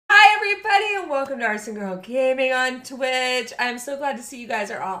everybody, and welcome to ArsenGirl Gaming on Twitch. I'm so glad to see you guys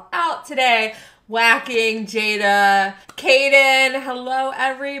are all out today. Whacking, Jada, Kaden, hello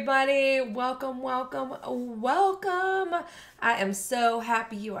everybody. Welcome, welcome, welcome. I am so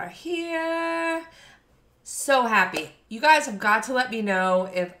happy you are here. So happy. You guys have got to let me know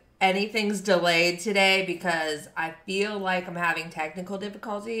if anything's delayed today because I feel like I'm having technical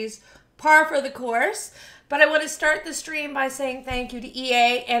difficulties. Par for the course. But I want to start the stream by saying thank you to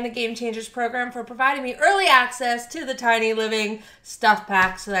EA and the Game Changers program for providing me early access to the Tiny Living stuff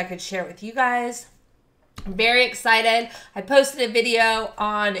pack so that I could share it with you guys. I'm very excited. I posted a video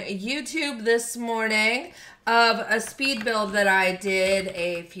on YouTube this morning of a speed build that I did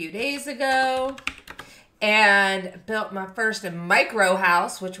a few days ago and built my first micro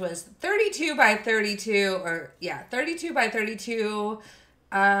house, which was 32 by 32, or yeah, 32 by 32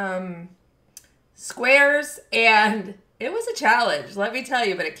 squares, and it was a challenge, let me tell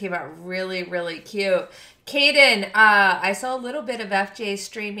you, but it came out really, really cute. Kaden, I saw a little bit of FJ's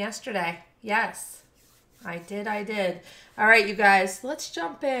stream yesterday. Yes, I did. All right, you guys, let's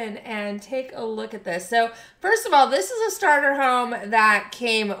jump in and take a look at this. So, first of all, this is a starter home that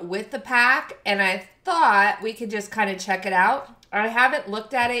came with the pack, and I thought we could just kind of check it out. I haven't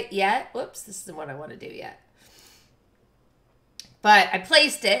looked at it yet. Whoops, this isn't what I want to do yet. But I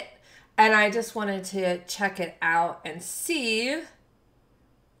placed it. And I just wanted to check it out and see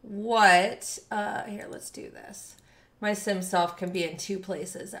what, here, let's do this. My Simself can be in two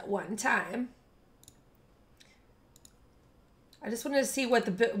places at one time. I just wanted to see what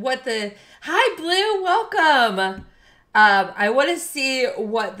the, hi Blue, welcome. I want to see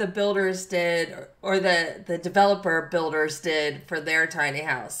what the builders did, or the developer builders did for their tiny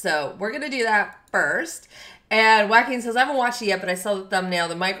house. So we're going to do that first. And Whacking says, I haven't watched it yet, but I saw the thumbnail.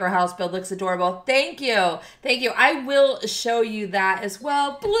 The micro house build looks adorable. Thank you. Thank you. I will show you that as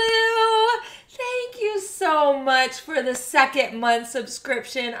well. Blue, thank you so much for the second month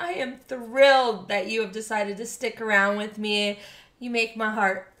subscription. I am thrilled that you have decided to stick around with me. You make my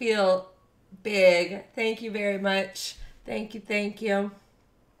heart feel big. Thank you very much. Thank you. Thank you.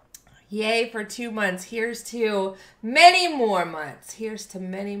 Yay for 2 months. Here's to many more months. Here's to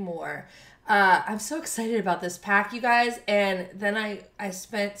many more. I'm so excited about this pack, you guys, and then I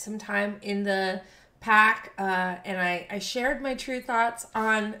spent some time in the pack, and I shared my true thoughts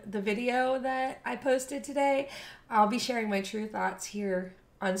on the video that I posted today. I'll be sharing my true thoughts here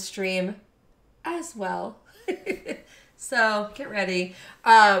on stream as well. So, get ready.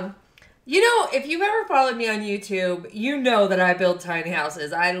 You know, if you've ever followed me on YouTube, you know that I build tiny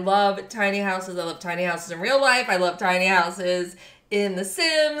houses. I love tiny houses. I love tiny houses in real life. I love tiny houses in The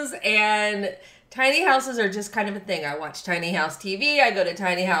Sims, and tiny houses are just kind of a thing. I watch tiny house TV. I go to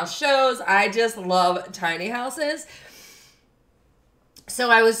tiny house shows. I just love tiny houses. So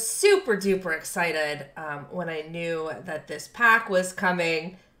I was super duper excited when I knew that this pack was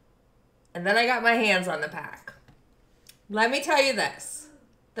coming, and then I got my hands on the pack. Let me tell you this.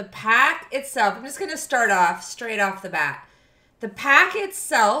 The pack itself, I'm just going to start off straight off the bat. The pack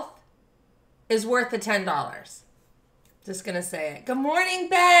itself is worth the $10. Just going to say it. Good morning,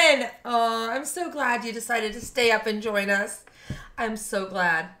 Ben. Oh, I'm so glad you decided to stay up and join us. I'm so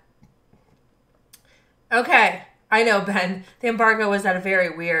glad. Okay. I know, Ben. The embargo was at a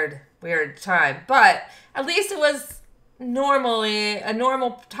very weird time. But at least it was normally a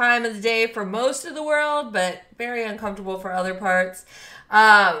normal time of the day for most of the world, but very uncomfortable for other parts.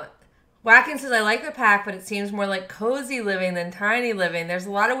 Whacking says, I like the pack, but it seems more like cozy living than tiny living. There's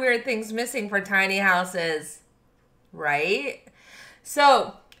a lot of weird things missing for tiny houses. Right?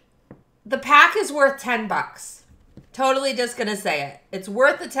 So, the pack is worth $10. Totally just going to say it. It's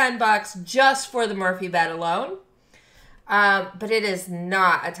worth the $10 just for the Murphy bed alone. But it is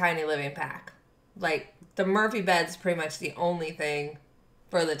not a tiny living pack. Like, the Murphy bed's pretty much the only thing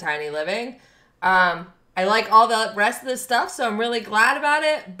for the tiny living. I like all the rest of the stuff, so I'm really glad about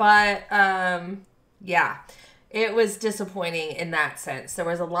it. But, yeah. It was disappointing in that sense. There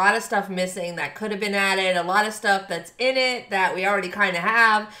was a lot of stuff missing that could have been added, a lot of stuff that's in it that we already kind of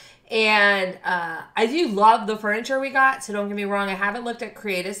have. And I do love the furniture we got, so don't get me wrong. I haven't looked at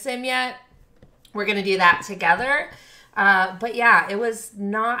Create a Sim yet. We're going to do that together. But yeah, it was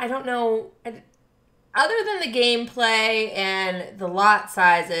not, I don't know, other than the gameplay and the lot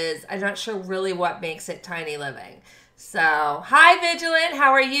sizes, I'm not sure really what makes it tiny living. So, hi Vigilant,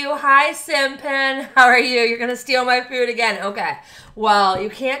 how are you? Hi Simpin, how are you? You're going to steal my food again. Okay, well,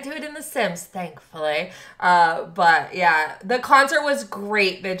 you can't do it in The Sims, thankfully. But yeah, the concert was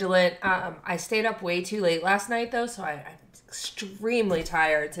great, Vigilant. I stayed up way too late last night though, so I'm extremely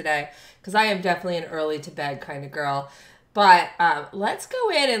tired today because I am definitely an early to bed kind of girl. But let's go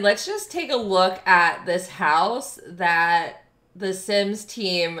in and let's just take a look at this house that the Sims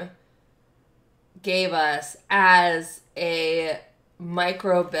team gave us as a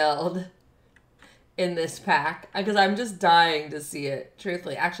micro build in this pack, because I'm just dying to see it,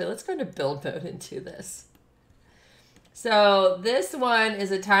 truthfully. Actually, let's go into build mode and do this. So this one is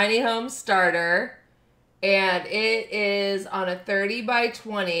a tiny home starter, and it is on a 30 by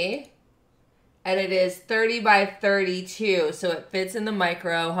 20, and it is 30 by 32, so it fits in the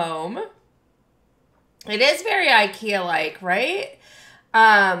micro home. It is very IKEA-like, right?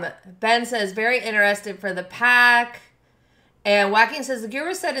 Ben says, very interested for the pack. And Whacking says, the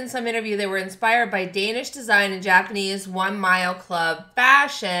guru said in some interview they were inspired by Danish design and Japanese 1 Mile Club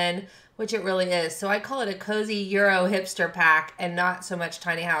fashion, which it really is. So I call it a cozy Euro hipster pack and not so much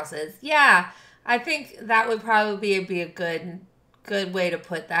tiny houses. Yeah, I think that would probably be a good way to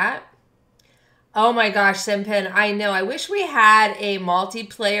put that. Oh my gosh, Simpin, I know. I wish we had a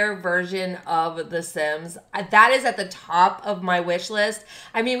multiplayer version of The Sims. That is at the top of my wish list.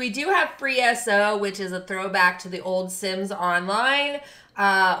 I mean, we do have Free SO, which is a throwback to the old Sims Online,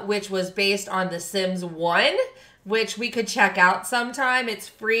 which was based on The Sims 1, which we could check out sometime. It's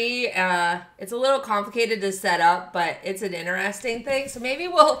free. It's a little complicated to set up, but it's an interesting thing. So maybe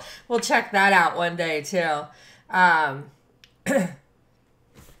we'll check that out one day too.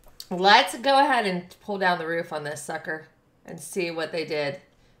 Let's go ahead and pull down the roof on this sucker and see what they did.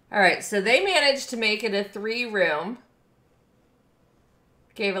 All right, so they managed to make it a 3-room.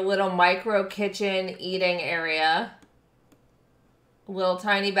 Gave a little micro kitchen eating area. A little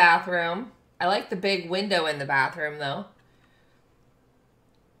tiny bathroom. I like the big window in the bathroom, though.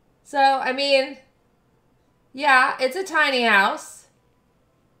 So, I mean, yeah, it's a tiny house.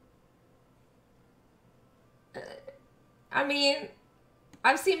 I mean,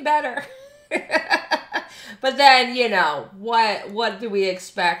 I've seen better. But then, you know, what do we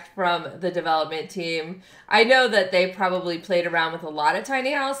expect from the development team? I know that they probably played around with a lot of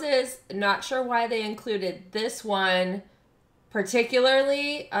tiny houses. Not sure why they included this one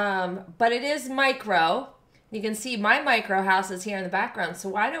particularly, but it is micro. You can see my micro house is here in the background. So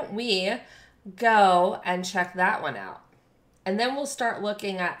why don't we go and check that one out? And then we'll start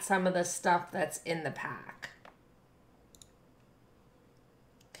looking at some of the stuff that's in the pack.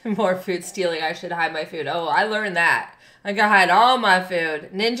 More food stealing. I should hide my food. Oh, I learned that. I gotta hide all my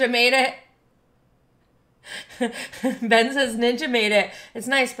food. Ninja made it. Ben says Ninja made it. It's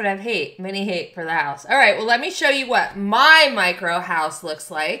nice, but I have many hate for the house. All right, well, let me show you what my micro house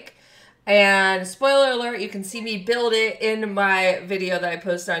looks like. And spoiler alert, you can see me build it in my video that I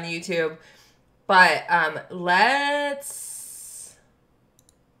post on YouTube. But let's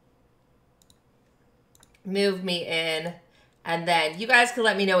move me in. And then you guys can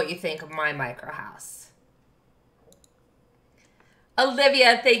let me know what you think of my micro house.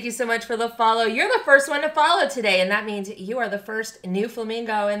 Olivia, thank you so much for the follow. You're the first one to follow today, and that means you are the first new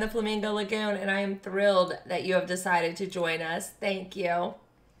flamingo in the Flamingo Lagoon, and I am thrilled that you have decided to join us. Thank you.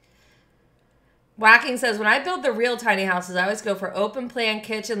 Whacking says, when I build the real tiny houses, I always go for open plan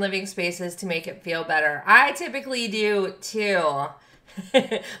kitchen living spaces to make it feel better. I typically do too.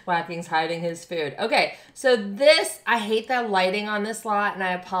 Whacking's hiding his food. Okay, so this, I hate the lighting on this lot, and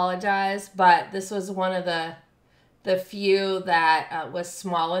I apologize, but this was one of the few that was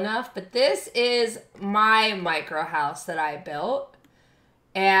small enough. But this is my micro house that I built.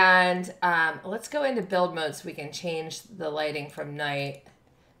 And let's go into build mode so we can change the lighting from night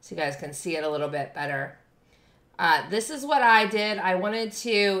so you guys can see it a little bit better. This is what I did. I wanted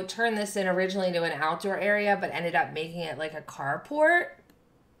to turn this in originally to an outdoor area, but ended up making it like a carport.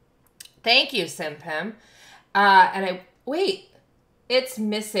 Thank you, Simpim. Wait, it's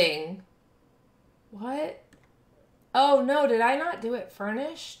missing. What? Oh no, did I not do it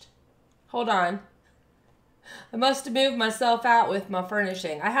furnished? Hold on. I must have moved myself out with my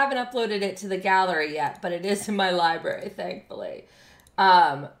furnishing. I haven't uploaded it to the gallery yet, but it is in my library, thankfully.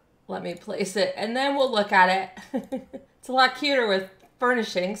 Let me place it, and then we'll look at it. It's a lot cuter with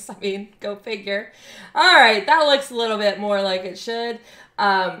furnishings. I mean, go figure. All right, that looks a little bit more like it should.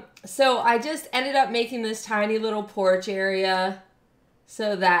 So I just ended up making this tiny little porch area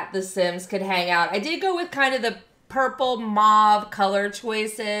so that the Sims could hang out. I did go with kind of the purple mauve color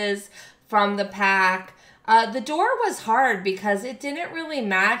choices from the pack. The door was hard because it didn't really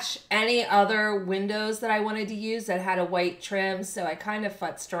match any other windows that I wanted to use that had a white trim. So I kind of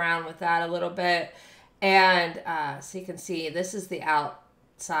futzed around with that a little bit. And so you can see this is the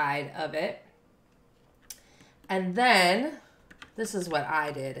outside of it. And then this is what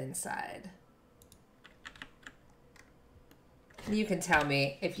I did inside. You can tell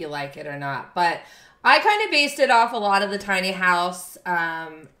me if you like it or not. But I kind of based it off a lot of the tiny house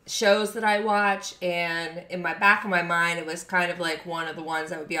shows that I watch, and in my back of my mind, it was kind of like one of the ones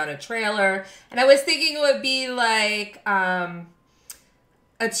that would be on a trailer, and I was thinking it would be like a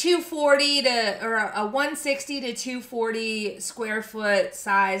 240 to, or a 160 to 240 square foot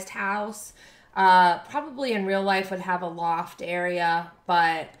sized house. Probably in real life would have a loft area,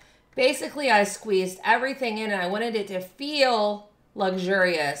 but basically I squeezed everything in, and I wanted it to feel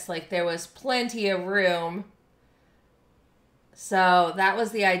luxurious, like there was plenty of room. So that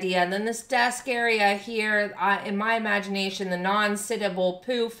was the idea. And then this desk area here, in my imagination, the non-sittable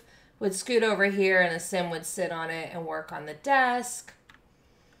poof would scoot over here and the sim would sit on it and work on the desk.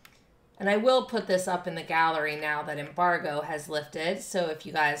 And I will put this up in the gallery now that embargo has lifted, so if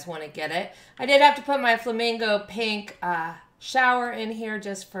you guys want to get it. I did have to put my flamingo pink shower in here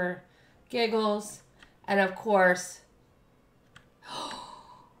just for giggles. And of course,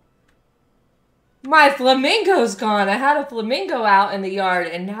 my flamingo's gone. I had a flamingo out in the yard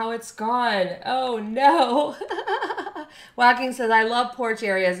and now it's gone. Oh no. Whacking says, I love porch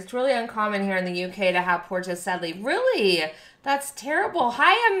areas. It's really uncommon here in the UK to have porches, sadly. Really? That's terrible.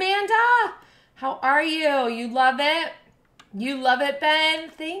 Hi, Amanda. How are you? You love it? You love it,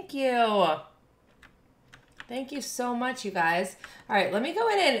 Ben? Thank you. Thank you so much, you guys. All right, let me go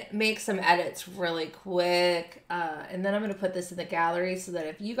in and make some edits really quick. And then I'm going to put this in the gallery so that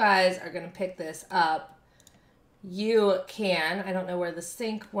if you guys are going to pick this up, you can. I don't know where the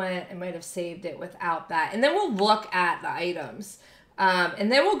sync went. I might have saved it without that. And then we'll look at the items. And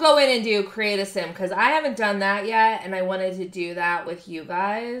then we'll go in and do create a sim because I haven't done that yet. And I wanted to do that with you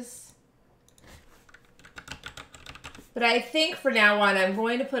guys. But I think for now on, I'm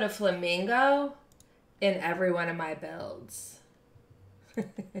going to put a flamingo in every one of my builds. So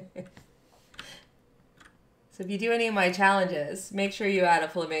if you do any of my challenges, make sure you add a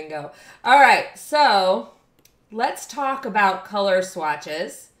flamingo. All right, so let's talk about color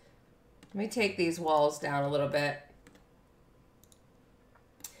swatches. Let me take these walls down a little bit.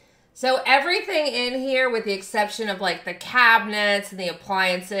 So everything in here, with the exception of like the cabinets and the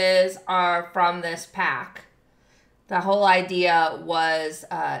appliances, are from this pack. The whole idea was,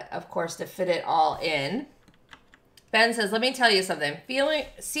 of course, to fit it all in. Ben says, let me tell you something.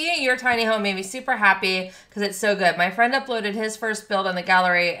 Seeing your tiny home made me super happy because it's so good. My friend uploaded his first build on the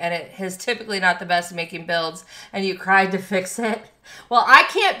gallery, and it is typically not the best at making builds, and you cried to fix it. Well, I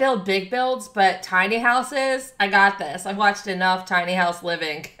can't build big builds, but tiny houses, I got this. I've watched enough tiny house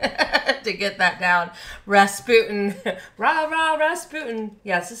living to get that down. Rasputin. Rah, rah, Rasputin.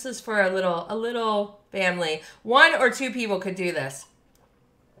 Yes, this is for a little family. 1 or 2 people could do this.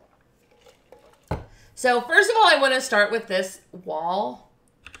 So first of all, I want to start with this wall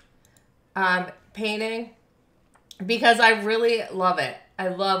painting because I really love it. I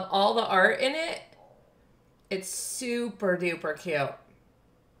love all the art in it. It's super duper cute.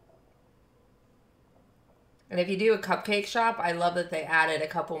 And if you do a cupcake shop, I love that they added a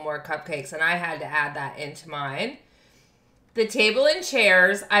couple more cupcakes, and I had to add that into mine. The table and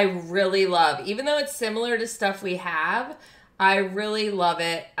chairs, I really love. Even though it's similar to stuff we have, I really love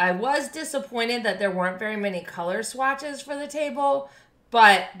it. I was disappointed that there weren't very many color swatches for the table,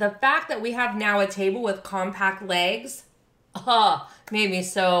 but the fact that we have now a table with compact legs, made me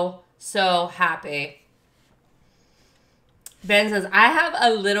so, so happy. Ben says, I have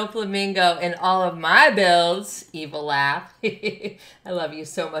a little flamingo in all of my builds. Evil laugh. I love you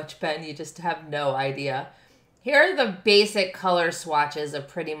so much, Ben. You just have no idea. Here are the basic color swatches of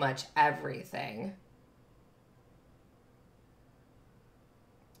pretty much everything.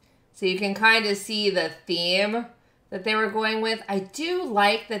 So you can kind of see the theme that they were going with. I do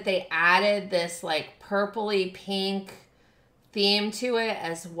like that they added this like purpley pink theme to it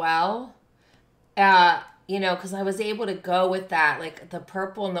as well. You know, because I was able to go with that, like the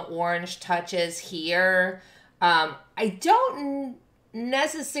purple and the orange touches here. I don't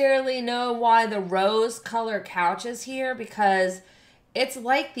necessarily know why the rose color couch is here, because it's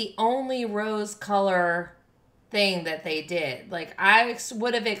like the only rose color thing that they did. Like I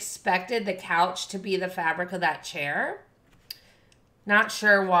would have expected the couch to be the fabric of that chair. Not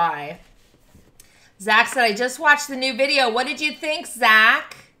sure why. Zach said, I just watched the new video. What did you think,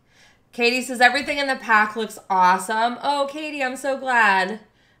 Zach? Katie says, everything in the pack looks awesome. Oh, Katie, I'm so glad.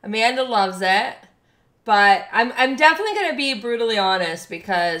 Amanda loves it. But I'm definitely going to be brutally honest,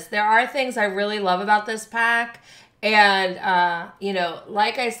 because there are things I really love about this pack. And, you know,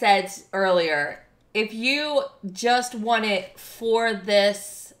 like I said earlier, if you just want it for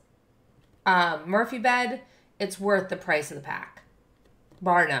this Murphy bed, it's worth the price of the pack.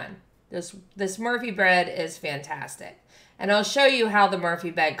 Bar none. This Murphy bed is fantastic. And I'll show you how the Murphy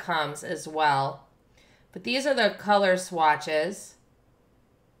bed comes as well. But these are the color swatches.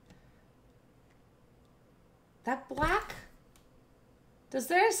 That black? Does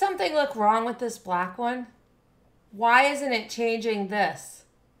there something look wrong with this black one? Why isn't it changing this?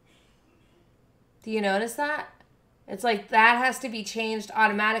 Do you notice that? It's like that has to be changed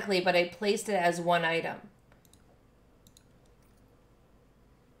automatically, but I placed it as one item.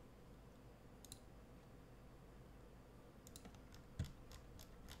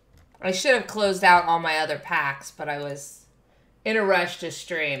 I should have closed out all my other packs, but I was in a rush to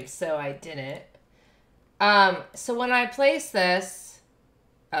stream, so I didn't. So when I place this,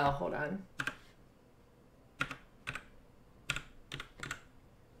 oh, hold on.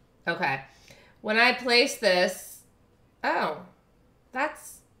 Okay. When I place this, oh,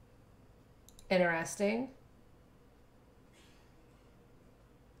 that's interesting.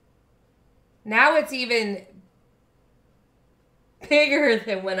 Now it's even bigger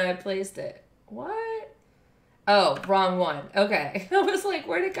than when I placed it. What? Oh, wrong one. Okay. I was like,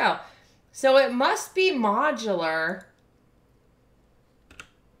 where'd it go? So it must be modular.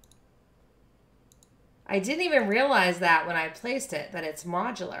 I didn't even realize that when I placed it, that it's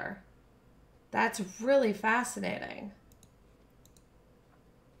modular. That's really fascinating.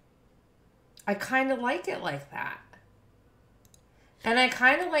 I kind of like it like that. And I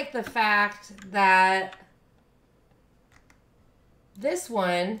kind of like the fact that this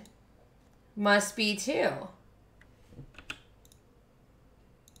one must be too.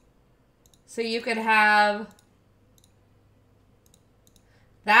 So you could have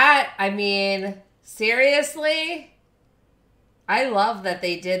that. I mean, seriously, I love that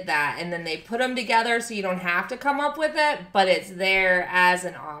they did that. And then they put them together so you don't have to come up with it, but it's there as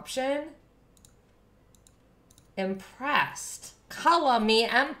an option. Impressed. Color me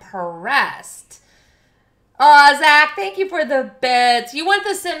impressed. Oh, Zach, thank you for the bits. You want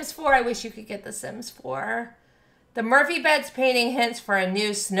the Sims 4? I wish you could get the Sims 4. The Murphy Beds painting hints for a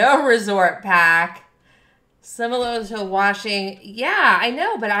new snow resort pack. Similar to washing. Yeah, I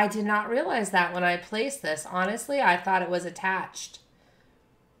know, but I did not realize that when I placed this. Honestly, I thought it was attached.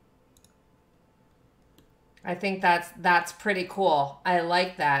 I think that's pretty cool. I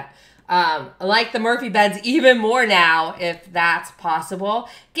like that. I like the Murphy Beds even more now, if that's possible.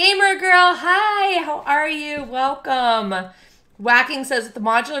 Gamer Girl, hi, how are you? Welcome. Whacking says, with the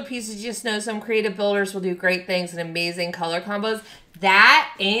modular pieces, you just know some creative builders will do great things and amazing color combos.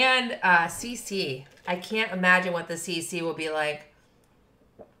 That and CC. I can't imagine what the CC will be like.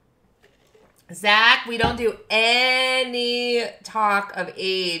 Zach, we don't do any talk of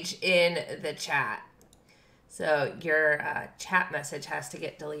age in the chat. So your chat message has to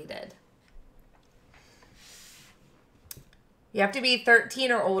get deleted. You have to be 13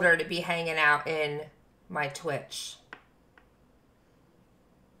 or older to be hanging out in my Twitch.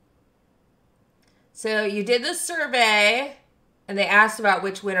 So you did the survey, and they asked about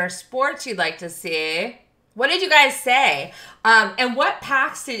which winter sports you'd like to see. What did you guys say? And what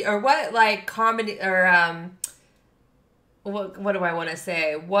packs did, or what like comedy, or what do I want to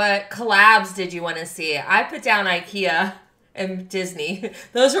say? What collabs did you want to see? I put down IKEA and Disney.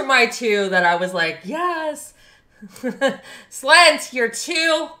 Those were my two that I was like, yes. Slent, you're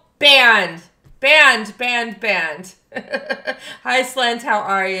too banned. Banned. Hi, Slent, how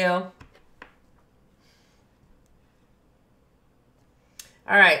are you?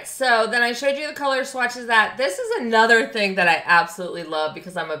 All right, so then I showed you the color swatches. This is another thing that I absolutely love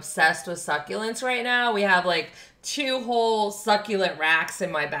because I'm obsessed with succulents right now. We have like 2 whole succulent racks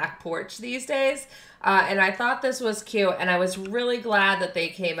in my back porch these days. And I thought this was cute, and I was really glad that they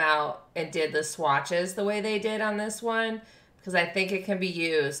came out and did the swatches the way they did on this one, because I think it can be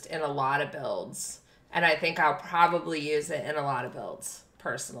used in a lot of builds. And I think I'll probably use it in a lot of builds,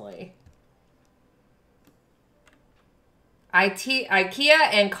 personally. IKEA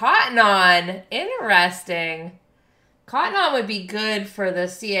and Cotton On. Interesting. Cotton On would be good for the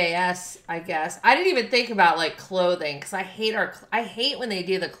CAS, I guess. I didn't even think about like clothing, because I hate when they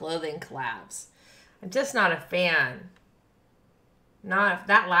do the clothing collabs. I'm just not a fan.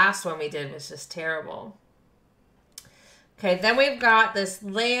 That last one we did was just terrible. Okay, then we've got this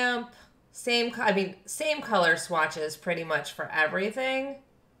lamp. Same color swatches pretty much for everything.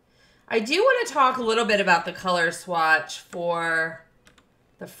 I do want to talk a little bit about the color swatch for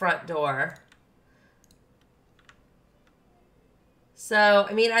the front door. So,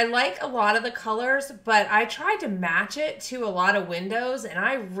 I mean, I like a lot of the colors, but I tried to match it to a lot of windows, and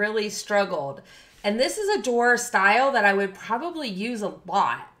I really struggled. And this is a door style that I would probably use a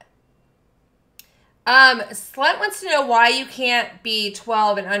lot. Slent wants to know why you can't be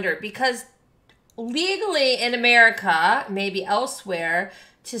 12 and under. Because legally in America, maybe elsewhere,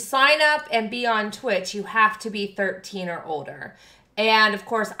 to sign up and be on Twitch, you have to be 13 or older. And of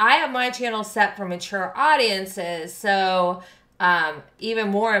course, I have my channel set for mature audiences, so even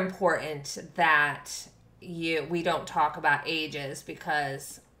more important that we don't talk about ages,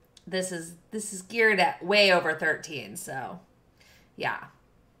 because this is geared at way over 13. So yeah.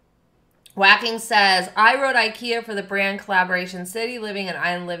 Whacking says, I wrote IKEA for the brand collaboration City Living and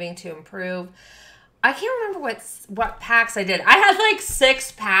Island Living to improve. I can't remember what packs I did. I had like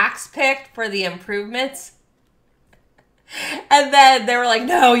 6 packs picked for the improvements. And then they were like,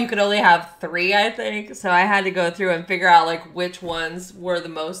 no, you could only have 3, I think. So I had to go through and figure out like which ones were the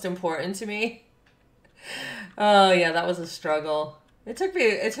most important to me. Oh yeah, that was a struggle. It took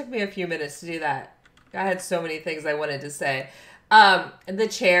me a few minutes to do that. I had so many things I wanted to say. The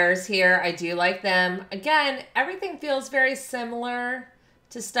chairs here, I do like them. Again, everything feels very similar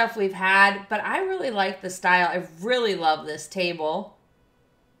to stuff we've had, but I really like the style. I really love this table.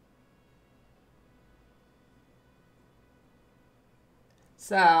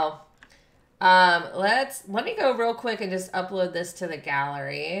 So, let me go real quick and just upload this to the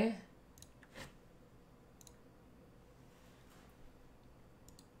gallery.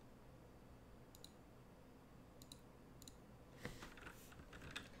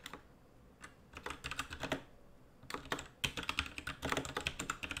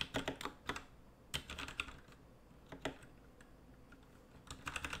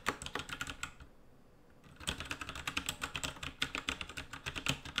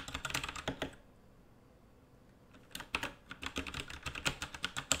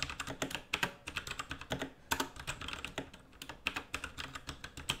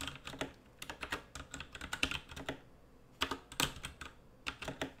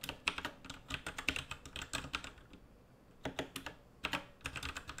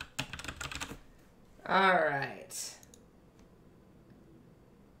 All right.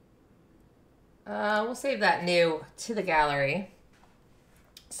 We'll save that new to the gallery.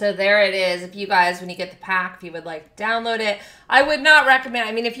 So there it is. If you guys, when you get the pack, if you would like to download it, I would not recommend.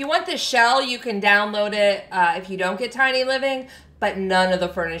 I mean, if you want the shell, you can download it if you don't get Tiny Living, but none of the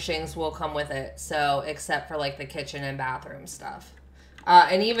furnishings will come with it. So except for like the kitchen and bathroom stuff.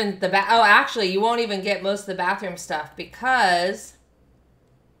 And even the oh, actually, you won't even get most of the bathroom stuff because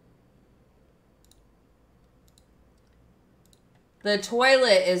the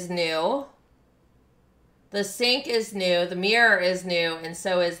toilet is new. The sink is new. The mirror is new. And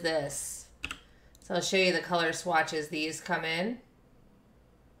so is this. So I'll show you the color swatches these come in.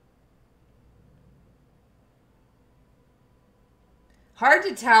 Hard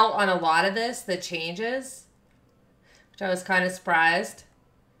to tell on a lot of this, the changes, which I was kind of surprised.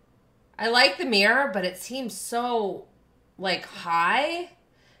 I like the mirror, but it seems so like high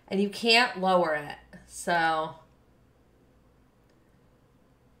and you can't lower it. So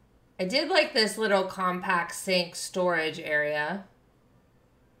I did like this little compact sink storage area.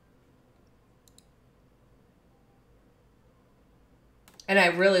 And I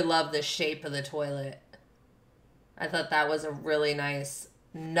really love the shape of the toilet. I thought that was a really nice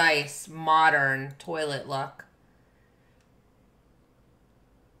modern toilet look.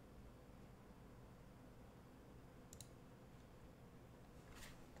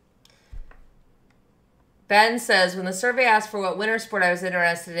 Ben says, when the survey asked for what winter sport I was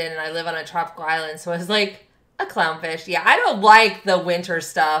interested in, and I live on a tropical island, so I was like, a clownfish. Yeah, I don't like the winter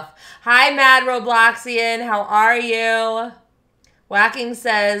stuff. Hi, Mad Robloxian. How are you? Whacking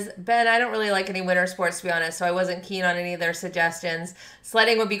says, Ben, I don't really like any winter sports, to be honest, so I wasn't keen on any of their suggestions.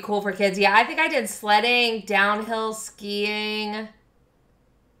 Sledding would be cool for kids. Yeah, I think I did sledding, downhill skiing.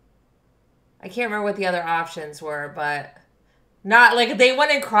 I can't remember what the other options were, but not like they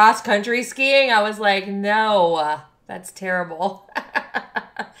went in cross country skiing. I was like, no, that's terrible.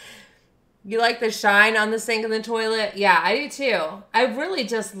 You like the shine on the sink and the toilet? Yeah, I do too. I really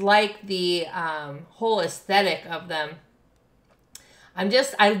just like the whole aesthetic of them.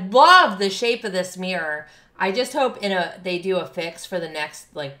 I love the shape of this mirror. I just hope they do a fix for the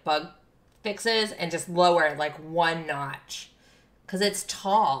next like bug fixes and just lower it like 1 notch. Because it's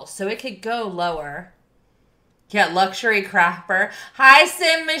tall, so it could go lower. Yeah, luxury crapper. Hi,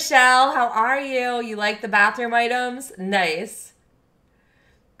 Sim Michelle. How are you? You like the bathroom items? Nice.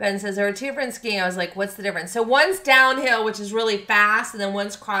 Ben says, there were 2 different skiing. I was like, what's the difference? So one's downhill, which is really fast, and then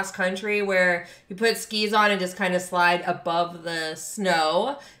one's cross country where you put skis on and just kind of slide above the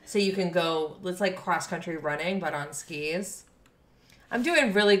snow. So you can go, it's like cross country running, but on skis. I'm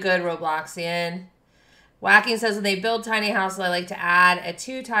doing really good, Robloxian. Whacking says, when they build tiny houses, I like to add a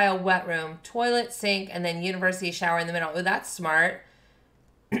 2-tile wet room, toilet, sink, and then university shower in the middle. Oh, that's smart.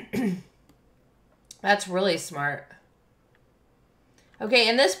 That's really smart. Okay,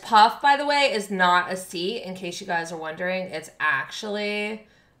 and this puff, by the way, is not a seat, in case you guys are wondering. It's actually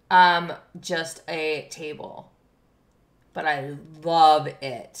just a table. But I love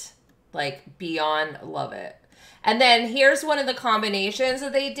it. Like, beyond love it. And then here's one of the combinations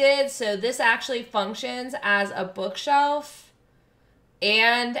that they did. So this actually functions as a bookshelf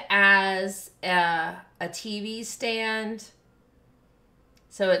and as a TV stand.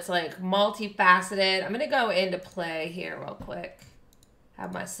 So it's like multifaceted. I'm going to go into play here real quick.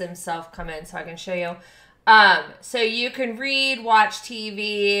 Have my Simself come in so I can show you. So you can read, watch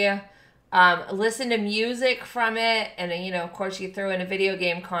TV, listen to music from it. And then, you know, of course you throw in a video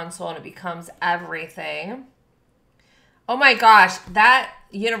game console and it becomes everything. Oh my gosh, that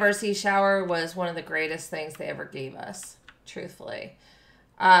university shower was one of the greatest things they ever gave us, truthfully.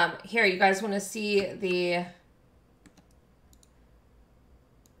 Here, you guys want to see the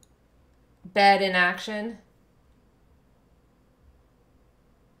bed in action?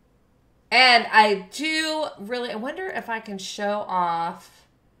 And I do really, I wonder if I can show off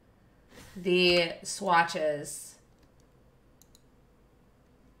the swatches.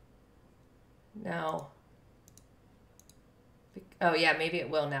 No. Oh, yeah, maybe it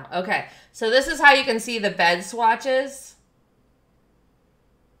will now. Okay, so this is how you can see the bed swatches.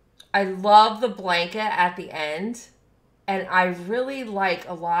 I love the blanket at the end. And I really like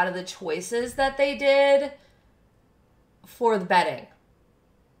a lot of the choices that they did for the bedding.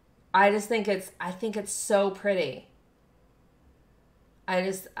 I just think I think it's so pretty. I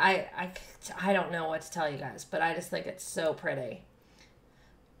don't know what to tell you guys, but I just think it's so pretty.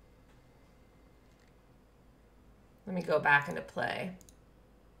 Let me go back into play.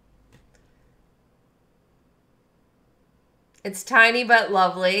 It's tiny but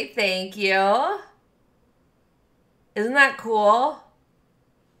lovely. Thank you. Isn't that cool?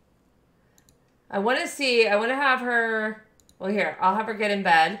 I want to have her, well, here, I'll have her get in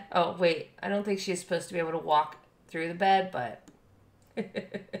bed. Oh, wait, I don't think she's supposed to be able to walk through the bed, but.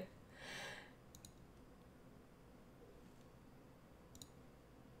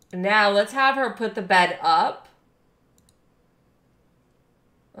 Now, let's have her put the bed up.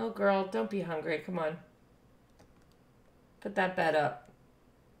 Oh, girl, don't be hungry. Come on. Put that bed up.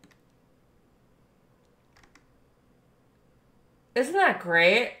 Isn't that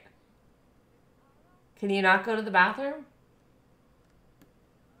great? Can you not go to the bathroom?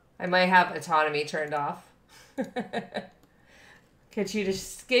 I might have autonomy turned off. Get you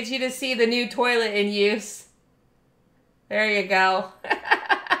to see the new toilet in use. There you go.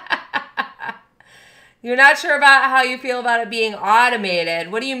 You're not sure about how you feel about it being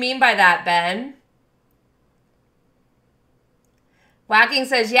automated. What do you mean by that, Ben? Whacking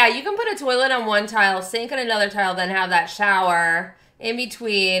says, yeah, you can put a toilet on one tile, sink on another tile, then have that shower in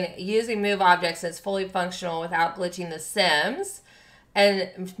between using move objects that's fully functional without glitching the Sims.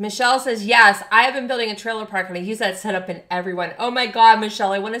 And Michelle says, yes, I have been building a trailer park and I use that setup in everyone. Oh my God,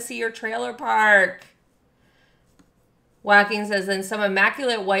 Michelle, I want to see your trailer park. Whacking says, then some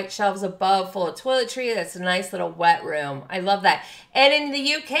immaculate white shelves above full of toiletry. That's a nice little wet room. I love that. And in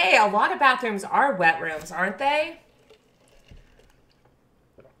the UK, a lot of bathrooms are wet rooms, aren't they?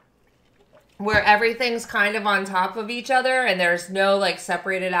 Where everything's kind of on top of each other and there's no like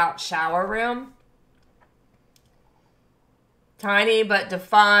separated out shower room. Tiny but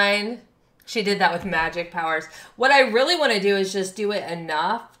defined. She did that with magic powers. What I really want to do is just do it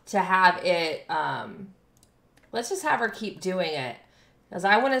enough to have it, let's just have her keep doing it. Because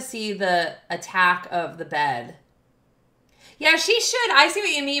I want to see the attack of the bed. Yeah, she should. I see what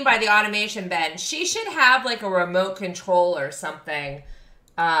you mean by the automation, Ben. She should have like a remote control or something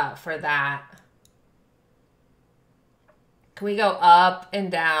for that. Can we go up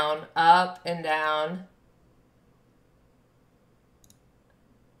and down, up and down?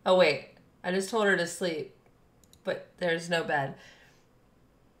 Oh, wait. I just told her to sleep, but there's no bed.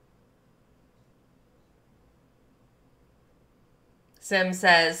 Sim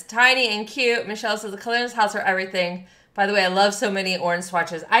says, tiny and cute. Michelle says, the colors in this house are everything. By the way, I love so many orange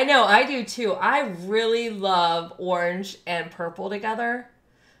swatches. I know, I do too. I really love orange and purple together.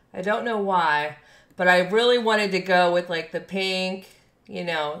 I don't know why, but I really wanted to go with like the pink, you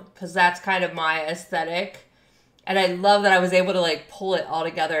know, because that's kind of my aesthetic. And I love that I was able to like pull it all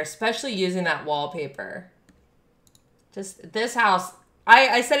together, especially using that wallpaper. Just this house,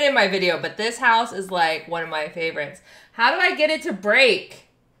 I said it in my video, but this house is like one of my favorites. How do I get it to break?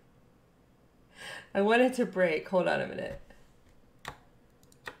 I want it to break. Hold on a minute.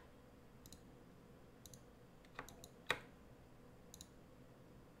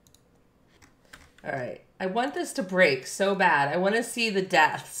 All right. I want this to break so bad. I want to see the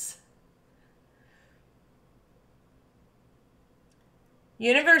deaths.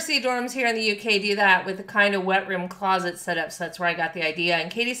 University dorms here in the UK do that with the kind of wet room closet setup, so that's where I got the idea.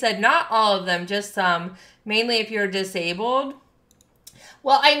 And Katie said not all of them, just some, mainly if you're disabled.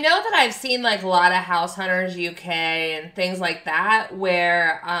 Well, I know that I've seen like a lot of House Hunters UK and things like that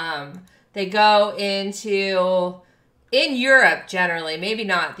where they go into, in Europe generally, maybe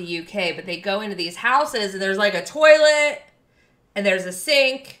not the UK, but they go into these houses and there's like a toilet and there's a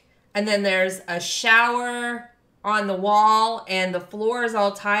sink and then there's a shower on the wall and the floor is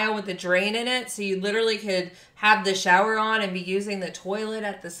all tile with a drain in it. So you literally could have the shower on and be using the toilet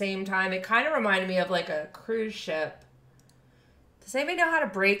at the same time. It kind of reminded me of like a cruise ship. Does anybody know how to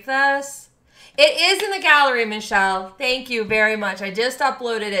break this? It is in the gallery, Michelle. Thank you very much. I just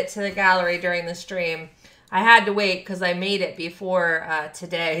uploaded it to the gallery during the stream. I had to wait because I made it before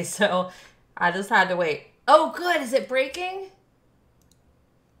today. So I just had to wait. Oh, good. Is it breaking?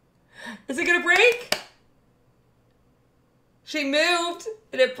 Is it going to break? She moved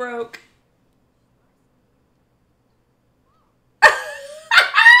and it broke.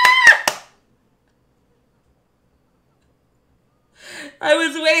 I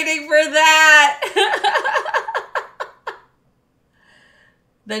was waiting for that.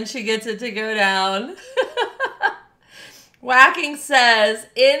 Then she gets it to go down. Whacking says,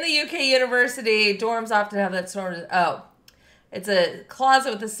 in the UK university, dorms often have that sort of, oh, it's a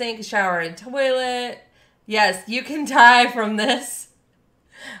closet with a sink, shower, and toilet. Yes, you can die from this.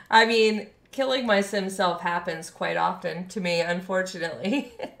 I mean, killing my Simself happens quite often to me,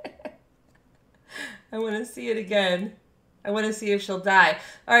 unfortunately. I want to see it again. I want to see if she'll die.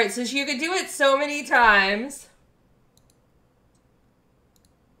 All right, so you could do it so many times.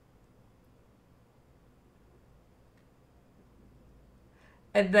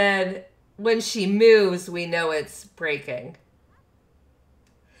 And then when she moves, we know it's breaking.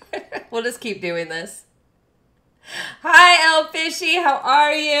 We'll just keep doing this. Hi, El Fishy. How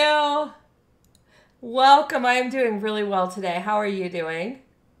are you? Welcome. I am doing really well today. How are you doing?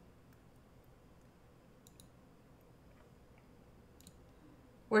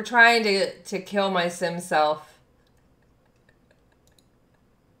 We're trying to kill my Simself.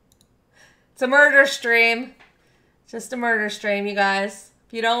 It's a murder stream. Just a murder stream, you guys.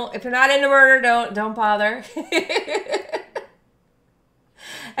 If you're not into murder, don't bother.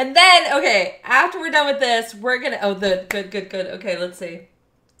 And then, okay, after we're done with this, we're gonna, oh, good. Okay, let's see.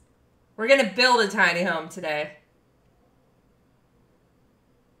 We're gonna build a tiny home today.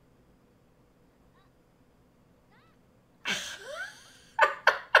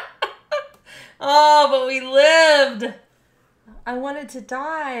 Oh, but we lived. I wanted to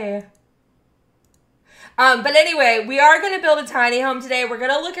die. But anyway, we are going to build a tiny home today. We're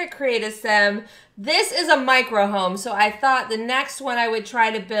going to look at Create a Sim. This is a micro home, so I thought the next one I would try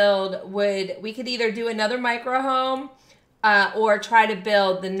to build we could either do another micro home or try to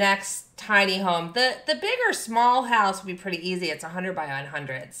build the next tiny home. The bigger small house would be pretty easy. It's 100 by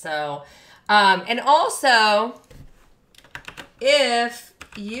 100. So, and also, if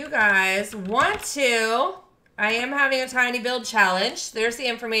you guys want to, I am having a tiny build challenge. There's the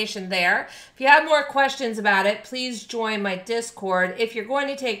information there. If you have more questions about it, please join my Discord. If you're going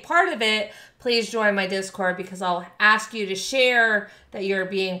to take part of it, please join my Discord because I'll ask you to share that you're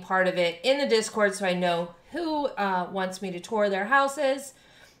being part of it in the Discord so I know who wants me to tour their houses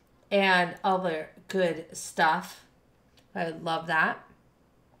and other good stuff. I would love that.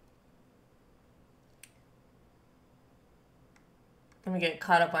 Let me get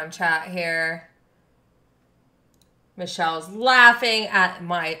caught up on chat here. Michelle's laughing at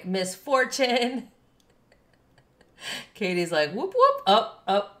my misfortune. Katie's like, whoop, whoop,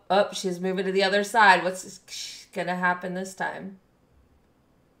 up. She's moving to the other side. What's going to happen this time?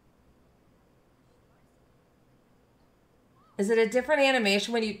 Is it a different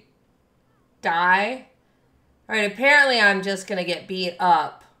animation when you die? All right, apparently I'm just going to get beat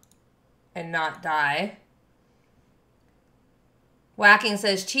up and not die. Whacking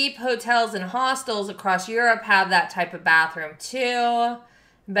says, cheap hotels and hostels across Europe have that type of bathroom too. And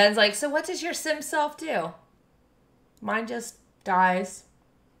Ben's like, so what does your Simself do? Mine just dies.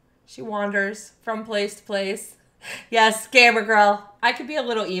 She wanders from place to place. Yes, Gamer Girl. I could be a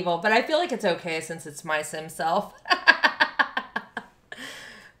little evil, but I feel like it's okay since it's my Simself.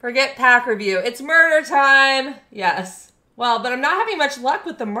 Forget pack review. It's murder time. Yes. Well, but I'm not having much luck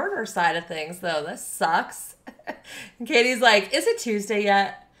with the murder side of things, though. This sucks. And Katie's like, is it Tuesday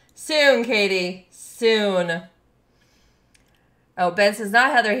yet? Soon, Katie. Soon. Oh, Ben says,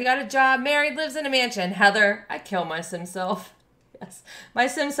 not Heather. He got a job, married, lives in a mansion. Heather, I kill my Simself. Yes. My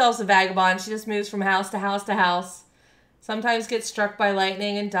Simself's a vagabond. She just moves from house to house to house. Sometimes gets struck by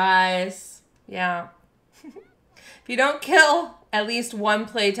lightning and dies. Yeah. If you don't kill at least one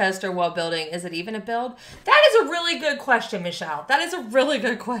playtester while building, is it even a build? That is a really good question, Michelle. That is a really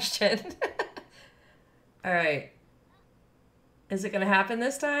good question. All right. Is it going to happen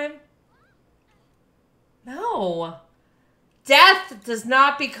this time? No. Death does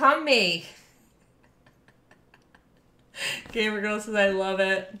not become me. Gamer Girl says, I love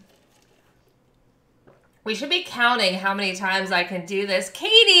it. We should be counting how many times I can do this.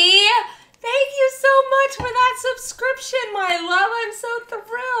 Katie, thank you so much for that subscription, my love. I'm so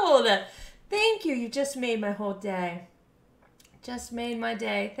thrilled. Thank you. You just made my whole day. Just made my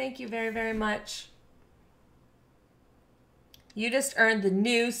day. Thank you very, very much. You just earned the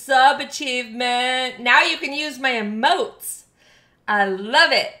new sub achievement. Now you can use my emotes. I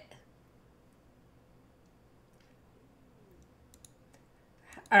love it.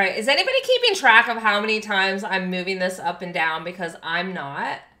 All right, is anybody keeping track of how many times I'm moving this up and down? Because I'm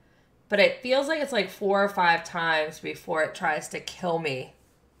not. But it feels like it's like 4 or 5 times before it tries to kill me.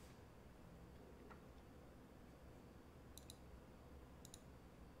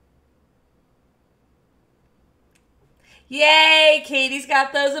 Yay, Katie's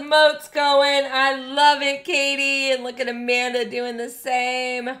got those emotes going. I love it, Katie. And look at Amanda doing the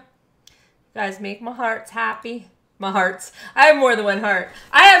same. You guys make my hearts happy. My hearts. I have more than one heart.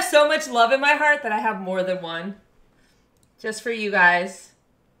 I have so much love in my heart that I have more than one. Just for you guys.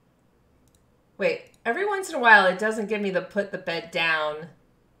 Wait, every once in a while it doesn't give me the put the bed down.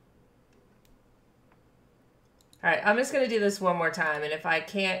 All right, I'm just going to do this one more time. And if I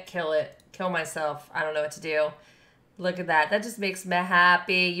can't kill myself, I don't know what to do. Look at that. That just makes me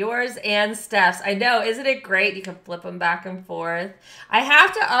happy. Yours and Steph's. I know. Isn't it great? You can flip them back and forth. I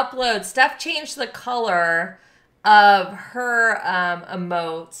have to upload. Steph changed the color of her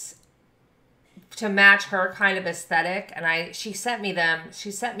emotes to match her kind of aesthetic. And she sent me them.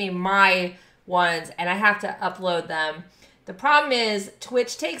 She sent me my ones. And I have to upload them. The problem is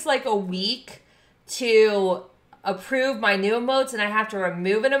Twitch takes like a week to approve my new emotes. And I have to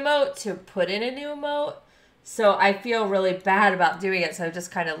remove an emote to put in a new emote. So I feel really bad about doing it, so I've just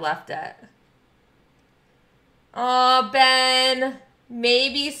kind of left it. Oh, Ben.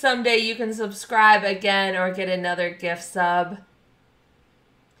 Maybe someday you can subscribe again or get another gift sub.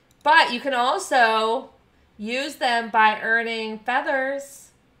 But you can also use them by earning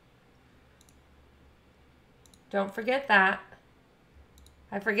feathers. Don't forget that.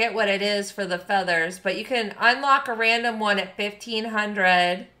 I forget what it is for the feathers, but you can unlock a random one at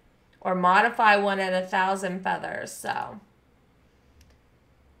 1,500. Or modify one at 1,000 feathers, so.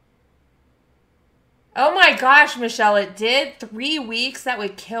 Oh my gosh, Michelle, it did 3 weeks. That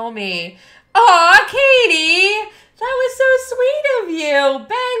would kill me. Aw, Katie, that was so sweet of you.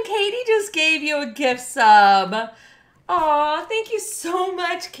 Ben, Katie just gave you a gift sub. Aw, thank you so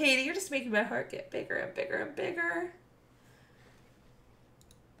much, Katie. You're just making my heart get bigger and bigger and bigger.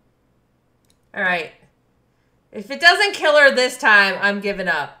 All right. If it doesn't kill her this time, I'm giving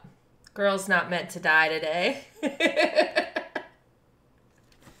up. Girl's not meant to die today.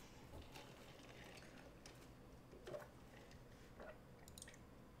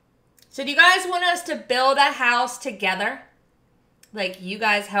 So do you guys want us to build a house together? Like you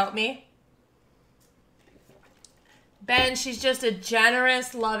guys help me? Ben, she's just a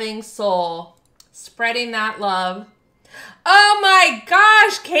generous, loving soul. Spreading that love. Oh my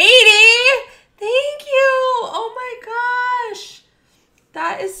gosh, Katie! Thank you! Oh my gosh!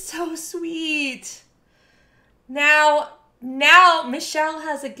 That is so sweet. Now Michelle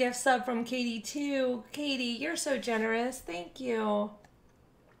has a gift sub from Katie too. Katie, you're so generous. Thank you.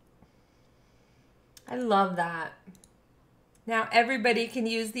 I love that. Now everybody can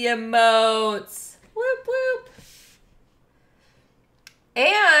use the emotes. Whoop, whoop.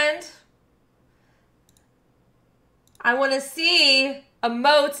 And I want to see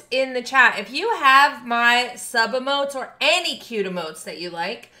emotes in the chat. If you have my sub emotes or any cute emotes that you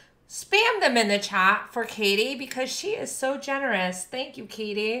like, spam them in the chat for Katie because she is so generous. Thank you,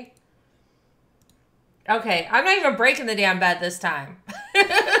 Katie. Okay, I'm not even breaking the damn bed this time.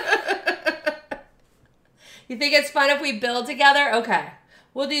 You think it's fun if we build together? Okay,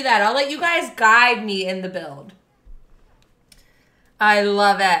 we'll do that. I'll let you guys guide me in the build. I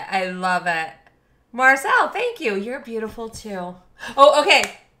love it. I love it. Marcel, thank you. You're beautiful too. Oh,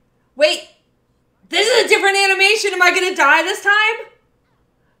 okay. Wait. This is a different animation. Am I going to die this time?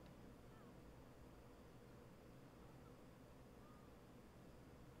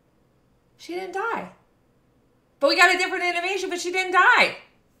 She didn't die. But we got a different animation, but she didn't die.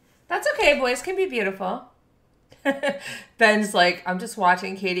 That's okay. Boys can be beautiful. Ben's like, I'm just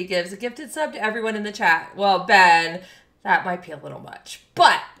watching. Katie gives a gifted sub to everyone in the chat. Well, Ben, that might be a little much.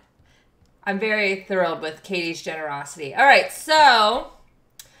 But I'm very thrilled with Katie's generosity. All right, so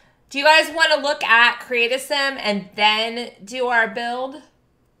do you guys want to look at Create a Sim and then do our build?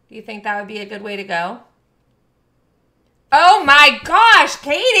 Do you think that would be a good way to go? Oh my gosh,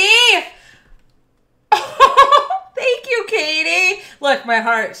 Katie! Thank you, Katie. Look, my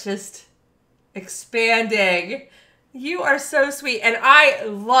heart's just expanding. You are so sweet. And I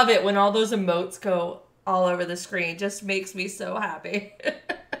love it when all those emotes go all over the screen. Just makes me so happy.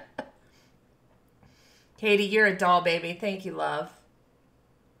 Katie, you're a doll, baby. Thank you, love.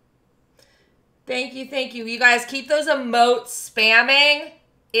 Thank you, thank you. You guys keep those emotes spamming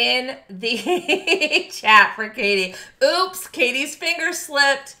in the chat for Katie. Oops, Katie's finger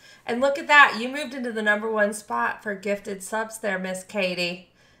slipped. And look at that. You moved into the #1 spot for gifted subs there, Miss Katie.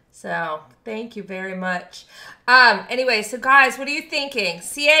 So thank you very much. Anyway, so guys, what are you thinking?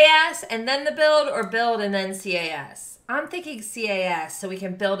 CAS and then the build, or build and then CAS? I'm thinking CAS so we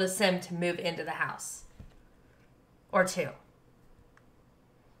can build a sim to move into the house. Or two.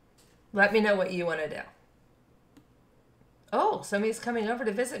 Let me know what you want to do. Oh, somebody's coming over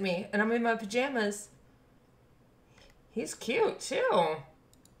to visit me, and I'm in my pajamas. He's cute, too.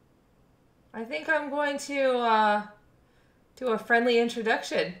 I think I'm going to do a friendly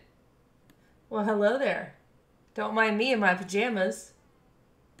introduction. Well, hello there. Don't mind me in my pajamas.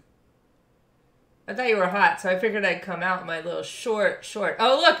 I thought you were hot, so I figured I'd come out in my little short.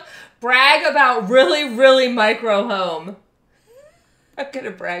 Oh, look. Brag about really micro home. I'm going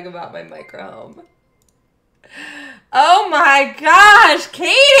to brag about my micro home. Oh my gosh,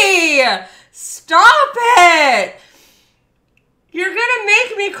 Katie! Stop it! You're going to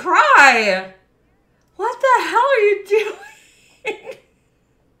make me cry. What the hell are you doing?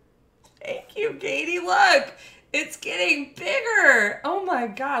 Thank you, Katie. Look, it's getting bigger. Oh my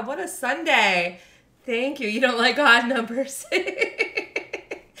God, what a Sunday. Thank you. You don't like odd numbers.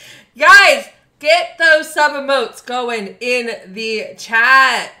 Guys, get those sub emotes going in the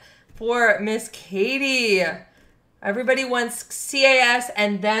chat for Miss Katie. Everybody wants CAS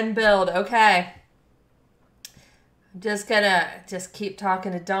and then build. Okay. I'm just gonna keep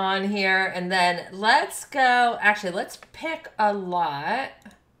talking to Dawn here, and then let's go. Actually, let's pick a lot.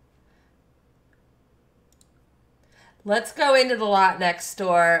 Let's go into the lot next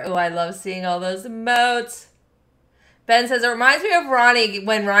door. Oh, I love seeing all those emotes. Ben says, it reminds me of Ronnie,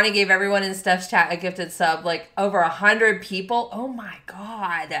 when Ronnie gave everyone in Steph's chat a gifted sub, like over 100 people. Oh my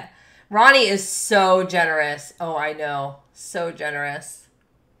God. Ronnie is so generous. Oh, I know. So generous.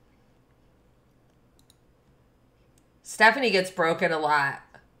 Stephanie gets broken a lot.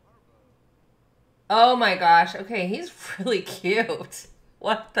 Oh my gosh. Okay, he's really cute.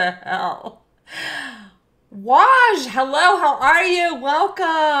 What the hell? Waj, hello, how are you?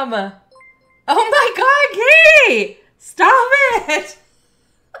 Welcome. Oh my God, Katie! Stop it!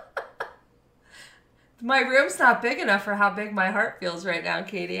 My room's not big enough for how big my heart feels right now,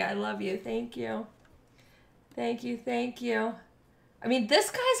 Katie. I love you. Thank you. Thank you, thank you. I mean, this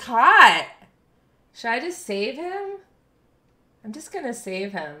guy's hot. Should I just save him? I'm just going to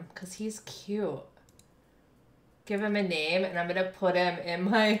save him because he's cute. Give him a name, and I'm going to put him in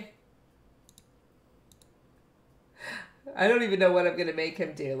my... I don't even know what I'm going to make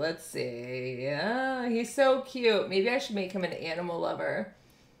him do. Let's see. Yeah, he's so cute. Maybe I should make him an animal lover.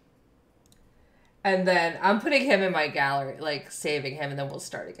 And then I'm putting him in my gallery, like saving him, and then we'll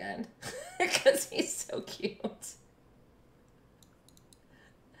start again. Because he's so cute.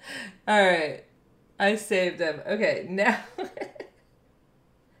 All right. I saved him. Okay, now...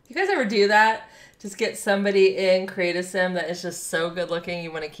 You guys ever do that? Just get somebody in, create a sim that is just so good looking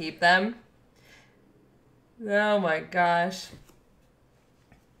you want to keep them? Oh my gosh.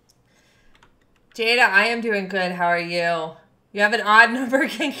 Jada, I am doing good. How are you? You have an odd number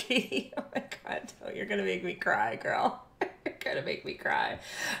again, Katie? Oh my God, no, you're gonna make me cry, girl. You're gonna make me cry.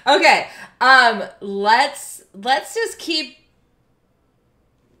 Okay, let's just keep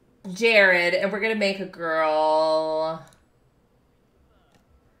Jared, and we're gonna make a girl.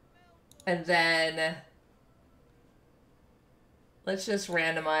 And then let's just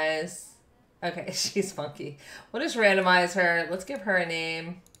randomize. Okay, she's funky. We'll just randomize her. Let's give her a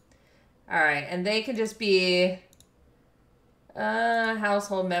name. All right, and they can just be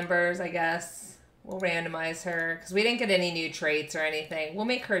household members, I guess. We'll randomize her because we didn't get any new traits or anything. We'll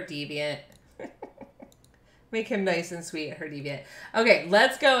make her deviant. Make him nice and sweet, her deviant. Okay,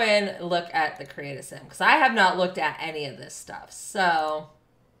 let's go in and look at the Create a Sim because I have not looked at any of this stuff. So...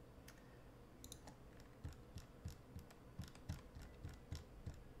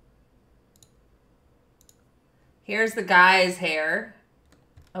 here's the guy's hair.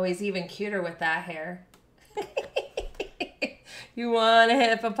 Oh, he's even cuter with that hair. You want a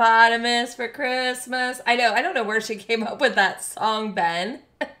hippopotamus for Christmas? I know. I don't know where she came up with that song, Ben.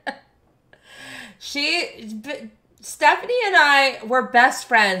 Stephanie and I were best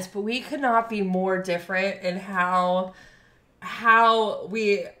friends, but we could not be more different in how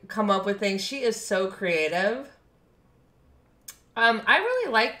we come up with things. She is so creative. I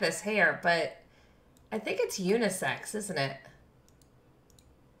really like this hair, but I think it's unisex, isn't it?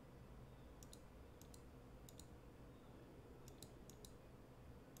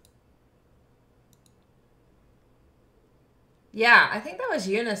 Yeah, I think that was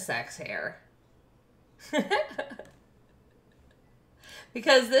unisex hair.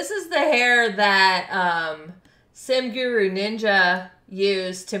 Because this is the hair that Sim Guru Ninja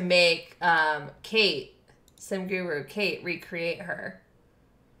used to make Kate, Sim Guru Kate, recreate her.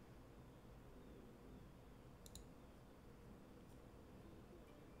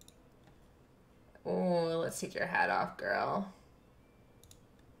 Oh, let's take your hat off, girl.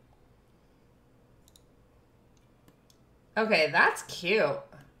 Okay, that's cute.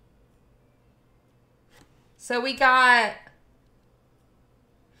 So we got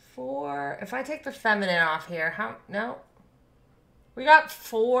 4. If I take the feminine off here, no. We got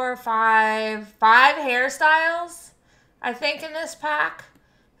 4, 5 hairstyles, I think, in this pack.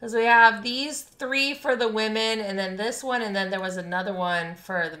 Because we have these 3 for the women, and then this one, and then there was another one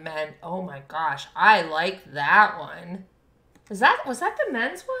for the men. Oh my gosh, I like that one. Was that the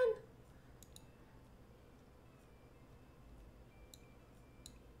men's one?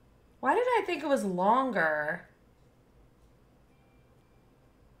 Why did I think it was longer?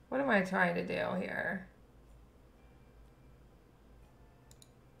 What am I trying to do here?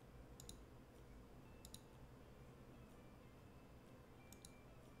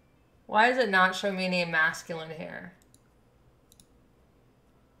 Why does it not show me any masculine hair?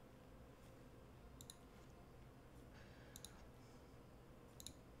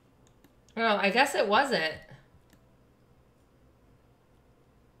 Oh, I guess it wasn't.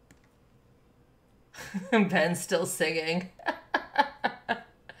 Ben's still singing.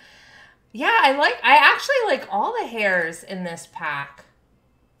 Yeah, I actually like all the hairs in this pack.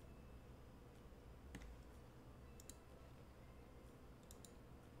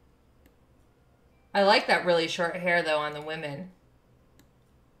 I like that really short hair though on the women.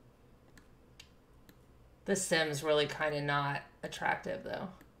 The Sim's really kind of not attractive though.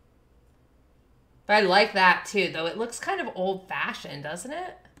 But I like that too, though it looks kind of old-fashioned, doesn't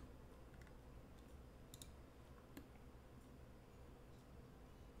it?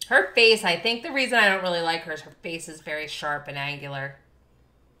 Her face, I think the reason I don't really like her is her face is very sharp and angular.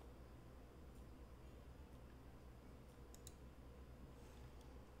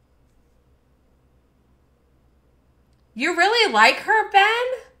 You really like her, Ben?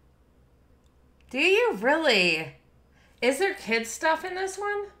 Do you really? Is there kids stuff in this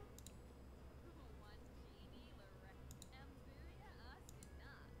one?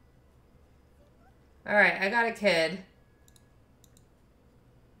 All right, I got a kid.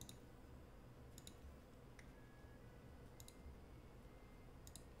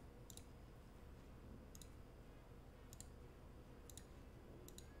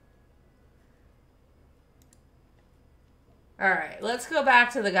 All right, let's go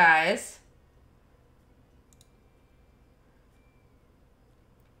back to the guys.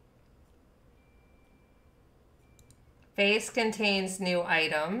 Face contains new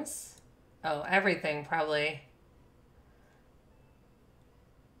items. Oh, everything probably.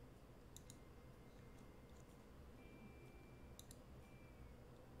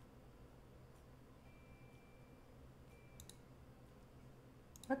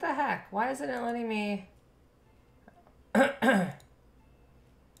 What the heck? Why isn't it letting me...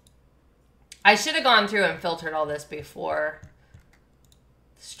 I should have gone through and filtered all this before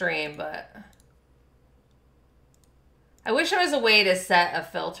stream, but I wish there was a way to set a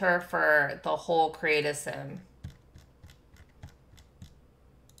filter for the whole Create a Sim.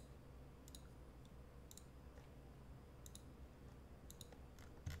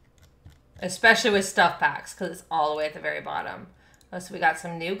 Especially with stuff packs, because it's all the way at the very bottom. Oh, so we got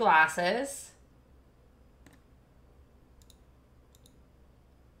some new glasses.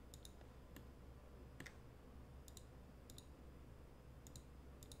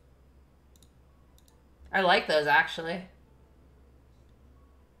 I like those, actually.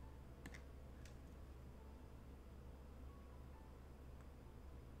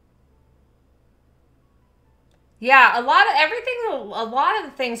 Yeah, a lot of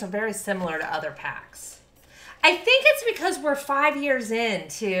the things are very similar to other packs. I think it's because we're 5 years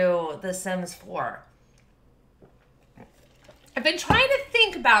into The Sims 4. I've been trying to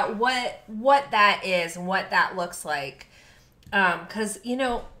think about what that is and what that looks like. Because, you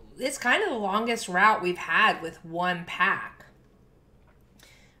know, it's kind of the longest route we've had with one pack.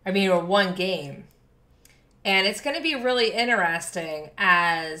 I mean, or one game. And it's going to be really interesting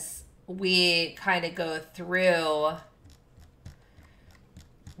as we kind of go through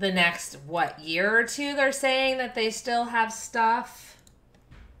the next, what, year or two they're saying that they still have stuff.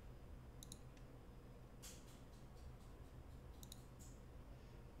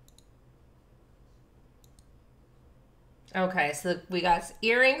 Okay, so we got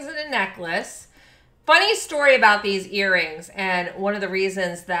earrings and a necklace. Funny story about these earrings, and one of the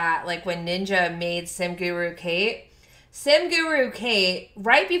reasons that, like, when Ninja made Sim Guru Kate,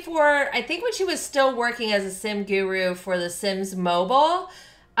 right before, I think when she was still working as a Sim Guru for the Sims Mobile,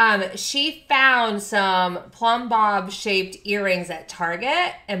 she found some plumb bob shaped earrings at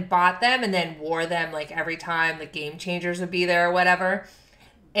Target and bought them and then wore them like every time the Game Changers would be there or whatever.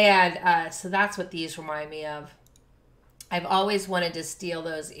 And so that's what these remind me of. I've always wanted to steal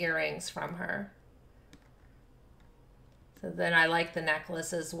those earrings from her. So then I like the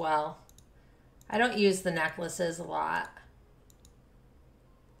necklace as well. I don't use the necklaces a lot.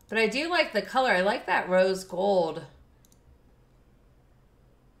 But I do like the color. I like that rose gold.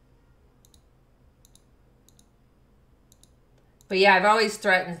 But yeah, I've always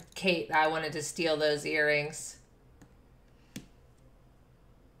threatened Kate that I wanted to steal those earrings.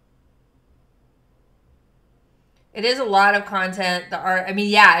 It is a lot of content. The art, I mean,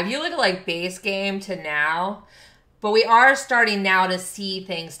 yeah, if you look at like base game to now, but we are starting now to see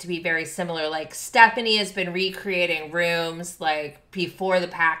things to be very similar. Like Stephanie has been recreating rooms like before the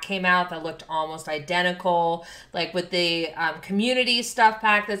pack came out that looked almost identical. Like with the community stuff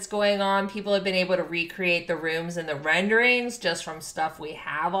pack that's going on, people have been able to recreate the rooms and the renderings just from stuff we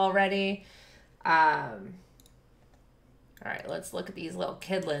have already. All right, let's look at these little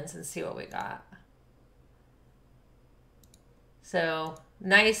kidlins and see what we got. So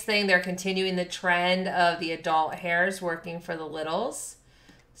nice thing, they're continuing the trend of the adult hairs working for the littles.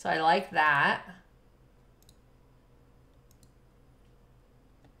 So I like that.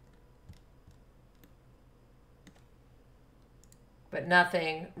 But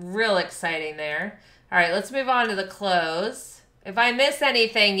nothing real exciting there. All right, let's move on to the clothes. If I miss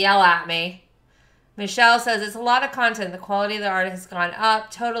anything, yell at me. Michelle says, it's a lot of content. The quality of the art has gone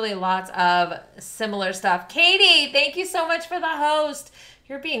up. Totally lots of similar stuff. Katie, thank you so much for the host.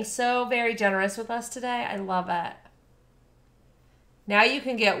 You're being so very generous with us today. I love it. Now you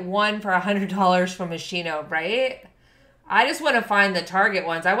can get one for $100 from Machino, right? I just want to find the Target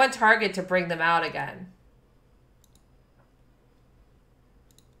ones. I want Target to bring them out again.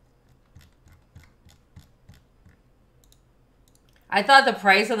 I thought the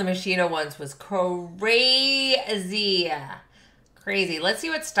price on the Machino ones was crazy. Crazy. Let's see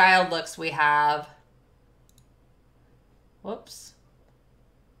what styled looks we have. Whoops.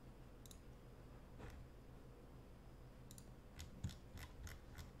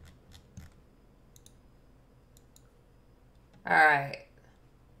 All right.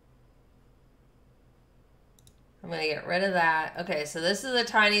 I'm going to get rid of that. Okay, so this is a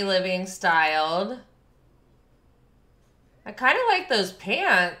Tiny Living styled. I kind of like those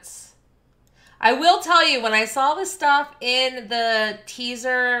pants. I will tell you, when I saw the stuff in the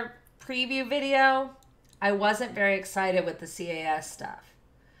teaser preview video, I wasn't very excited with the CAS stuff.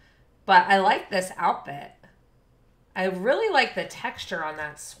 But I like this outfit. I really like the texture on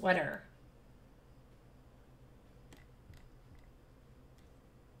that sweater.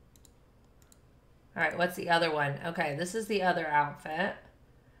 All right, what's the other one? Okay, this is the other outfit.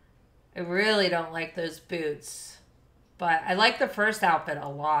 I really don't like those boots. But I like the first outfit a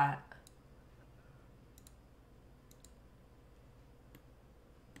lot.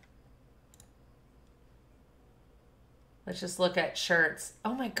 Let's just look at shirts.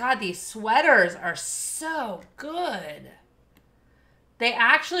 Oh my God, these sweaters are so good. They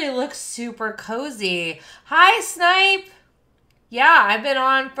actually look super cozy. Hi, Snipe. Yeah, I've been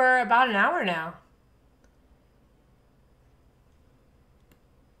on for about an hour now.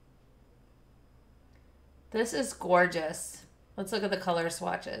 This is gorgeous. Let's look at the color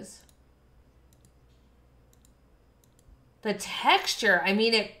swatches. The texture, I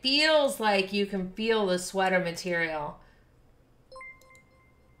mean, it feels like you can feel the sweater material.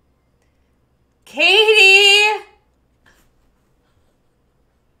 Katie!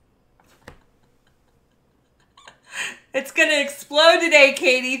 It's gonna explode today,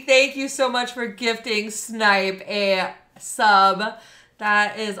 Katie. Thank you so much for gifting Snipe a sub.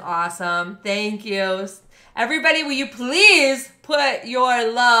 That is awesome. Thank you. Everybody, will you please put your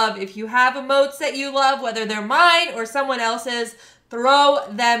love, if you have emotes that you love, whether they're mine or someone else's, throw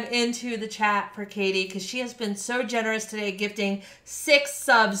them into the chat for Katie because she has been so generous today, gifting 6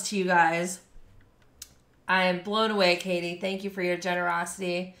 subs to you guys. I am blown away, Katie. Thank you for your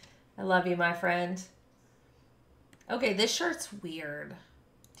generosity. I love you, my friend. Okay, this shirt's weird.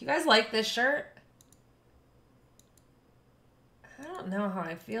 Do you guys like this shirt? I don't know how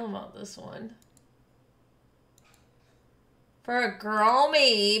I feel about this one. For a girl,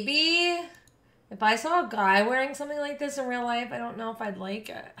 maybe. If I saw a guy wearing something like this in real life, I don't know if I'd like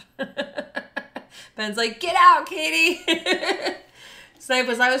it. Ben's like, get out, Katie. Snipe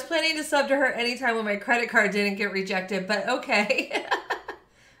was, I was planning to sub to her anytime when my credit card didn't get rejected, but okay.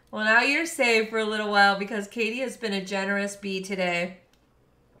 Well, now you're safe for a little while because Katie has been a generous bee today.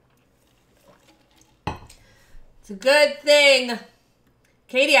 It's a good thing.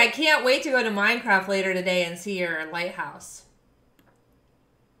 Katie, I can't wait to go to Minecraft later today and see your lighthouse.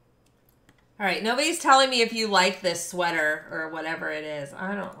 All right, nobody's telling me if you like this sweater or whatever it is.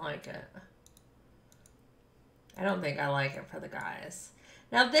 I don't like it. I don't think I like it for the guys.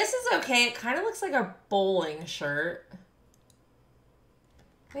 Now, this is okay. It kind of looks like a bowling shirt.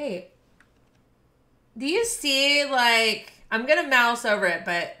 Wait. Do you see, like, I'm going to mouse over it,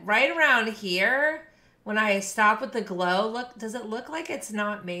 but right around here, when I stop with the glow, look, does it look like it's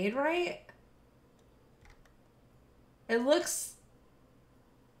not made right? It looks,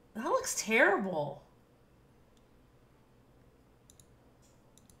 that looks terrible.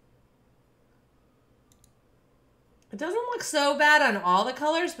 It doesn't look so bad on all the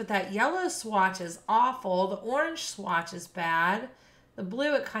colors, but that yellow swatch is awful. The orange swatch is bad. The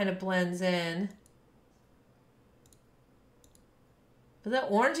blue, it kind of blends in. But the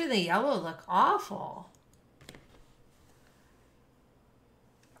orange and the yellow look awful.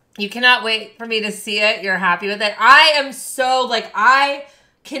 You cannot wait for me to see it. You're happy with it. I am so, like, I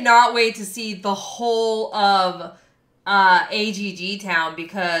cannot wait to see the whole of AGG Town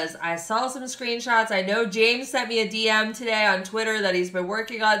because I saw some screenshots. I know James sent me a DM today on Twitter that he's been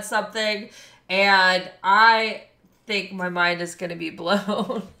working on something, and I think my mind is going to be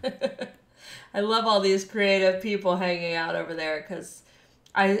blown. I love all these creative people hanging out over there because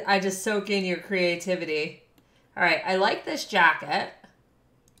I just soak in your creativity. All right, I like this jacket.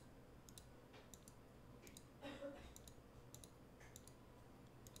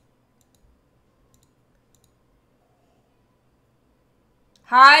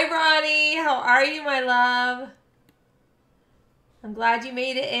 Hi, Ronnie. How are you, my love? I'm glad you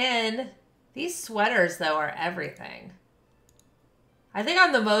made it in. These sweaters, though, are everything. I think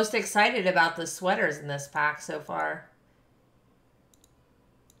I'm the most excited about the sweaters in this pack so far.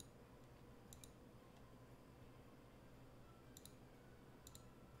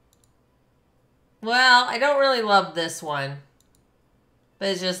 Well, I don't really love this one, but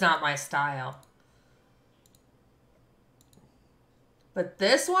it's just not my style. But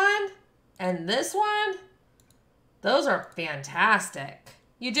this one and this one, those are fantastic.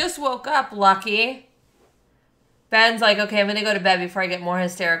 You just woke up, Lucky. Ben's like, okay, I'm going to go to bed before I get more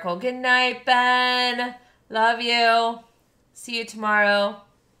hysterical. Good night, Ben. Love you. See you tomorrow.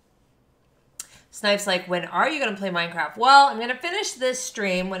 Snipe's like, when are you going to play Minecraft? Well, I'm going to finish this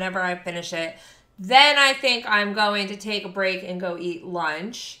stream whenever I finish it. Then I think I'm going to take a break and go eat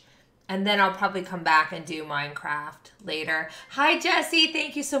lunch. And then I'll probably come back and do Minecraft later. Hi, Jesse.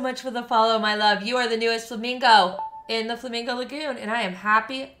 Thank you so much for the follow, my love. You are the newest flamingo in the Flamingo Lagoon, and I am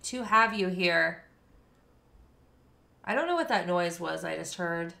happy to have you here. I don't know what that noise was I just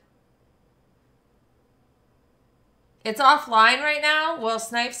heard. It's offline right now? Well,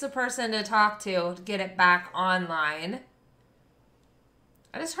 Snipe's the person to talk to get it back online.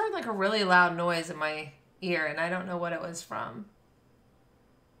 I just heard like a really loud noise in my ear, and I don't know what it was from.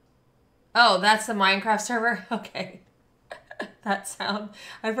 Oh, that's the Minecraft server? Okay. That sound.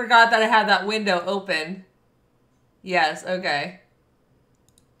 I forgot that I had that window open. Yes, okay.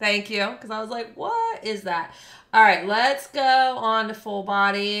 Thank you. Because I was like, what is that? All right, let's go on to full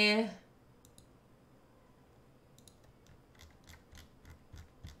body.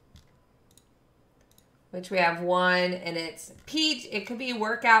 Which we have one, and it's peach. It could be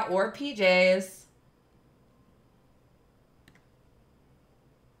workout or PJs.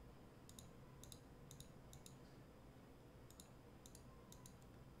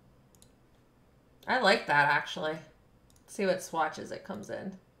 I like that, actually. Let's see what swatches it comes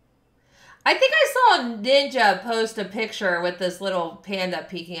in. I think I saw Ninja post a picture with this little panda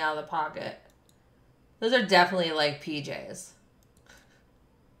peeking out of the pocket. Those are definitely like PJs.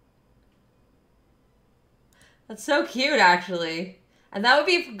 That's so cute, actually. And that would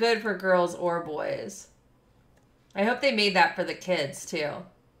be good for girls or boys. I hope they made that for the kids, too.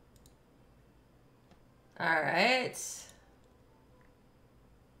 All right.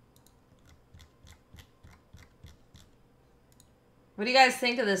 What do you guys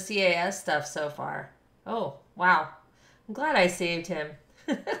think of the CAS stuff so far? Oh, wow. I'm glad I saved him.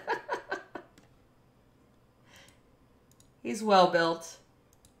 He's well built.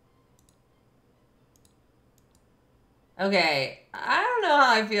 Okay, I don't know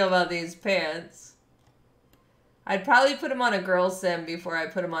how I feel about these pants. I'd probably put him on a girl sim before I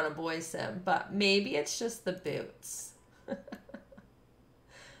put him on a boy sim, but maybe it's just the boots.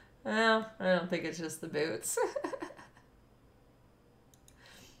 Well, I don't think it's just the boots.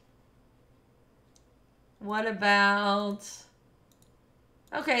 What about...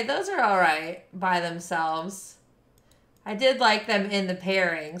 Okay, those are all right by themselves. I did like them in the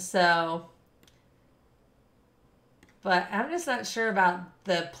pairing, so... But I'm just not sure about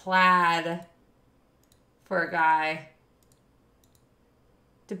the plaid for a guy.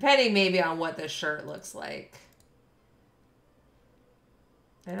 Depending maybe on what the shirt looks like.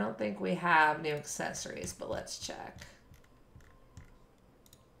 I don't think we have new accessories, but let's check.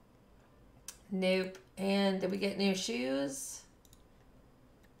 Nope. And did we get new shoes?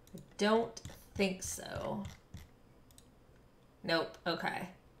 I don't think so. Nope. Okay.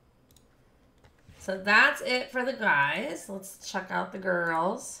 So that's it for the guys. Let's check out the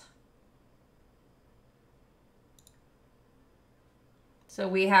girls. So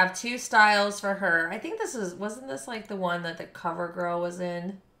we have 2 styles for her. I think this is, wasn't this like the one that the cover girl was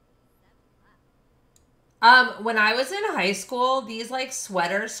in? When I was in high school, these like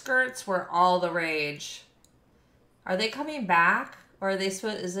sweater skirts were all the rage. Are they coming back? Or are they is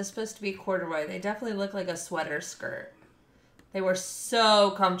this supposed to be corduroy? They definitely look like a sweater skirt. They were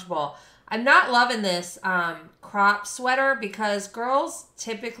so comfortable. I'm not loving this crop sweater because girls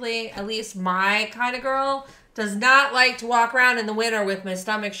typically, at least my kind of girl, does not like to walk around in the winter with my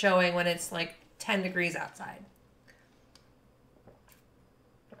stomach showing when it's like 10 degrees outside.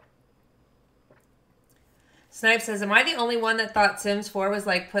 Snipe says, am I the only one that thought Sims 4 was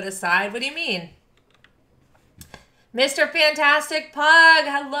like put aside? What do you mean? Mr. Fantastic Pug,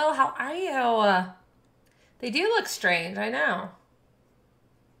 hello, how are you? They do look strange, I know.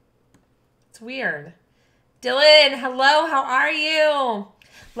 It's weird. Dylan, hello, how are you?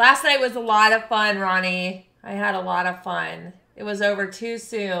 Last night was a lot of fun, Ronnie. I had a lot of fun. It was over too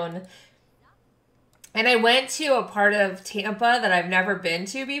soon. And I went to a part of Tampa that I've never been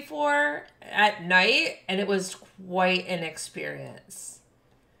to before at night, and it was quite an experience.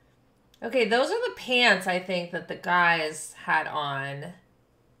 Okay, those are the pants I think that the guys had on.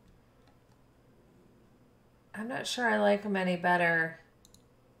 I'm not sure I like them any better.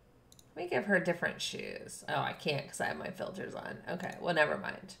 Let me give her different shoes. Oh, I can't because I have my filters on. Okay, well, never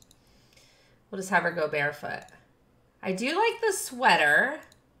mind. We'll just have her go barefoot. I do like the sweater.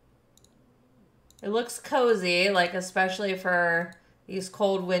 It looks cozy, like especially for these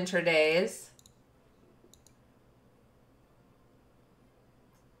cold winter days.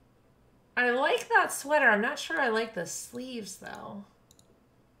 I like that sweater. I'm not sure I like the sleeves, though.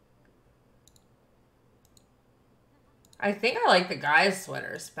 I think I like the guy's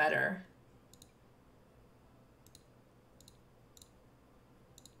sweaters better.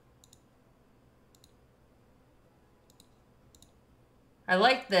 I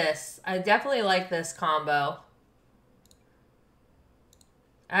like this. I definitely like this combo.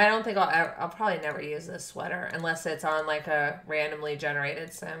 I don't think I'll probably never use this sweater unless it's on like a randomly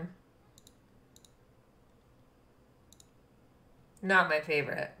generated sim. Not my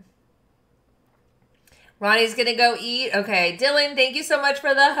favorite. Ronnie's gonna go eat. Okay, Dylan, thank you so much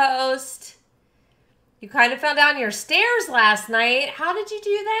for the host. You kind of fell down your stairs last night. How did you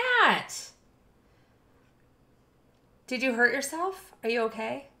do that? Did you hurt yourself? Are you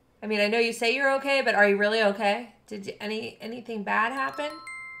okay? I mean, I know you say you're okay, but are you really okay? Did you, anything bad happen?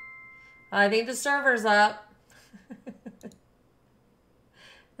 I think the server's up.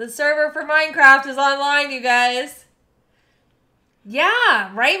 The server for Minecraft is online, you guys.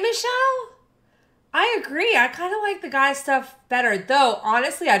 Yeah, right, Michelle? I agree. I kind of like the guy stuff better. Though,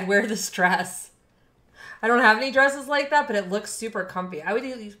 honestly, I'd wear this dress. I don't have any dresses like that, but it looks super comfy. I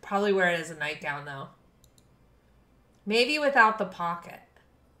would probably wear it as a nightgown, though. Maybe without the pocket.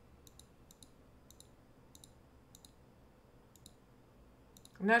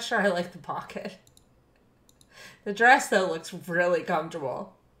 I'm not sure I like the pocket. The dress, though, looks really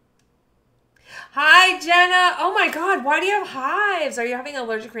comfortable. Hi, Jenna. Oh, my God. Why do you have hives? Are you having an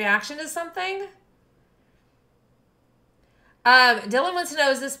allergic reaction to something? Dylan wants to know,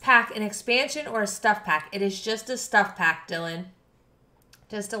 is this pack an expansion or a stuff pack? It is just a stuff pack, Dylan.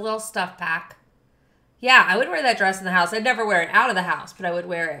 Just a little stuff pack. Yeah, I would wear that dress in the house. I'd never wear it out of the house, but I would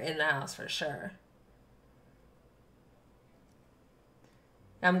wear it in the house for sure.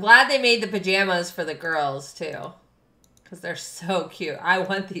 I'm glad they made the pajamas for the girls, too. because they're so cute. I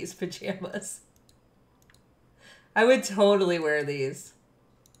want these pajamas. I would totally wear these.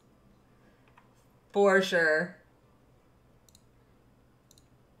 For sure.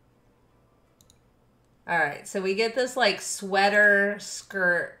 All right, so we get this like sweater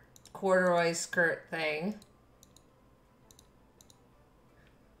skirt, corduroy skirt thing.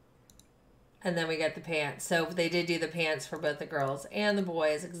 And then we get the pants. So they did do the pants for both the girls and the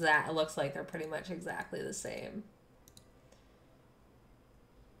boys. It looks like they're pretty much exactly the same.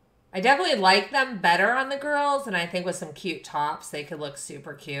 I definitely like them better on the girls, and I think with some cute tops, they could look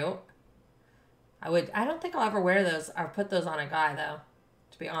super cute. I don't think I'll ever wear those or put those on a guy, though,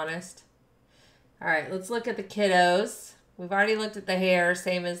 to be honest. All right, let's look at the kiddos. We've already looked at the hair,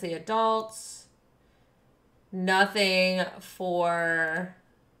 same as the adults. Nothing for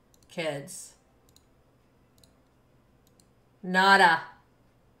kids. Nada.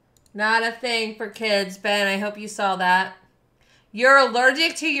 Not a thing for kids, Ben. I hope you saw that. You're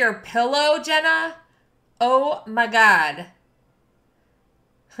allergic to your pillow, Jenna? Oh my God.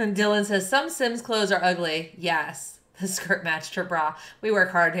 And Dylan says, some Sims clothes are ugly. Yes. The skirt matched her bra. We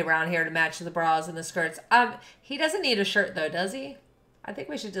work hard around here to match the bras and the skirts. He doesn't need a shirt though, does he? I think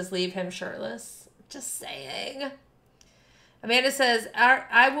we should just leave him shirtless. Just saying. Amanda says,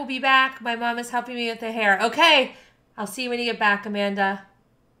 I will be back. My mom is helping me with the hair. Okay. I'll see you when you get back, Amanda.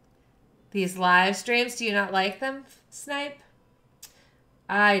 These live streams, do you not like them, Snipe?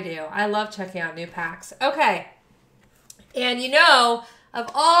 I do. I love checking out new packs. Okay. And you know, of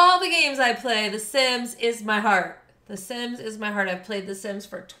all the games I play, The Sims is my heart. The Sims is my heart. I've played The Sims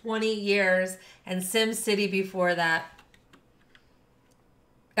for 20 years and Sim City before that.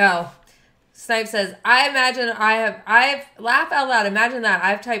 Oh, Snipe says, I've laugh out loud. Imagine that.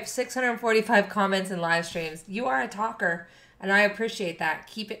 I've typed 645 comments in live streams. You are a talker and I appreciate that.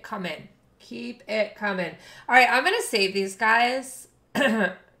 Keep it coming. Keep it coming. All right. I'm going to save these guys.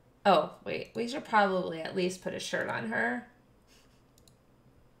 Oh, wait. We should probably at least put a shirt on her.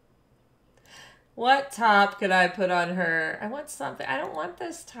 What top could I put on her? I want something. I don't want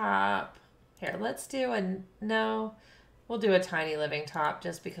this top. Here, let's do no. We'll do a tiny living top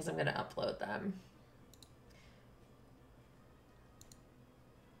just because I'm going to upload them.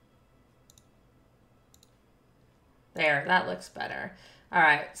 There, that looks better. All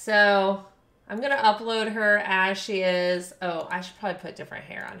right, so I'm going to upload her as she is. Oh, I should probably put different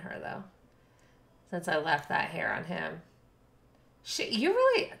hair on her, though, since I left that hair on him.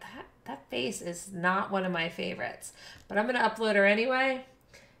 That face is not one of my favorites, but I'm going to upload her anyway.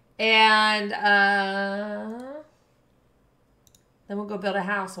 And then we'll go build a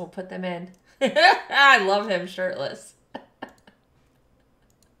house and we'll put them in. I love him shirtless.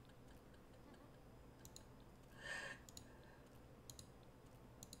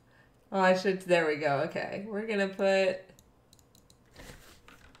 Oh, there we go. Okay. We're going to put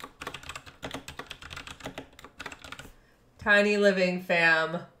Tiny Living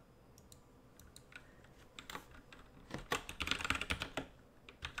Fam.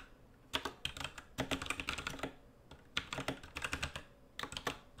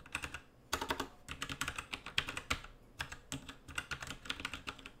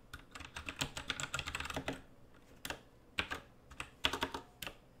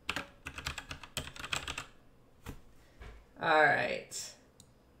 All right.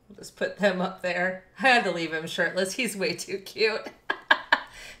 We'll just put them up there. I had to leave him shirtless. He's way too cute.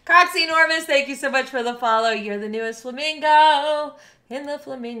 Coxie Enormous, thank you so much for the follow. You're the newest flamingo in the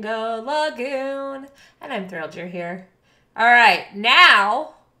Flamingo Lagoon. And I'm thrilled you're here. All right.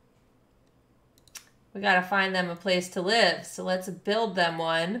 Now, we got to find them a place to live. So let's build them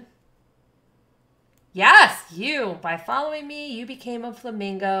one. Yes, you. By following me, you became a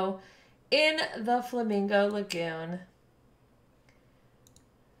flamingo in the Flamingo Lagoon.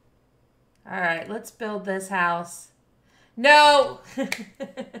 All right, let's build this house. No.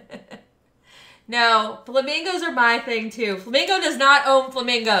 No, flamingos are my thing too. Flamingo does not own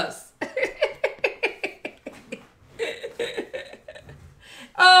flamingos.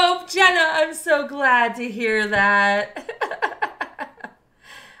 Oh, Jenna, I'm so glad to hear that.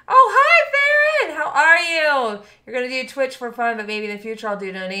 Oh, hi, Farron. How are you? You're going to do Twitch for fun, but maybe in the future I'll do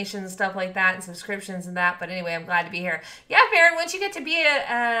donations and stuff like that and subscriptions and that. But anyway, I'm glad to be here. Yeah, Farron, once you get to be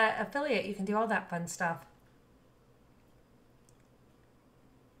an affiliate, you can do all that fun stuff.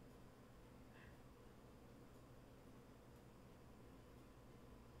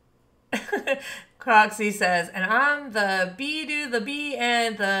 Coxie says, and I'm the bee do the bee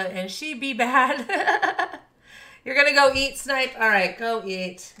and she be bad. You're going to go eat, Snipe? All right, go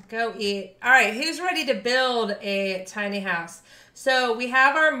eat. Go eat. All right, who's ready to build a tiny house? So we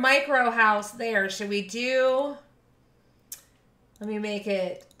have our micro house there. Should we do Let me make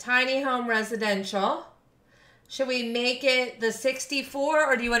it tiny home residential. Should we make it the 64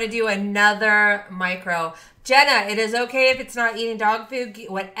 or do you want to do another micro? Jenna, it is okay if it's not eating dog food.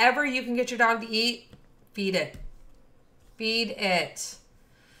 Whatever you can get your dog to eat, feed it. Feed it.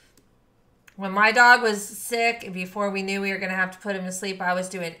 When my dog was sick, before we knew we were going to have to put him to sleep, I was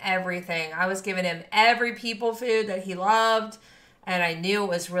doing everything. I was giving him every people food that he loved. And I knew it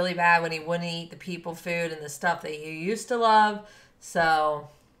was really bad when he wouldn't eat the people food and the stuff that he used to love. So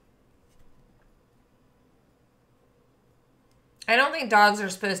I don't think dogs are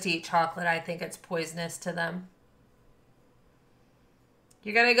supposed to eat chocolate. I think it's poisonous to them.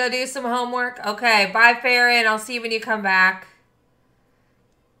 You're going to go do some homework? Okay, bye, Farron. I'll see you when you come back.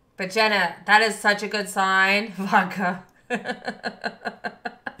 But Jenna, that is such a good sign. Vodka.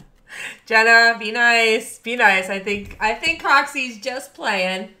 Jenna, be nice. Be nice. I think Coxie's just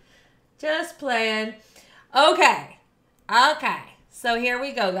playing. Just playing. Okay. Okay. So here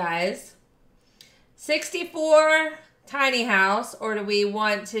we go, guys. 64 tiny house, or do we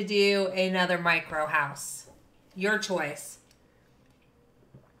want to do another micro house? Your choice.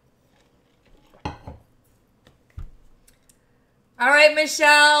 All right,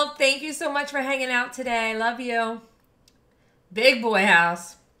 Michelle. Thank you so much for hanging out today. Love you. Big boy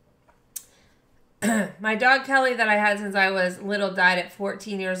house. My dog Kelly that I had since I was little died at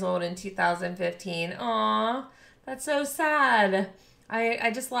 14 years old in 2015. Aw, that's so sad.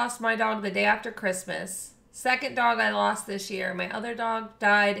 I just lost my dog the day after Christmas. Second dog I lost this year. My other dog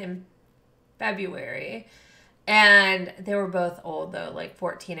died in February. And they were both old though, like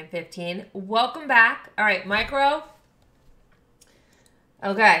 14 and 15. Welcome back. All right, micro.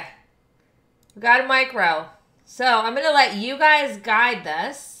 Okay. We got a micro. So I'm going to let you guys guide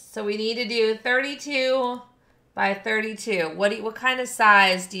this. So we need to do 32 by 32. What kind of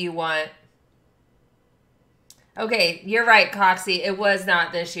size do you want? Okay, you're right, Coxie. It was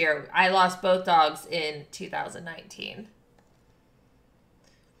not this year. I lost both dogs in 2019.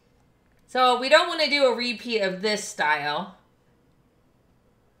 So we don't want to do a repeat of this style.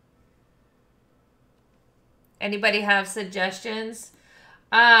 Anybody have suggestions?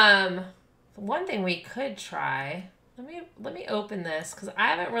 One thing we could try. Let me open this because I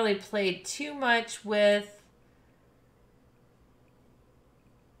haven't really played too much with.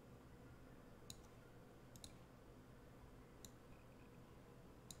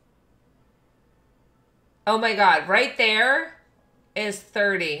 Oh my God, right there is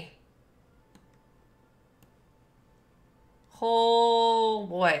 30. Oh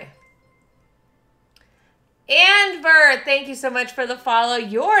boy. And Bert, thank you so much for the follow.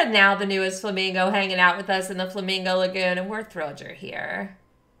 You're now the newest flamingo hanging out with us in the Flamingo Lagoon, and we're thrilled you're here.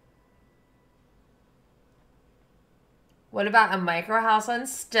 What about a micro house on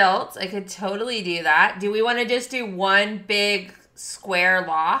stilts? I could totally do that. Do we want to just do one big square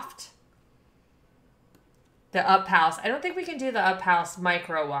loft? The up house. I don't think we can do the up house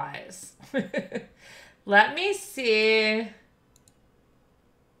micro-wise. Let me see.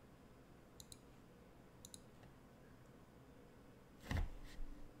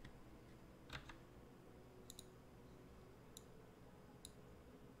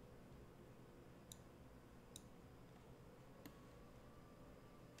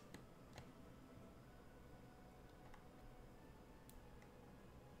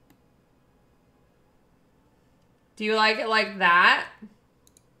 Do you like it like that?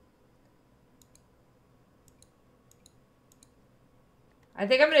 I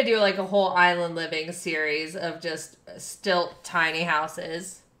think I'm going to do like a whole island living series of just stilt tiny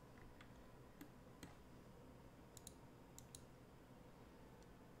houses.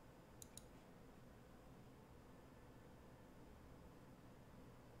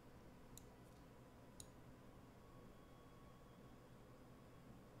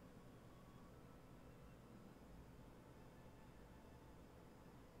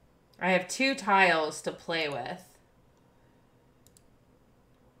 I have 2 tiles to play with.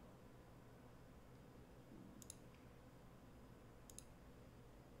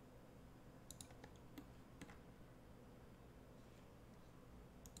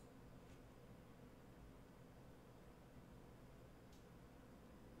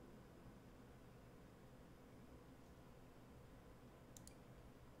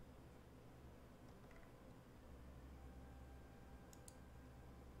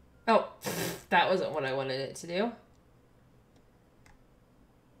 Oh, that wasn't what I wanted it to do.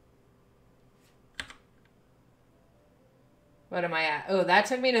 What am I at? Oh, that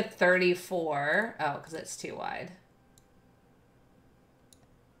took me to 34. Oh, because it's too wide.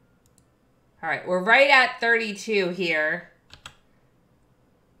 All right, we're right at 32 here.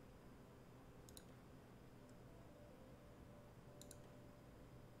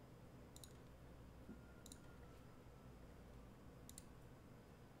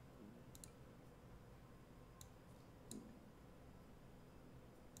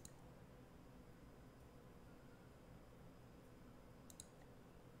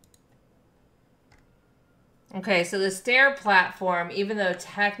 Okay, so the stair platform, even though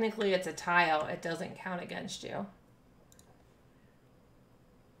technically it's a tile, it doesn't count against you.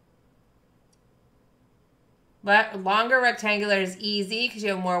 But longer rectangular is easy because you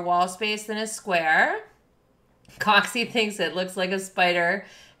have more wall space than a square. Coxie thinks it looks like a spider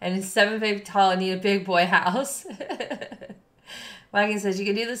and is 7 feet tall and need a big boy house. Wagon says you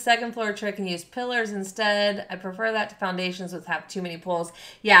can do the second floor trick and use pillars instead. I prefer that to foundations with have too many poles.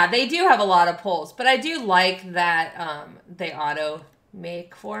 Yeah, they do have a lot of poles, but I do like that they auto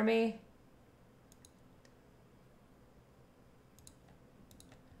make for me.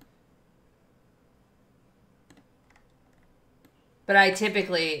 But I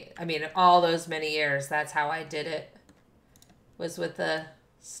typically, I mean, all those many years, that's how I did it, was with the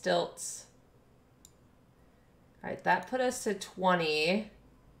stilts. All right, that put us to 20.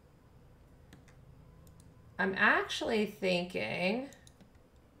 I'm actually thinking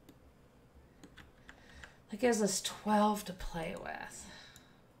that gives us 12 to play with.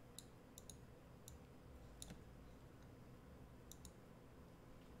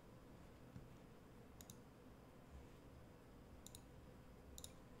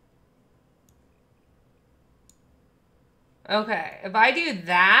 Okay, if I do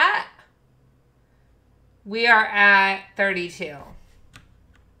that, we are at 32.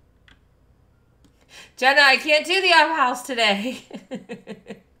 Jenna, I can't do the outhouse today.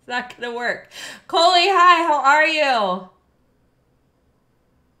 It's not going to work. Coley, hi, how are you?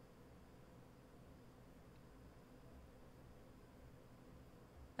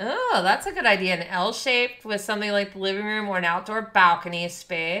 Oh, that's a good idea. An L-shaped with something like the living room or an outdoor balcony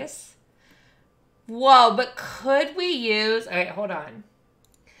space. Whoa, but could we use... All right, hold on.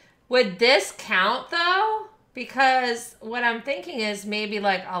 Would this count, though? Because what I'm thinking is maybe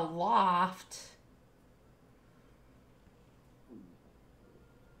like a loft.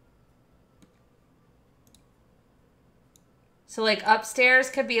 So like upstairs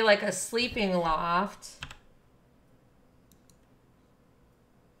could be like a sleeping loft.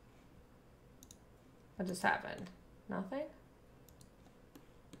 What just happened? Nothing?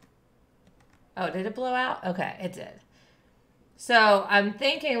 Oh, did it blow out? Okay, it did. So I'm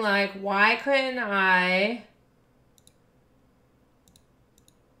thinking like, why couldn't I...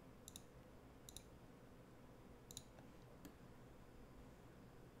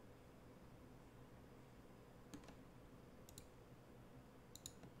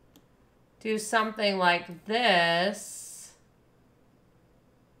 do something like this?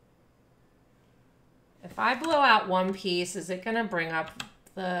 If I blow out one piece, is it going to bring up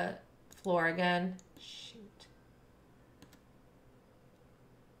the floor again? Shoot.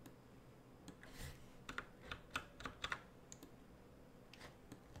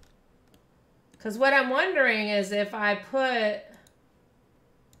 Because what I'm wondering is if I put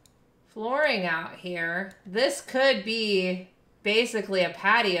flooring out here, this could be basically a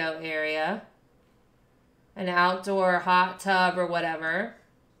patio area, an outdoor hot tub or whatever.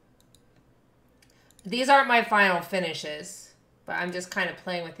 These aren't my final finishes, but I'm just kind of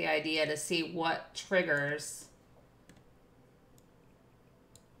playing with the idea to see what triggers.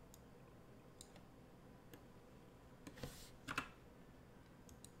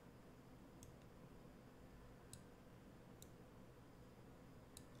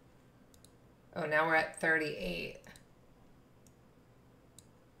 Oh, now we're at 38.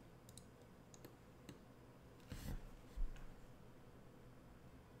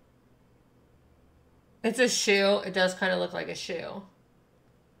 It's a shoe. It does kind of look like a shoe.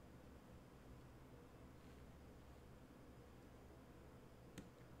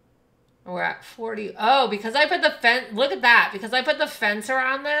 We're at 40. Oh, because I put the fence. Look at that. Because I put the fence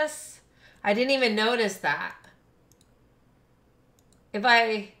around this. I didn't even notice that. If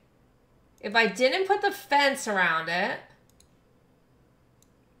I didn't put the fence around it.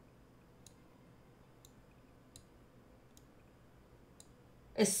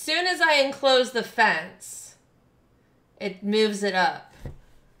 As soon as I enclose the fence, it moves it up.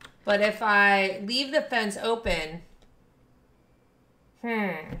 But if I leave the fence open,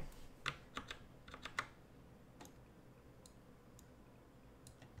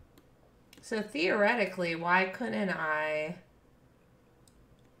 So theoretically, why couldn't I...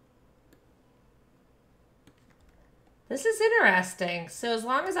 This is interesting. So as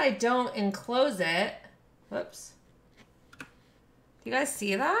long as I don't enclose it... Whoops. Do you guys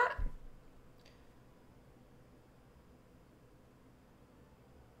see that?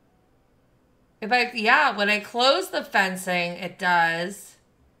 If I, yeah, when I close the fencing, it does.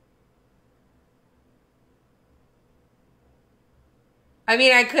 I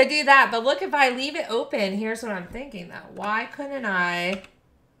mean, I could do that, but look, if I leave it open, here's what I'm thinking though. Why couldn't I?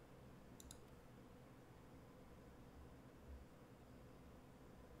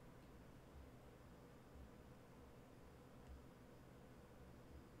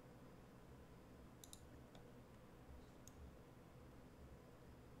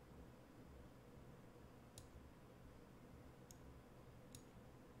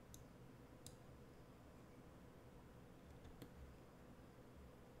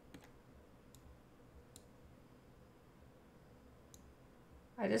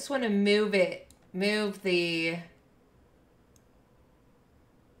 I just want to move the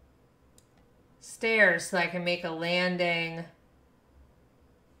stairs so I can make a landing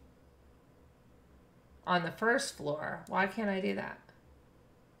on the first floor. Why can't I do that?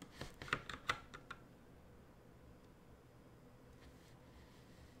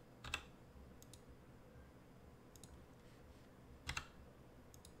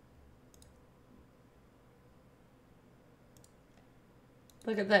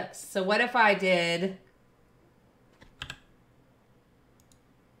 Look at this. So what if I did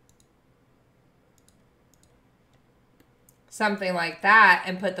something like that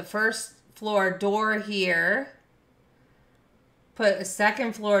and put the first floor door here, put a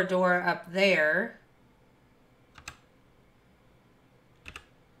second floor door up there,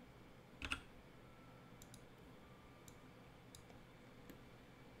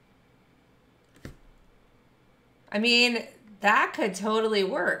 I mean, that could totally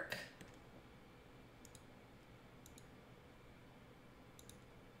work.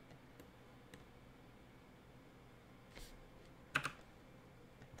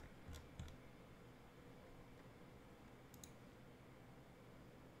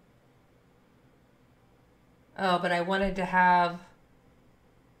 Oh, but I wanted to have...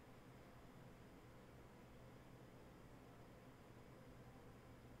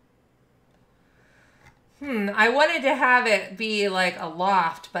 I wanted to have it be like a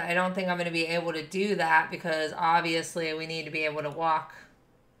loft, but I don't think I'm going to be able to do that because obviously we need to be able to walk.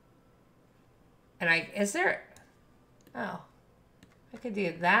 And is there... Oh, I could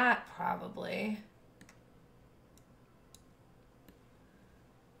do that probably.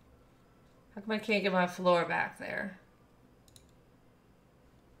 How come I can't get my floor back there?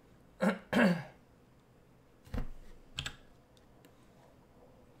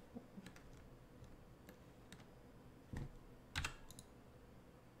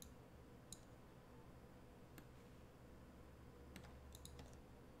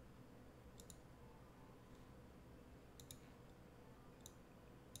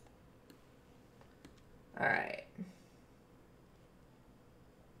 All right.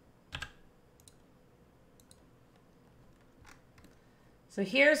 So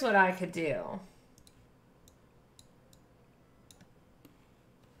here's what I could do.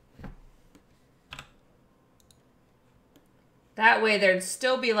 That way there'd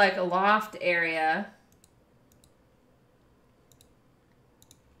still be like a loft area.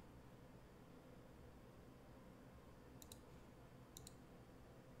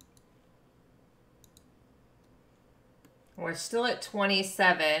 We're still at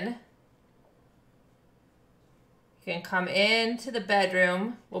 27. You can come into the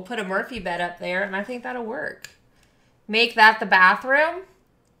bedroom. We'll put a Murphy bed up there, and I think that'll work. Make that the bathroom.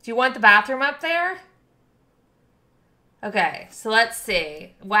 Do you want the bathroom up there? Okay, so let's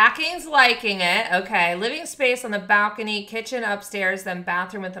see. Whacking's liking it. Okay, living space on the balcony, kitchen upstairs, then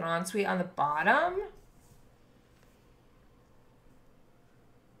bathroom with an ensuite on the bottom.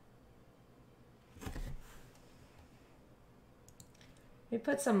 We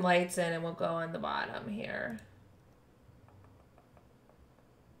put some lights in and we'll go on the bottom here.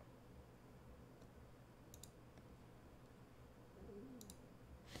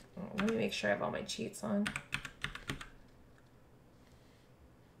 Oh, let me make sure I have all my cheats on.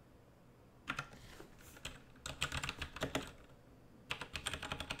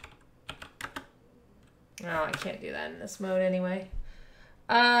 Oh, I can't do that in this mode anyway.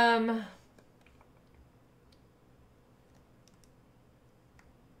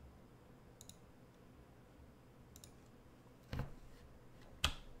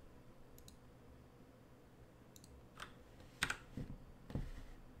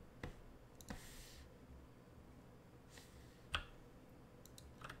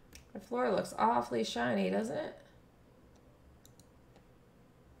 The floor looks awfully shiny, doesn't it?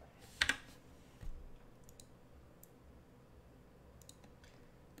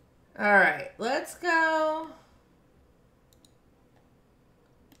 All right, let's go.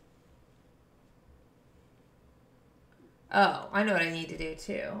 Oh, I know what I need to do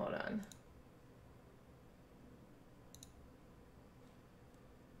too. Hold on.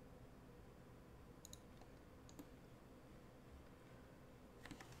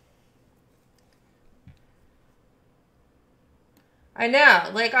 I know,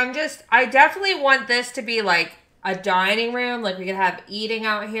 like I definitely want this to be like a dining room. Like we could have eating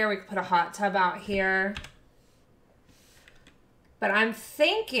out here. We could put a hot tub out here. But I'm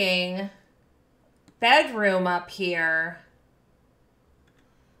thinking bedroom up here.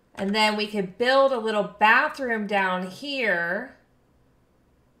 And then we could build a little bathroom down here.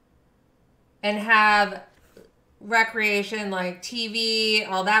 And have recreation like TV,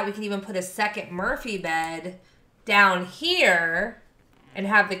 all that. We can even put a second Murphy bed down here and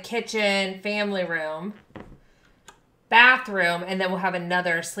have the kitchen, family room, bathroom, and then we'll have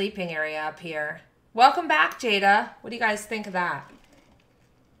another sleeping area up here. Welcome back, Jada. What do you guys think of that?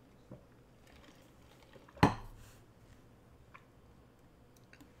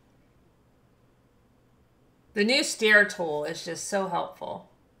 The new stair tool is just so helpful.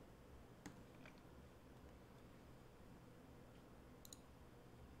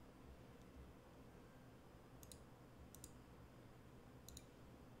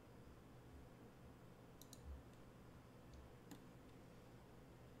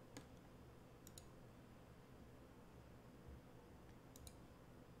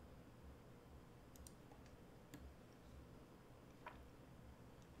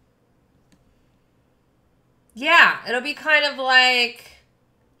 Yeah, it'll be kind of like,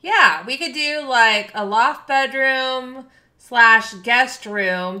 yeah, we could do like a loft bedroom / guest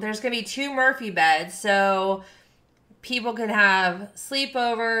room. There's going to be 2 Murphy beds, so people could have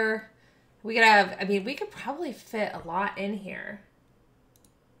sleepover. We could have, I mean, we could probably fit a lot in here.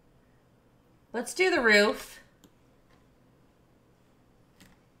 Let's do the roof.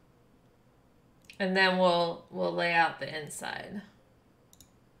 And then we'll lay out the inside.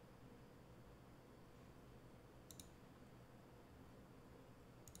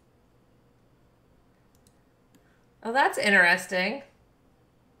 Oh, that's interesting.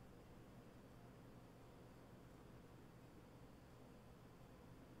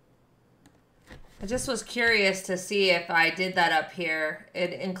 I just was curious to see if I did that up here.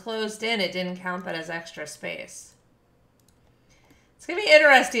 It enclosed in, it didn't count that as extra space. It's gonna be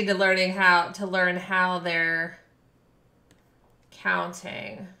interesting to learn how they're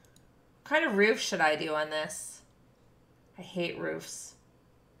counting. What kind of roof should I do on this? I hate roofs.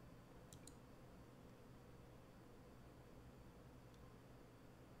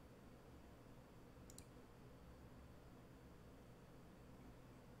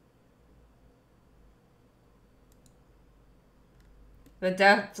 That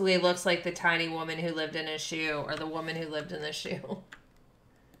definitely looks like the tiny woman who lived in a shoe, or the woman who lived in the shoe.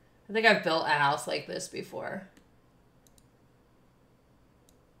 I think I've built a house like this before.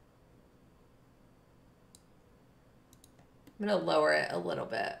 I'm going to lower it a little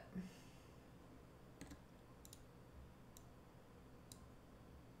bit.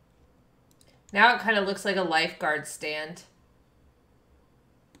 Now it kind of looks like a lifeguard stand.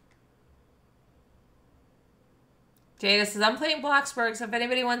 Jada says, I'm playing Bloxburg, so if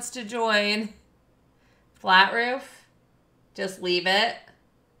anybody wants to join. Flat roof. Just leave it.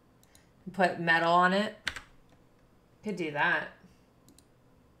 And put metal on it. Could do that.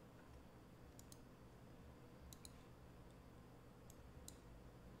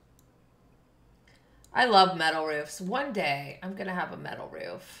 I love metal roofs. One day, I'm going to have a metal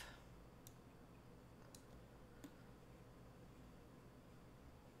roof.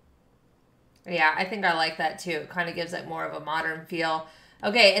 Yeah, I think I like that too. It kind of gives it more of a modern feel.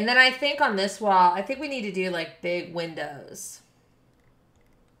 Okay, and then I think on this wall, I think we need to do like big windows.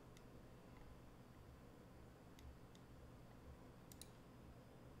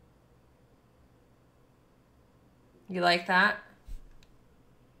 You like that?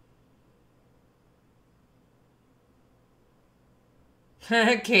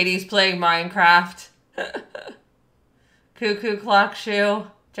 Katie's playing Minecraft. Cuckoo clock shoe.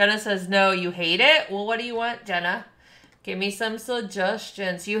 Jenna says, no, you hate it? Well, what do you want, Jenna? Give me some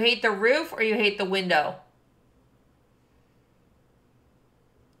suggestions. You hate the roof or you hate the window?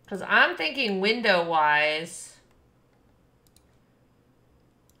 Because I'm thinking window-wise,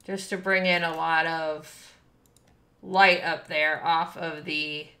 just to bring in a lot of light up there off of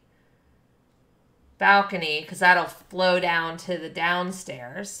the balcony, because that'll flow down to the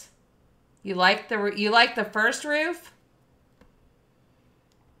downstairs. You like the first roof?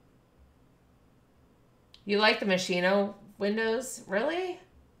 You like the Machino windows? Really?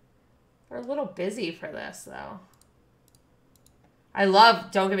 We're a little busy for this, though.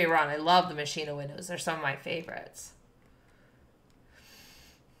 Don't get me wrong, I love the Machino windows. They're some of my favorites.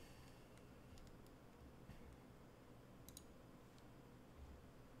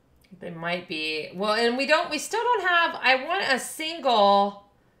 They might be. Well, and we still don't have, I want a single.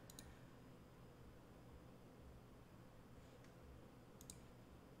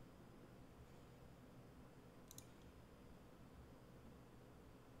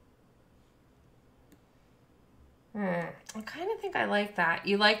 I kind of think I like that.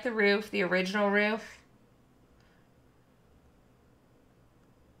 You like the roof, the original roof?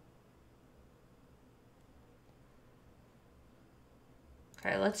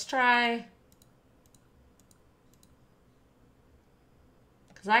 Okay, let's try.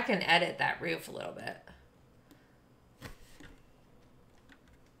 Because I can edit that roof a little bit.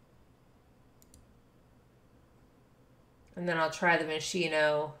 And then I'll try the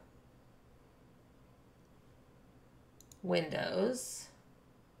Machino windows.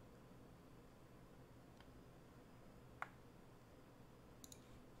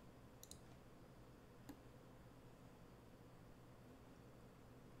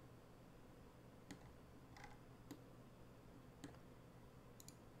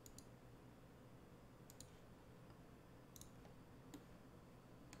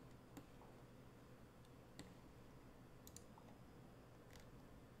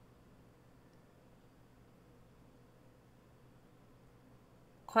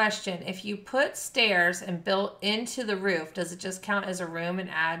 Question, if you put stairs and built into the roof, does it just count as a room and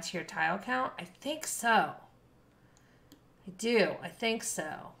add to your tile count? I think so. I do. I think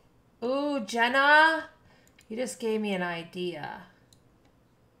so. Ooh, Jenna, you just gave me an idea.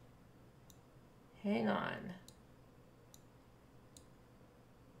 Hang on.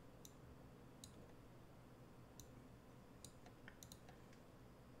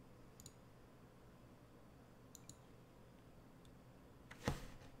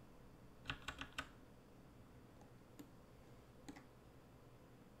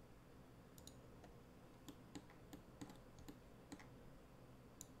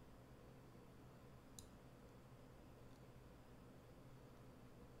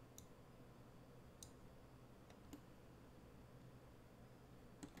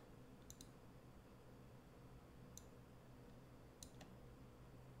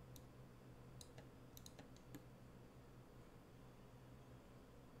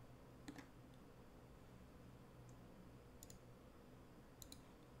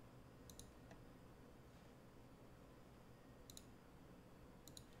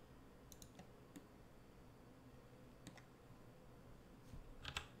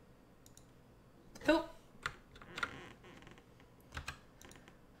 Oh.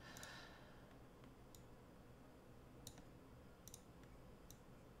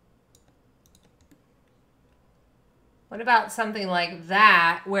 What about something like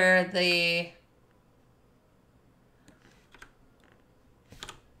that where the...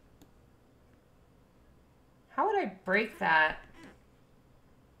 How would I break that?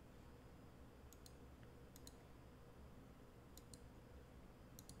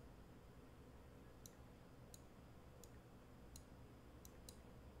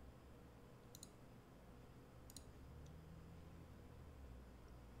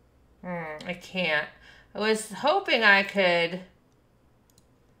 I can't. I was hoping I could...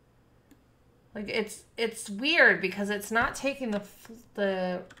 Like, it's weird because it's not taking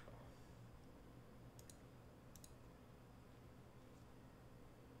the...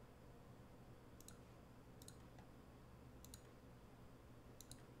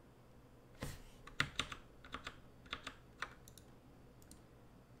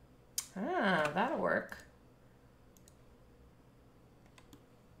 Ah, that'll work.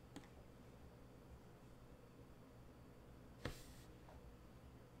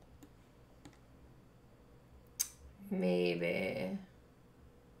 Maybe.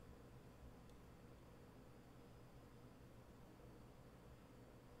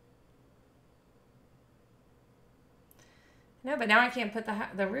 No, but now I can't put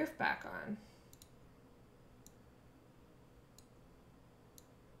the roof back on.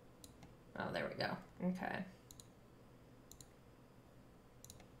 Oh, there we go. Okay.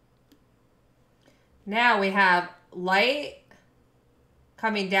 Now we have light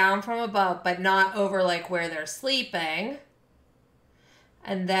coming down from above, but not over like where they're sleeping.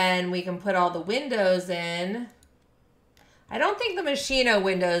 And then we can put all the windows in. I don't think the Machino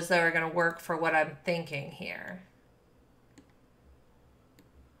windows though are going to work for what I'm thinking here.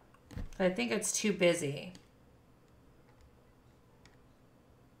 I think it's too busy.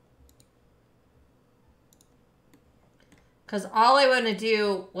 Because all I want to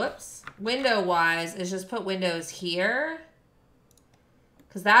do, whoops, window-wise, is just put windows here.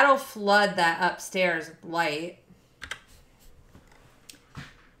 Because that'll flood that upstairs with light.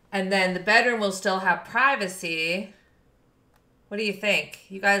 And then the bedroom will still have privacy. What do you think?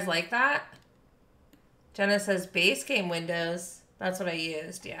 You guys like that? Jenna says base game windows. That's what I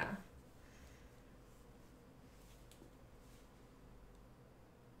used, yeah.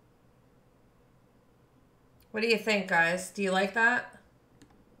 What do you think, guys? Do you like that?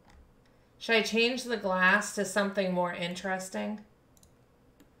 Should I change the glass to something more interesting?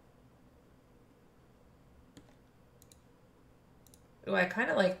 Ooh, I kind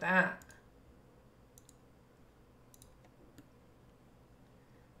of like that.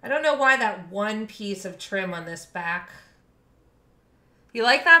 I don't know why that one piece of trim on this back You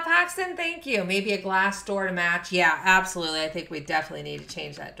like that, Paxton? Thank you. Maybe a glass door to match. Yeah, absolutely. I think we definitely need to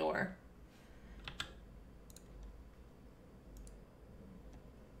change that door.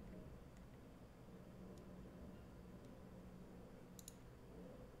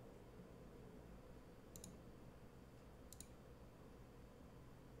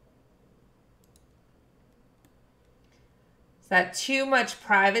 Is that too much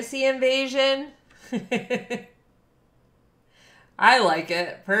privacy invasion? I like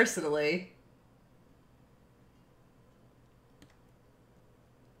it, personally.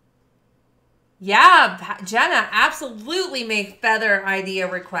 Yeah, Jenna, absolutely make feather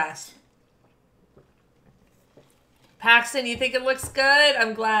idea requests. Paxton, you think it looks good?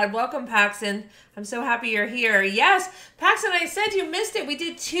 I'm glad. Welcome, Paxton. I'm so happy you're here. Yes, Paxton, I said you missed it. We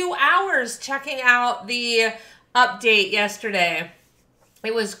did 2 hours checking out the update yesterday.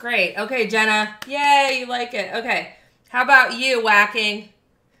 It was great. Okay, Jenna. Yay, you like it. Okay. How about you, Whacking?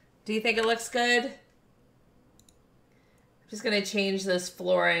 Do you think it looks good? I'm just going to change this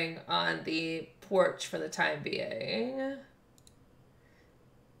flooring on the porch for the time being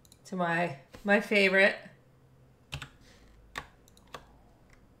to my favorite.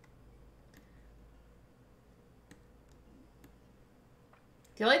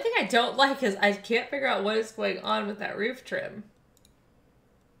 The only thing I don't like is I can't figure out what is going on with that roof trim.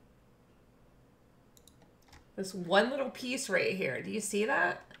 This one little piece right here. Do you see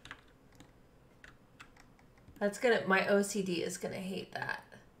that? That's gonna, my OCD is gonna hate that.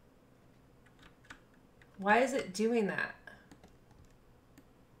 Why is it doing that?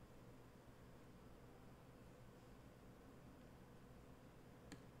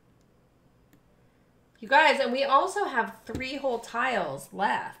 You guys, and we also have 3 whole tiles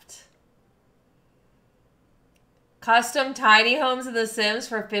left. Custom tiny homes in The Sims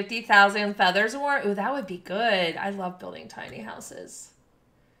for 50,000 feathers or more. Ooh, that would be good. I love building tiny houses.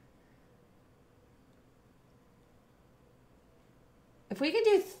 If we could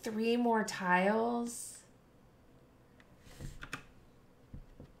do 3 more tiles.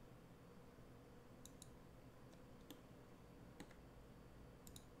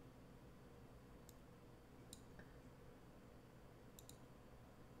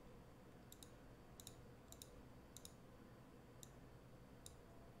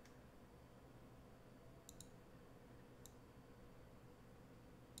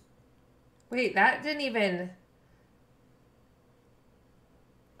 Wait, that didn't even...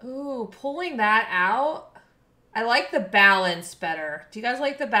 Ooh, pulling that out. I like the balance better. Do you guys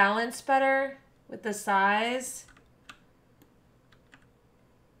like the balance better with the size?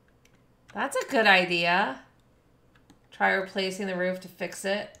 That's a good idea. Try replacing the roof to fix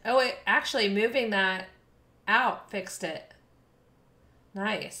it. Oh, wait, actually moving that out fixed it.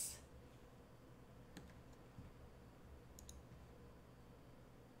 Nice.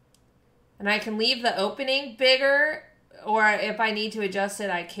 And I can leave the opening bigger, or if I need to adjust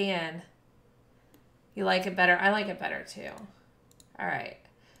it, I can. You like it better? I like it better too. All right.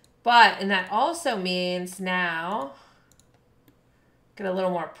 But, and that also means now, get a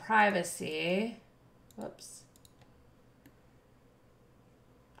little more privacy. Whoops.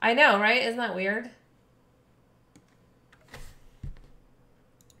 I know, right? Isn't that weird?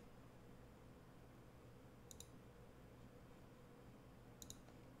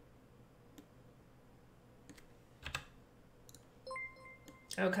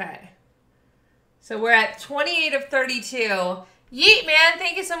 Okay. So we're at 28 of 32. Yeet, man.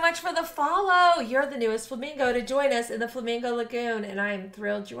 Thank you so much for the follow. You're the newest flamingo to join us in the Flamingo Lagoon, and I'm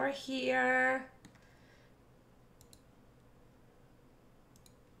thrilled you are here.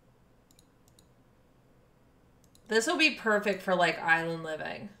 This will be perfect for, like, island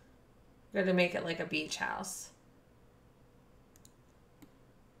living. We're going to make it like a beach house.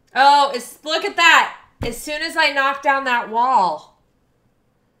 Oh, look at that. As soon as I knock down that wall.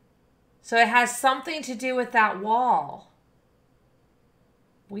 So it has something to do with that wall.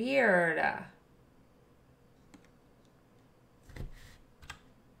 Weird.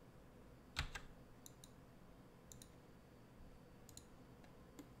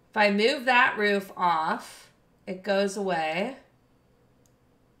 If I move that roof off, it goes away.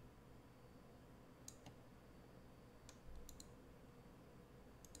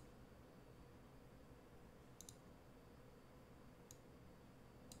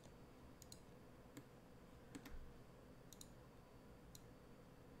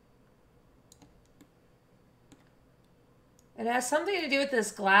 It has something to do with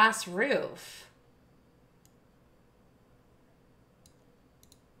this glass roof.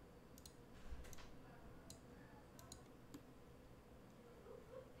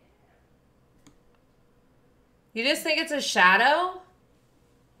 You just think it's a shadow?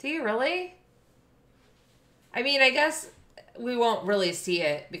 Do you really? I mean, I guess we won't really see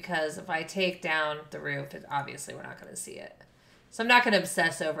it because if I take down the roof, obviously we're not going to see it. So I'm not going to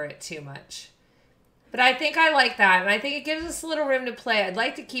obsess over it too much. But I think I like that, and I think it gives us a little room to play. I'd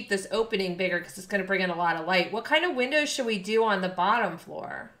like to keep this opening bigger because it's going to bring in a lot of light. What kind of windows should we do on the bottom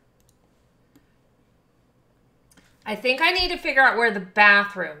floor? I think I need to figure out where the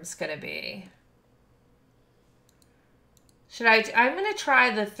bathroom's going to be. I'm going to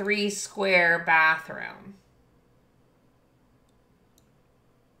try the 3 square bathroom.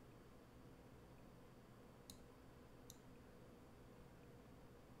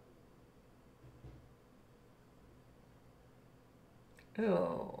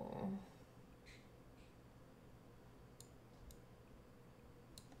 Ooh.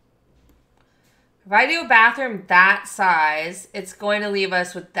 If I do a bathroom that size, it's going to leave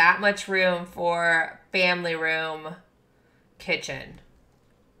us with that much room for family room, kitchen.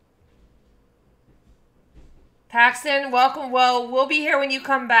 Paxton, welcome. Well, we'll be here when you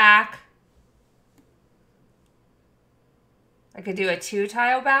come back. I could do a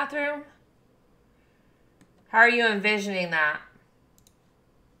 2-tile bathroom. How are you envisioning that?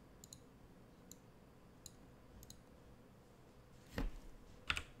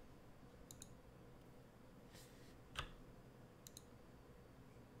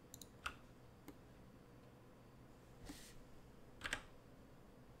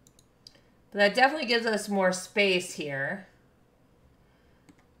 But that definitely gives us more space here.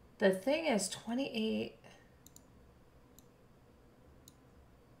 The thing is 28.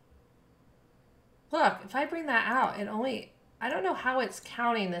 Look, if I bring that out, I don't know how it's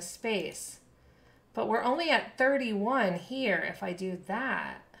counting this space. But we're only at 31 here if I do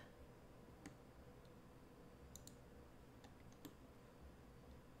that.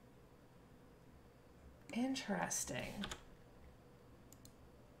 Interesting.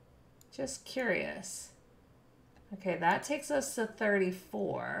 Just curious. Okay, that takes us to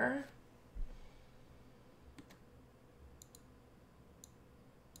 34.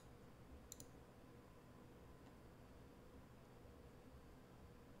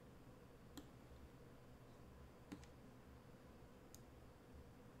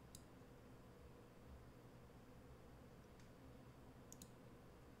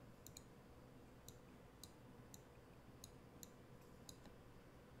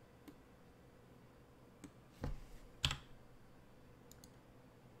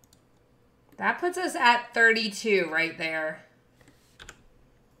 That puts us at 32 right there.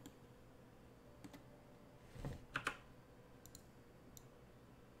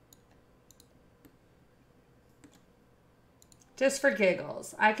 Just for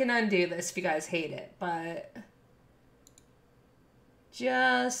giggles. I can undo this if you guys hate it, but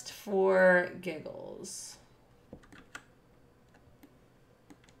just for giggles.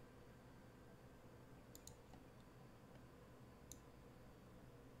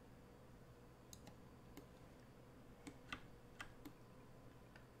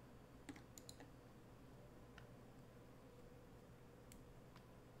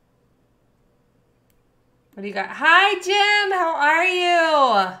 What do you got? Hi, Jim. How are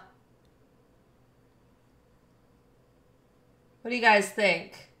you? What do you guys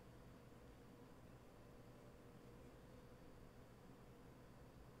think?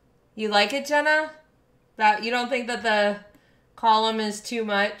 You like it, Jenna? That you don't think that the column is too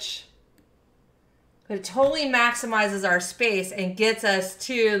much? But it totally maximizes our space and gets us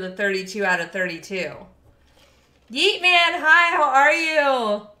to the 32 out of 32. Yeet man, hi, how are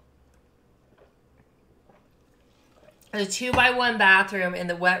you? A 2x1 bathroom in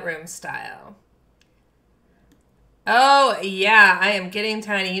the wet room style. Oh, yeah, I am getting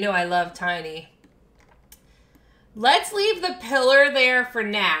tiny. You know I love tiny. Let's leave the pillar there for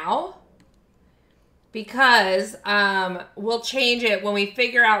now. Because we'll change it when we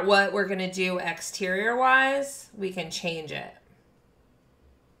figure out what we're going to do exterior-wise. We can change it.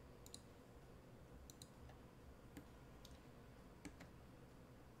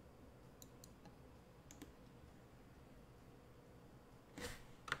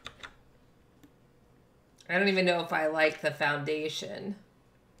 I don't even know if I like the foundation.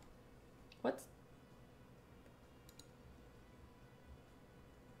 What's...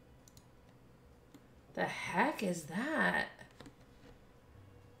 the heck is that?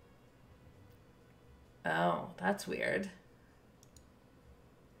 Oh, that's weird.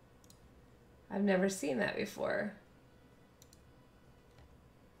 I've never seen that before.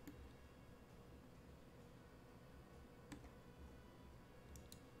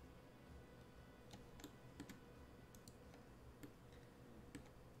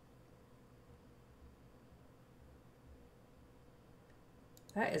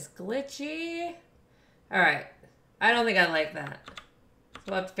 That is glitchy. All right. I don't think I like that. So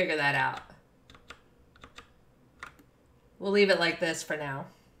we'll have to figure that out. We'll leave it like this for now.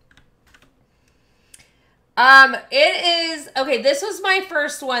 It is, okay, this was my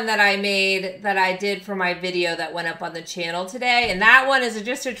first one that I made, that I did for my video that went up on the channel today. And that one is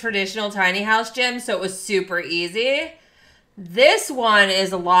just a traditional tiny house gym, so it was super easy. This one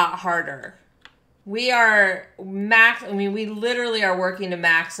is a lot harder. We are we literally are working to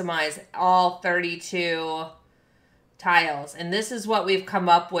maximize all 32 tiles. And this is what we've come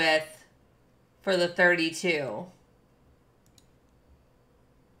up with for the 32.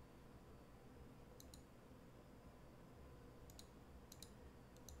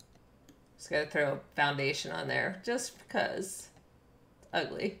 Just gotta throw a foundation on there just because it's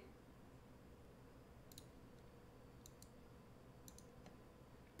ugly.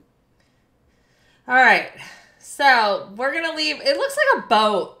 All right, so we're gonna leave. It looks like a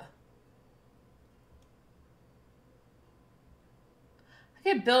boat. I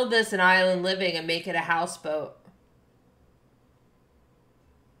could build this in Island Living and make it a houseboat.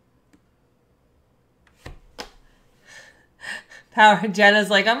 Power Jenna's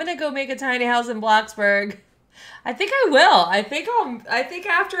like, I'm gonna go make a tiny house in Bloxburg. I think I will. I think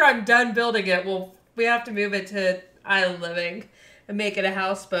after I'm done building it, we have to move it to Island Living and make it a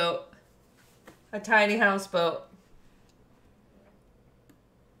houseboat. A tiny houseboat.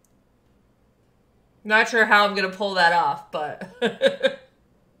 Not sure how I'm gonna pull that off, but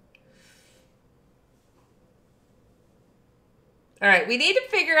all right, we need to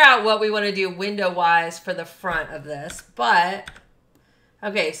figure out what we want to do window-wise for the front of this, but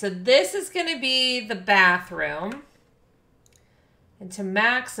okay, so this is going to be the bathroom. And to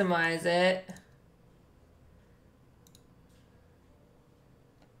maximize it,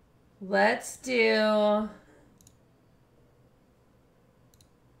 let's do...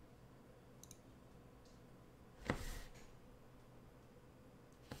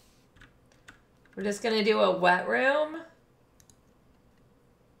 We're just going to do a wet room.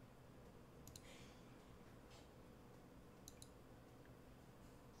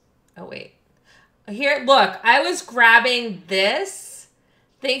 Oh, wait. Here, look, I was grabbing this,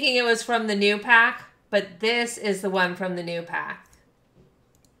 thinking it was from the new pack, but this is the one from the new pack.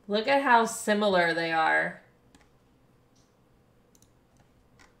 Look at how similar they are.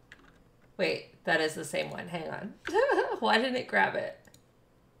 Wait, that is the same one. Hang on. Why didn't it grab it?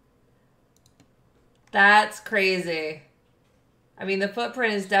 That's crazy. I mean, the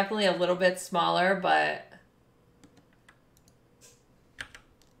footprint is definitely a little bit smaller, but...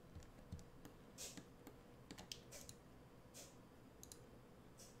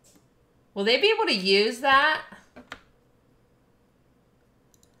 Will they be able to use that?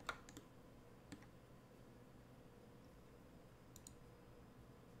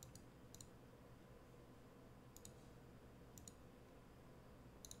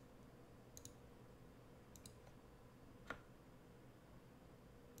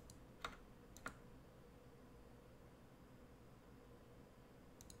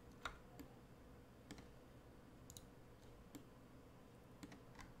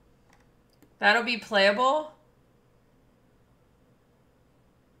 That'll be playable.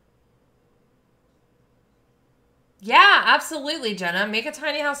 Yeah, absolutely, Jenna. Make a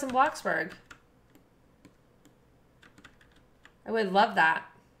tiny house in Bloxburg. I would love that.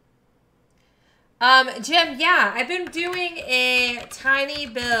 Jim, yeah, I've been doing a tiny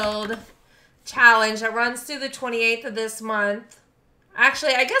build challenge that runs through the 28th of this month.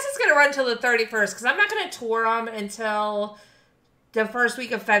 Actually, I guess it's going to run till the 31st because I'm not going to tour them until the first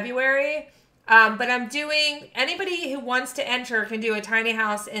week of February. But I'm doing, anybody who wants to enter can do a tiny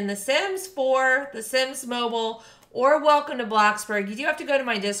house in The Sims 4, The Sims Mobile, or Welcome to Bloxburg. You do have to go to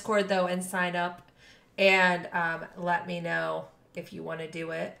my Discord, though, and sign up and let me know if you want to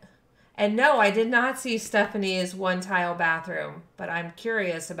do it. And no, I did not see Stephanie's one-tile bathroom, but I'm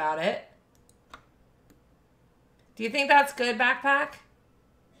curious about it. Do you think that's good, Backpack?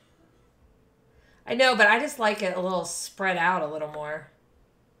 I know, but I just like it a little spread out a little more.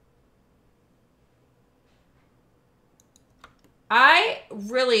 I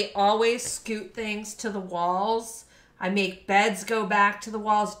really always scoot things to the walls. I make beds go back to the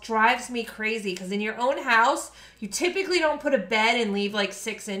walls. It drives me crazy because in your own house, you typically don't put a bed and leave like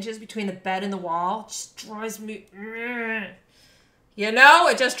 6 inches between the bed and the wall. It just drives me... You know?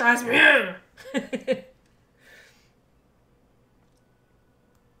 It just drives me...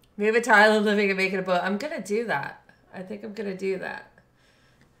 Move a tile and living and make it a boat. I'm going to do that. I think I'm going to do that.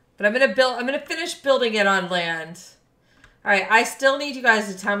 But I'm going to finish building it on land. All right, I still need you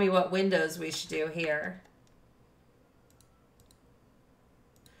guys to tell me what windows we should do here.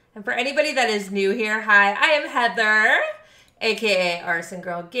 And for anybody that is new here, hi, I am Heather, aka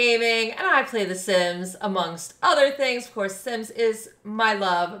ArsenGirl Gaming, and I play The Sims, amongst other things. Of course, Sims is my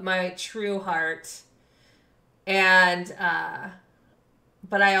love, my true heart. And,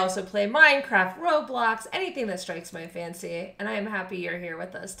 but I also play Minecraft, Roblox, anything that strikes my fancy. And I am happy you're here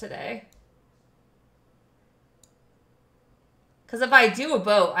with us today. Because if I do a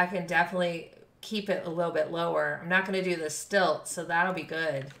boat, I can definitely keep it a little bit lower. I'm not going to do the stilt, so that'll be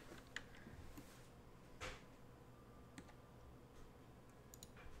good.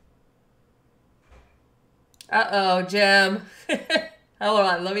 Uh-oh, Jim. Hold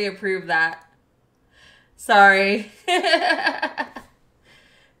on, let me approve that. Sorry.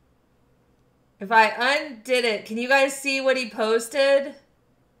 If I undid it, can you guys see what he posted?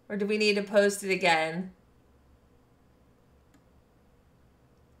 Or do we need to post it again?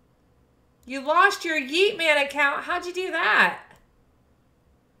 You lost your Yeet Man account. How'd you do that?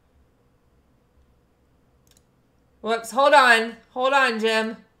 Whoops, hold on. Hold on,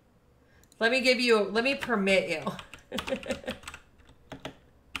 Jim. Let me permit you.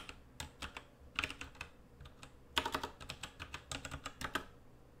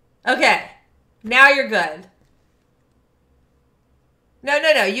 Okay. Now you're good. No.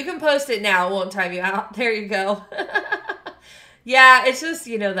 You can post it now. It won't time you out. There you go. Yeah, it's just,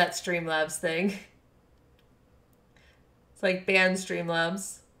 you know, that Streamlabs thing. It's like ban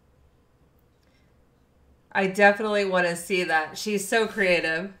Streamlabs. I definitely want to see that. She's so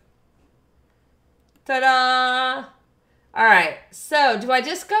creative. Ta-da! All right, so do I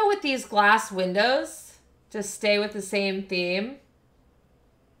just go with these glass windows? Just stay with the same theme?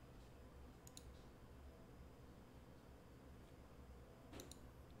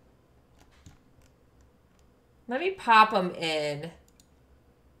 Let me pop them in.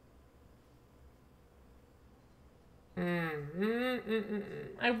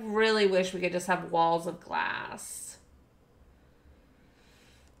 I really wish we could just have walls of glass.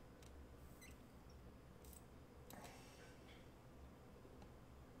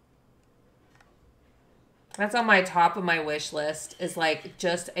 That's on my top of my wish list, is like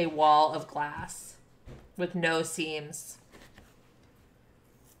just a wall of glass with no seams.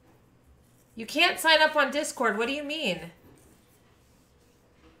 You can't sign up on Discord. What do you mean?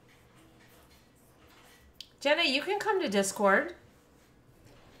 Jenna, you can come to Discord.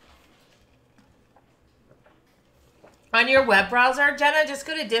 On your web browser, Jenna, just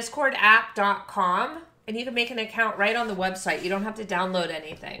go to discordapp.com and you can make an account right on the website. You don't have to download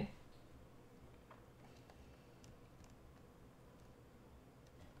anything.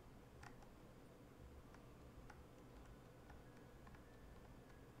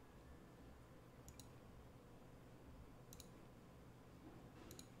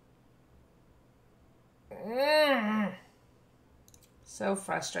 So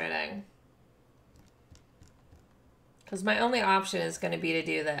frustrating. Because my only option is going to be to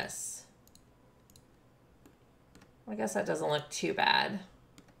do this. I guess that doesn't look too bad.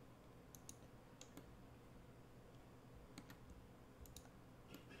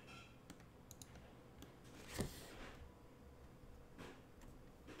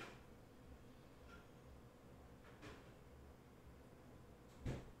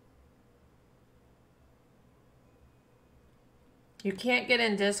 You can't get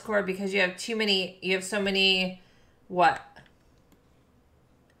in Discord because you have too many, you have so many, what?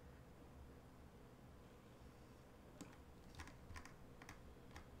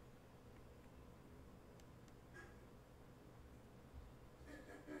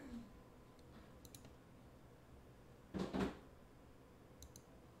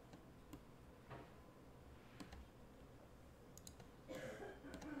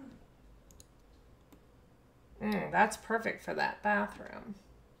 That's perfect for that bathroom.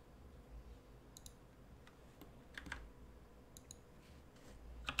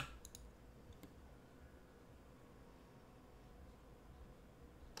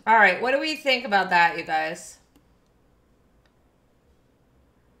 All right, what do we think about that, you guys?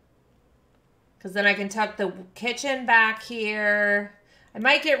 Because then I can tuck the kitchen back here. I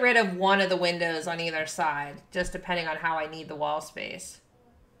might get rid of one of the windows on either side, just depending on how I need the wall space.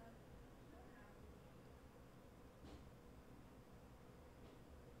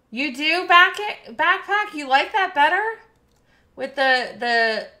 You do backpack? You like that better? With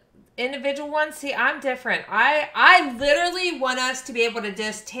the individual ones? See, I'm different. I literally want us to be able to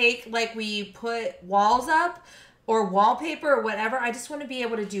just take, like we put walls up or wallpaper or whatever. I just want to be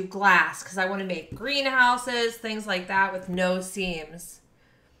able to do glass because I want to make greenhouses, things like that with no seams.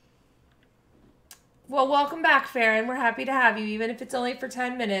 Well, welcome back, Farron. We're happy to have you, even if it's only for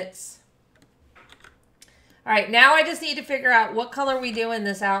 10 minutes. All right, now I just need to figure out what color we do in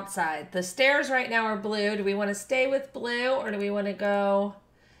this outside. The stairs right now are blue. Do we want to stay with blue or do we want to go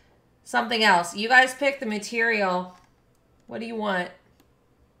something else? You guys pick the material. What do you want?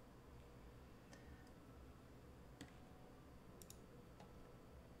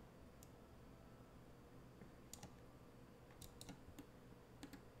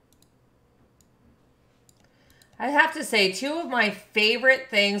 I have to say, two of my favorite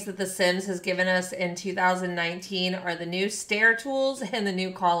things that The Sims has given us in 2019 are the new stair tools and the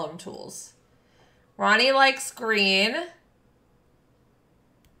new column tools. Ronnie likes green.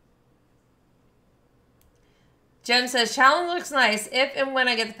 Jem says, challenge looks nice. If and when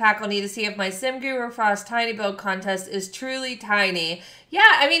I get the pack, I'll need to see if my Sim Guru Frost Tiny Build contest is truly tiny.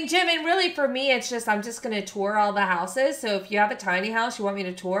 Yeah, I mean, Jim, and really for me, it's just, I'm just going to tour all the houses. So if you have a tiny house you want me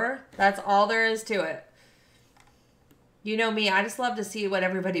to tour, that's all there is to it. You know me, I just love to see what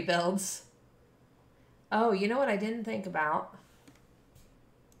everybody builds. Oh, you know what I didn't think about?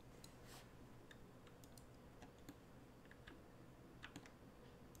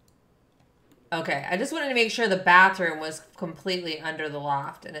 Okay, I just wanted to make sure the bathroom was completely under the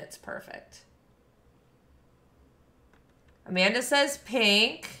loft, and it's perfect. Amanda says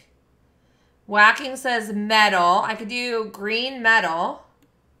pink. Whacking says metal. I could do green metal.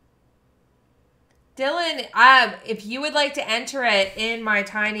 Dylan, if you would like to enter it in my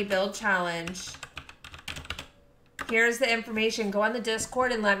tiny build challenge, here's the information. Go on the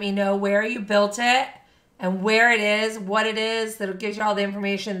Discord and let me know where you built it and where it is, what it is. That'll give you all the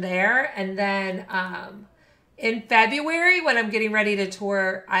information there. And then in February, when I'm getting ready to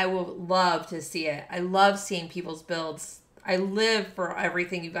tour, I will love to see it. I love seeing people's builds. I live for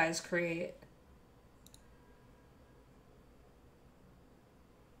everything you guys create.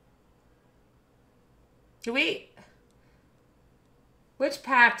 Which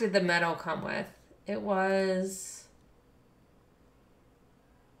pack did the metal come with? It was...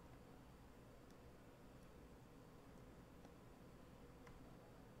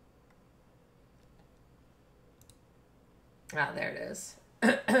 Ah, there it is.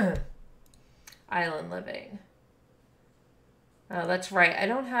 Island Living. Oh, that's right. I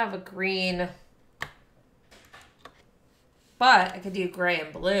don't have a green, but I could do gray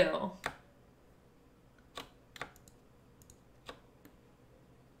and blue.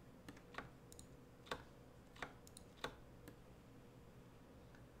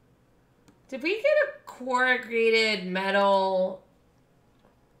 Did we get a corrugated metal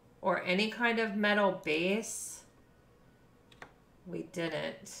or any kind of metal base? We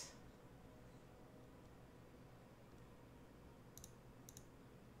didn't.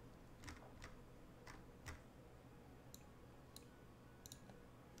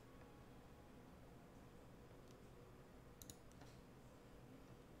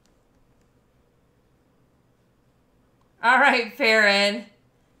 All right, Farron.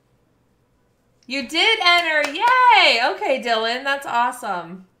 You did enter. Yay! Okay, Dylan. That's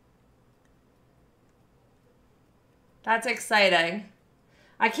awesome. That's exciting.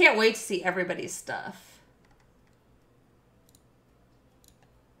 I can't wait to see everybody's stuff.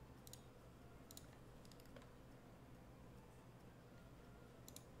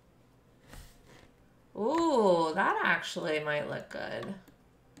 Ooh, that actually might look good.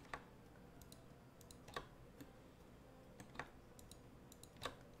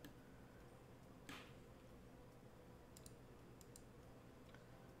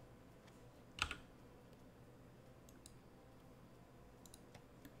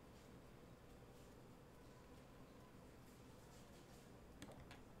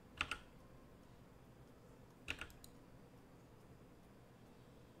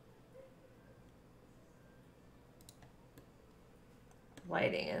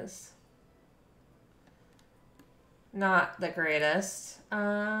 Lighting is not the greatest.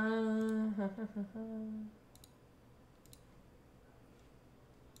 I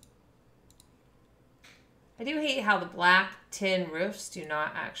do hate how the black tin roofs do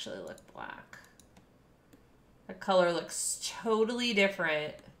not actually look black. The color looks totally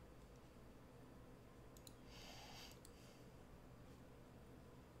different.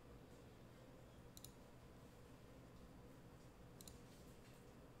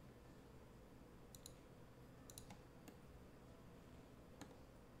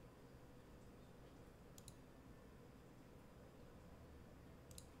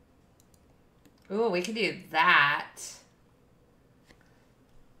 Ooh, we could do that.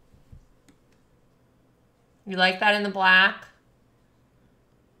 You like that in the black?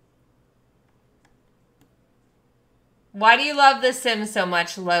 Why do you love The Sims so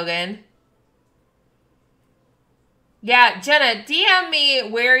much, Logan? Yeah, Jenna, DM me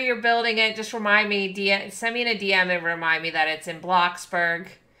where you're building it. Just remind me, send me in a DM and remind me that it's in Bloxburg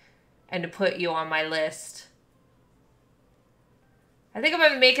and to put you on my list. I think I'm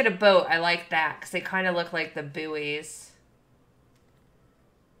going to make it a boat. I like that because they kind of look like the buoys.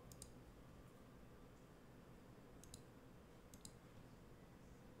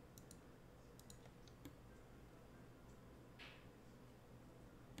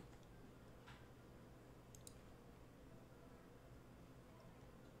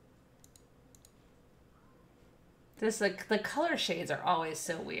 This, like, the color shades are always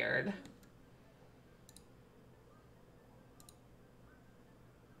so weird.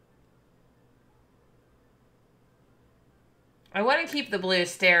 I want to keep the blue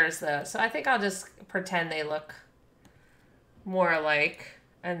stairs, though, so I think I'll just pretend they look more alike.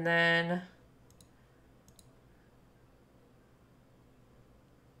 And then...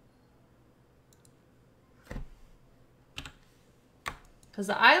 because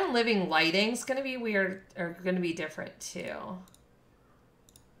the island living lighting's going to be weird, or going to be different, too.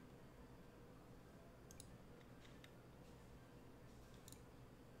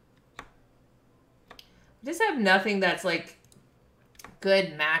 I just have nothing that's, like,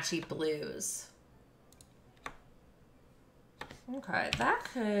 good matchy blues. Okay, that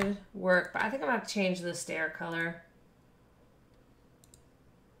could work, but I think I'm going to have to change the stair color.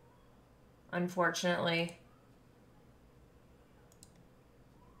 Unfortunately.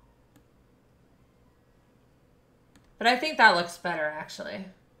 But I think that looks better, actually.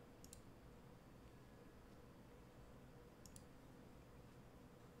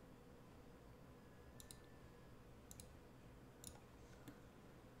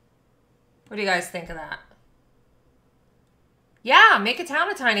 What do you guys think of that? Yeah, make a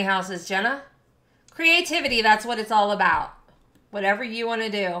town of tiny houses, Jenna. Creativity, that's what it's all about. Whatever you want to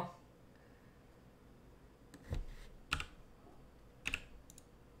do.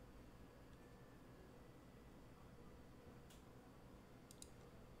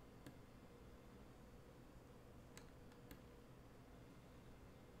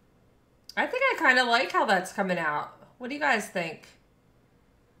 I think I kind of like how that's coming out. What do you guys think?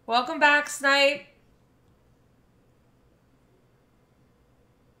 Welcome back, Snipe.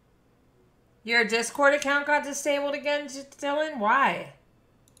 Your Discord account got disabled again, Dylan? Why?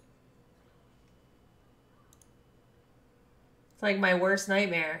 It's like my worst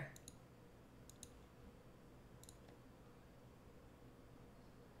nightmare.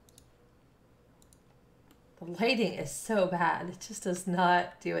 The lighting is so bad. It just does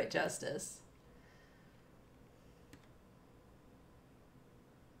not do it justice.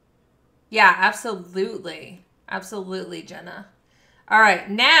 Yeah, absolutely. Absolutely, Jenna. All right,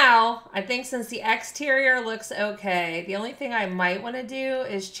 now, I think since the exterior looks okay, the only thing I might want to do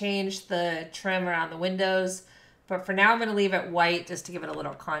is change the trim around the windows. But for now, I'm going to leave it white just to give it a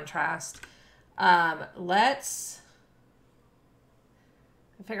little contrast. Let's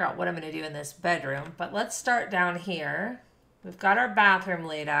figure out what I'm going to do in this bedroom. But let's start down here. We've got our bathroom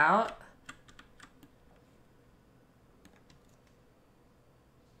laid out.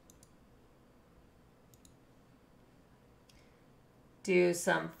 Do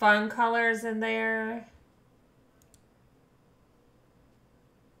some fun colors in there.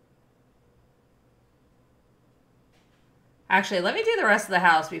 Actually, let me do the rest of the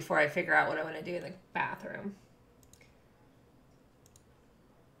house before I figure out what I want to do in the bathroom.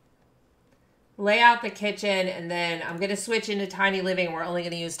 Lay out the kitchen, and then I'm going to switch into tiny living. We're only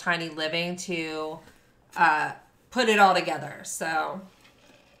going to use tiny living to put it all together. So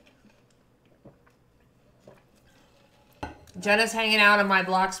Jenna's hanging out in my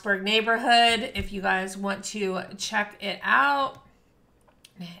Bloxburg neighborhood. If you guys want to check it out,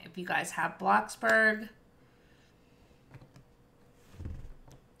 if you guys have Bloxburg,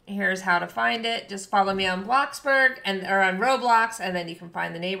 here's how to find it. Just follow me on Bloxburg or on Roblox, and then you can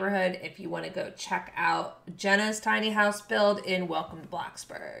find the neighborhood if you want to go check out Jenna's tiny house build in Welcome to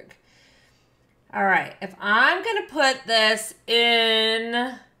Bloxburg. All right, if I'm going to put this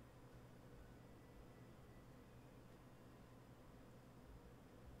in...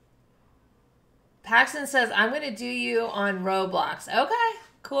 Paxton says, I'm going to do you on Roblox. Okay,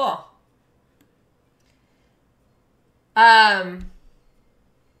 cool. Let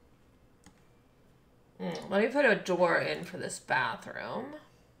me put a door in for this bathroom.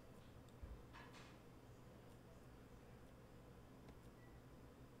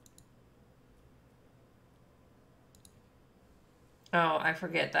 Oh, I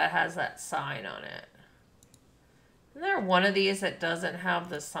forget that has that sign on it. Isn't there one of these that doesn't have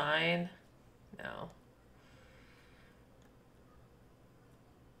the sign? No.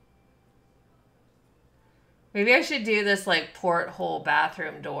 Maybe I should do this like porthole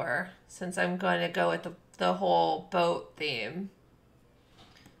bathroom door since I'm going to go with the whole boat theme.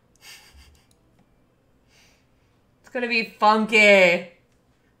 It's going to be funky.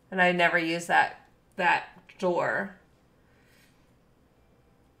 And I never use that door.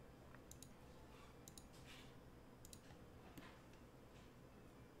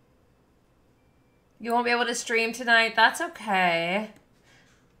 You won't be able to stream tonight. That's okay.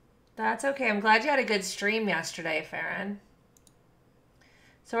 That's okay. I'm glad you had a good stream yesterday, Farron.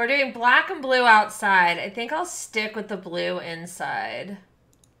 So we're doing black and blue outside. I think I'll stick with the blue inside.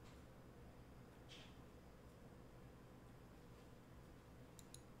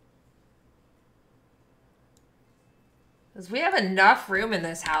 Because we have enough room in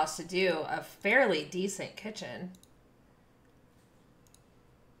this house to do a fairly decent kitchen.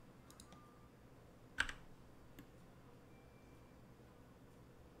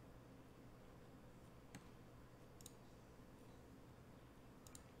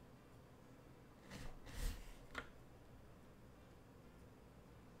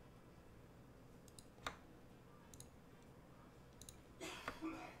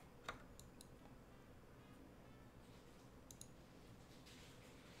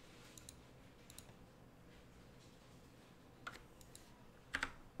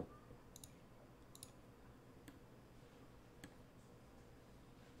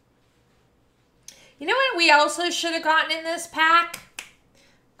 You know what we also should have gotten in this pack?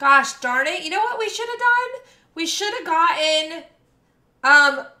 Gosh darn it. You know what we should have done? We should have gotten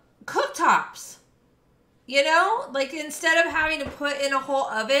cooktops. You know? Like instead of having to put in a whole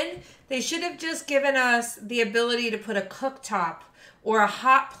oven, they should have just given us the ability to put a cooktop or a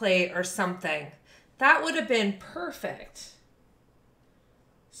hot plate or something. That would have been perfect.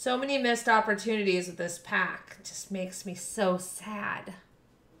 So many missed opportunities with this pack. It just makes me so sad.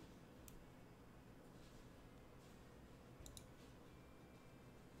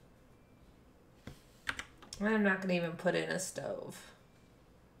 I'm not going to even put in a stove.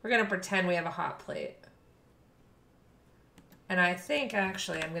 We're going to pretend we have a hot plate. And I think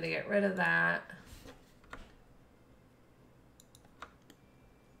actually I'm going to get rid of that.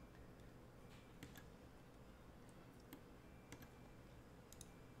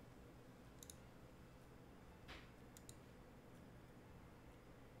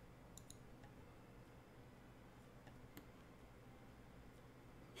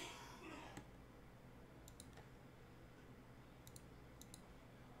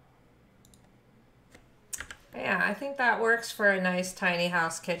 Yeah, I think that works for a nice tiny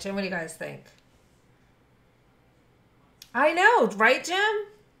house kitchen. What do you guys think? I know, right, Jim?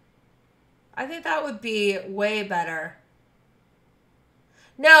 I think that would be way better.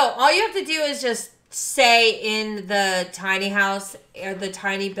 No, all you have to do is just say in the tiny house or the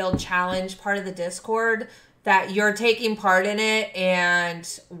tiny build challenge part of the Discord that you're taking part in it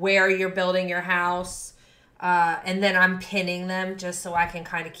and where you're building your house. And then I'm pinning them just so I can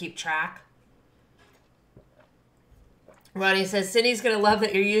kind of keep track. Ronnie says, Cindy's going to love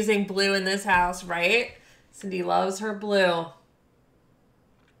that you're using blue in this house, right? Cindy loves her blue. All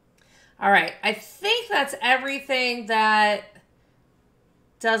right. I think that's everything that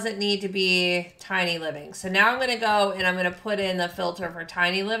doesn't need to be tiny living. So now I'm going to go and I'm going to put in the filter for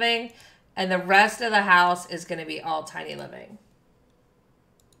tiny living. And the rest of the house is going to be all tiny living.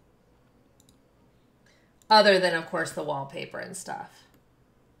 Other than, of course, the wallpaper and stuff.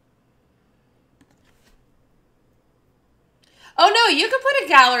 Oh, no, you can put a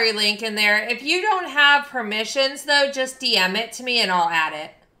gallery link in there. If you don't have permissions, though, just DM it to me and I'll add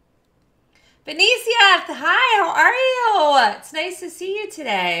it. Benicia, hi, how are you? It's nice to see you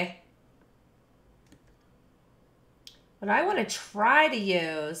today. What I want to try to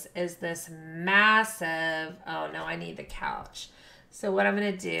use is this massive... Oh, no, I need the couch. So what I'm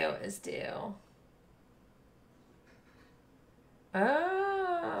going to do is do...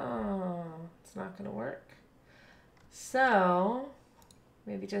 Oh, it's not going to work. So,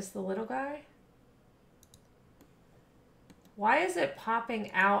 maybe just the little guy? Why is it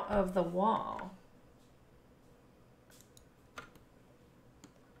popping out of the wall?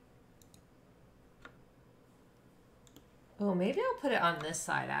 Oh, maybe I'll put it on this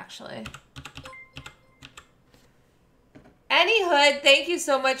side, actually. Anyhood, thank you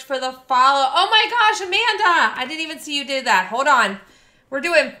so much for the follow. Oh my gosh, Amanda! I didn't even see you did that. Hold on. We're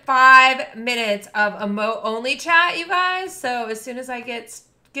doing 5 minutes of emote only chat, you guys. So as soon as I get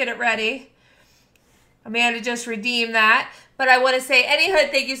it ready, Amanda just redeemed that. But I want to say, Anyhood,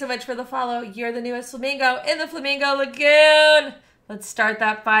 thank you so much for the follow. You're the newest flamingo in the Flamingo Lagoon. Let's start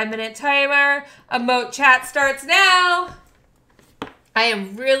that 5-minute timer. Emote chat starts now. I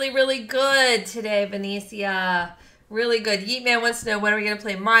am really, really good today, Benicia. Really good. Yeetman wants to know when are we going to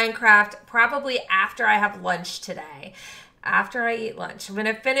play Minecraft? Probably after I have lunch today. After I eat lunch. I'm going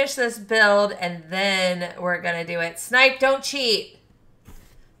to finish this build and then we're going to do it. Snipe, don't cheat.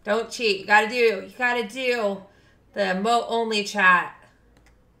 Don't cheat. You gotta do the emote only chat.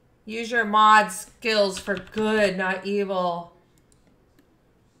 Use your mod skills for good, not evil.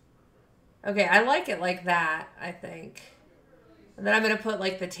 Okay, I like it like that, I think. And then I'm gonna put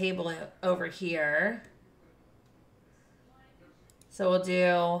like the table over here. So we'll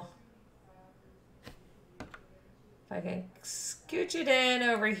do, if I can scooch it in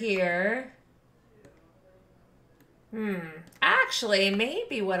over here. Actually,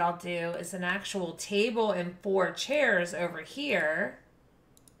 maybe what I'll do is an actual table and 4 chairs over here.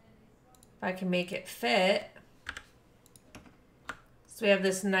 If I can make it fit. So we have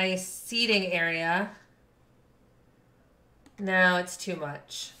this nice seating area. No, it's too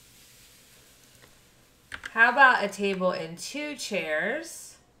much. How about a table and 2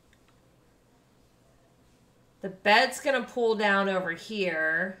 chairs? The bed's gonna pull down over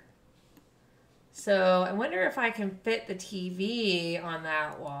here. So I wonder if I can fit the TV on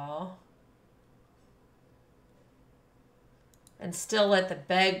that wall. And still let the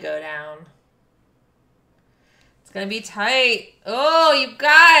bed go down. It's gonna be tight. Oh, you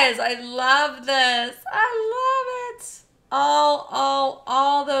guys, I love this. I love it.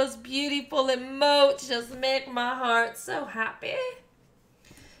 All those beautiful emotes just make my heart so happy.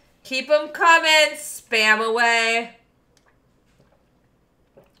 Keep them coming. Spam away.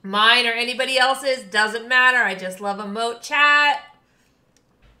 Mine or anybody else's, doesn't matter. I just love emote chat.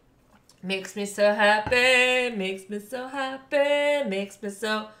 Makes me so happy. Makes me so happy. Makes me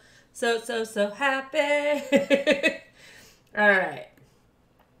so happy. All right.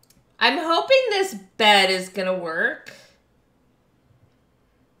 I'm hoping this bed is going to work.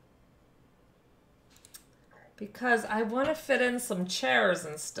 Because I want to fit in some chairs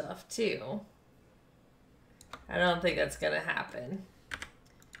and stuff too. I don't think that's going to happen.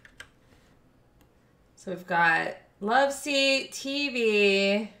 So we've got love seat,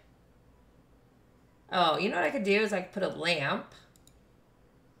 TV. Oh, you know what I could do is I could put a lamp.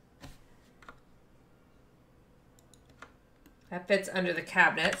 That fits under the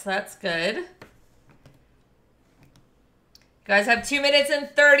cabinet, so that's good. You guys have 2 minutes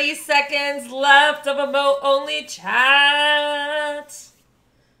and 30 seconds left of emote only chat.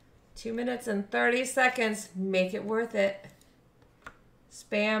 2 minutes and 30 seconds. Make it worth it.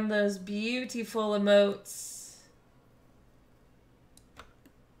 Spam those beautiful emotes.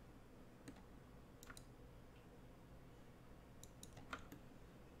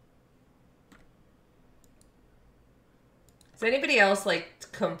 Is anybody else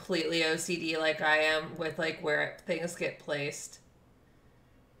like completely OCD like I am with like where things get placed?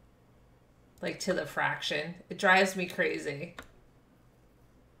 Like to the fraction. It drives me crazy.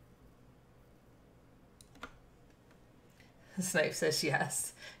 Snipe says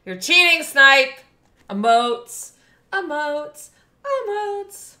yes. You're cheating, Snipe. Emotes. Emotes.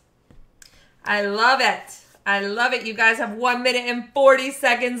 Emotes. I love it. I love it. You guys have 1 minute and 40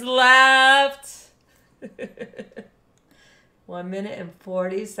 seconds left. 1 minute and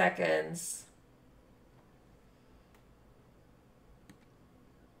 40 seconds.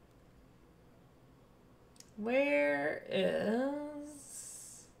 Where is...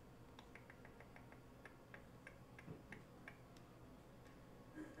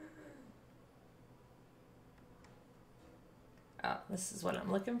 Oh, this is what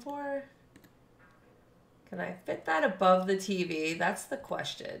I'm looking for. Can I fit that above the TV? That's the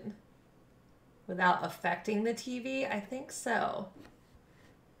question. Without affecting the TV? I think so.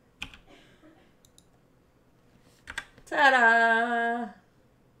 Ta-da!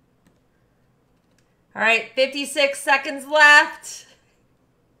 All right, 56 seconds left.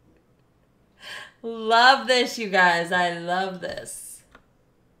 Love this, you guys. I love this.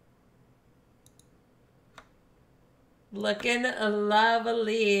 Looking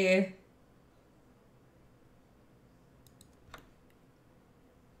lovely.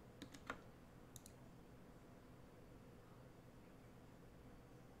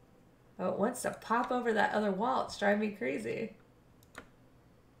 Oh, it wants to pop over that other wall. It's driving me crazy.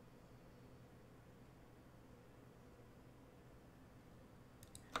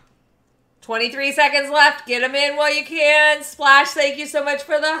 $23 seconds left. Get them in while you can. Splash, thank you so much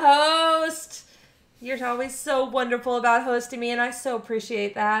for the host. You're always so wonderful about hosting me, and I so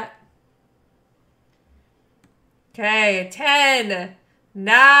appreciate that. Okay, 10,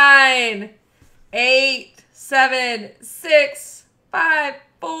 9, 8, 7, 6, 5,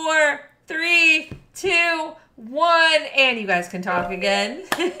 4, 3, 2, 1, and you guys can talk again.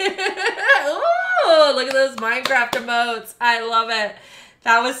 Ooh, look at those Minecraft emotes. I love it.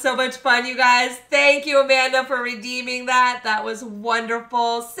 That was so much fun, you guys. Thank you, Amanda, for redeeming that. That was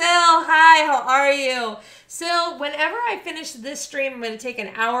wonderful. Sil, hi, how are you? Sil, whenever I finish this stream, I'm going to take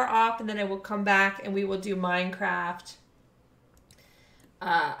an hour off, and then I will come back, and we will do Minecraft.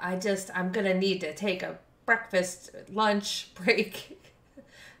 I'm going to need to take a breakfast, lunch break.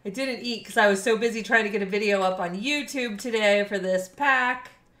 I didn't eat because I was so busy trying to get a video up on YouTube today for this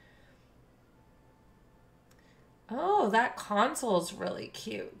pack. Oh, that console's really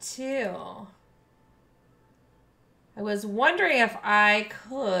cute too. I was wondering if I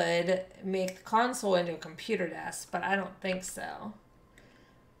could make the console into a computer desk, but I don't think so.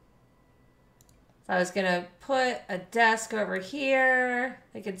 So I was gonna put a desk over here.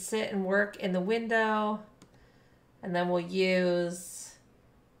 I could sit and work in the window, and then we'll use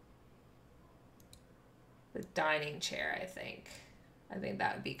the dining chair, I think. I think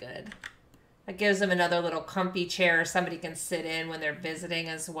that would be good. That gives them another little comfy chair somebody can sit in when they're visiting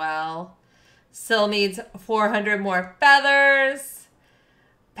as well. Sil needs 400 more feathers.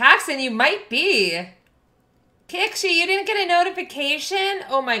 Paxton, you might be. Kixie, you didn't get a notification?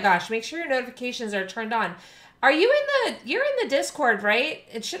 Oh my gosh, make sure your notifications are turned on. Are you you're in the Discord, right?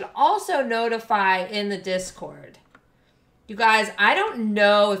 It should also notify in the Discord. You guys, I don't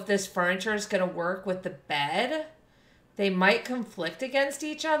know if this furniture is going to work with the bed. They might conflict against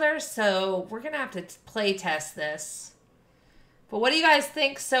each other, so we're going to have to play test this. But what do you guys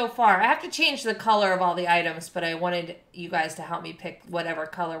think so far? I have to change the color of all the items, but I wanted you guys to help me pick whatever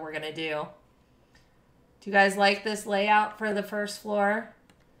color we're going to do. Do you guys like this layout for the first floor?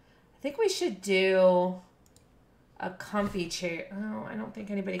 I think we should do a comfy chair. Oh, I don't think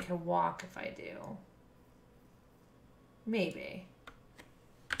anybody can walk if I do. Maybe.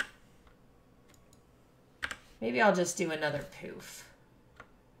 Maybe I'll just do another poof.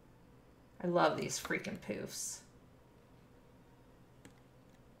 I love these freaking poofs.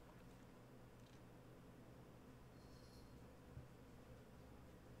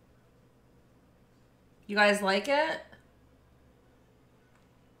 You guys like it?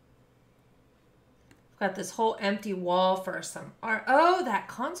 I've got this whole empty wall for some art. Oh, that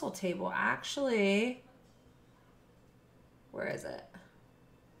console table, actually. Where is it?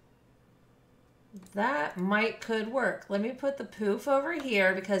 That could work. Let me put the poof over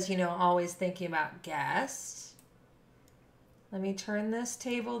here because, you know, always thinking about guests. Let me turn this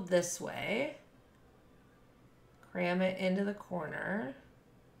table this way. Cram it into the corner.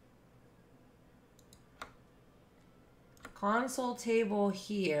 Console table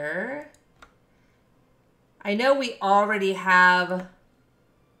here. I know we already have...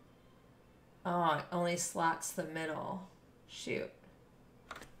 Oh, it only slots the middle. Shoot.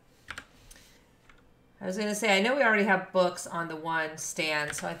 I was going to say, I know we already have books on the one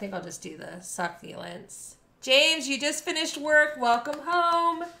stand, so I think I'll just do the succulents. James, you just finished work. Welcome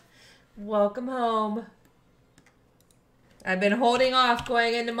home. Welcome home. I've been holding off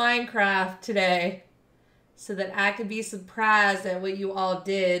going into Minecraft today so that I could be surprised at what you all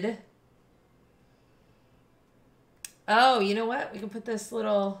did. Oh, you know what? We can put this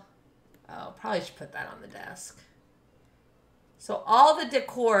little... Oh, probably should put that on the desk. So all the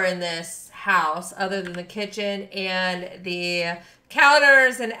decor in this house, other than the kitchen and the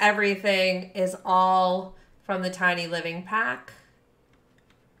counters and everything, is all from the Tiny Living pack.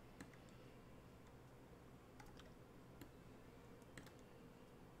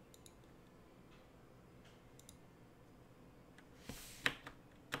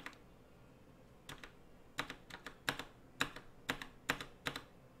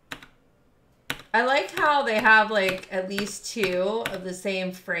 I like how they have like at least 2 of the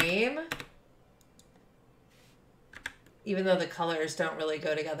same frame, even though the colors don't really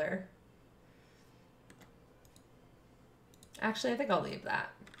go together. Actually, I think I'll leave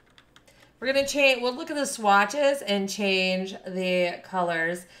that. We're going to change, we'll look at the swatches and change the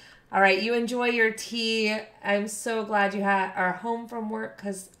colors. All right, you enjoy your tea. I'm so glad you are home from work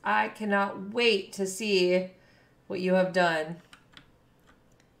because I cannot wait to see what you have done.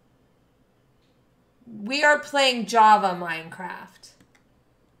 We are playing Java Minecraft.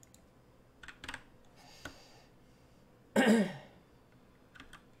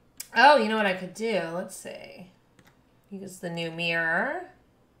 Oh, you know what I could do? Let's see. Use the new mirror.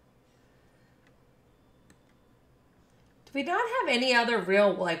 Do we not have any other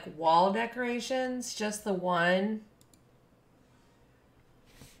real, like, wall decorations? Just the one?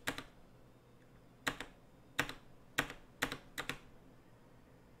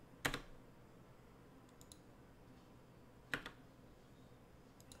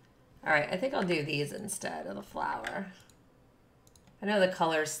 All right, I think I'll do these instead of the flower. I know the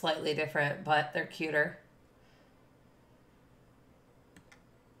color's slightly different, but they're cuter.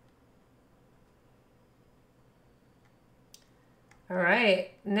 All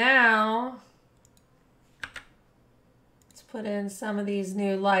right, now let's put in some of these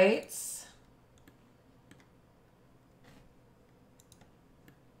new lights.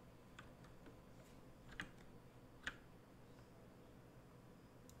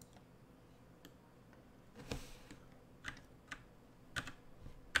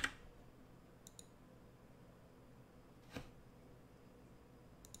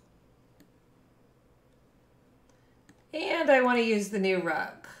 And I want to use the new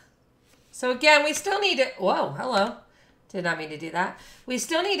rug. So again, we still need to, whoa, hello. Did not mean to do that. We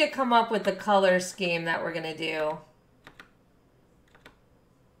still need to come up with the color scheme that we're going to do.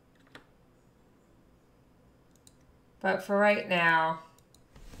 But for right now,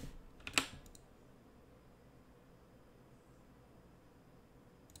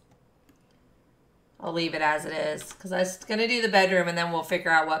 I'll leave it as it is because I was going to do the bedroom and then we'll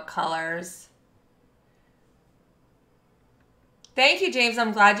figure out what colors. Thank you, James.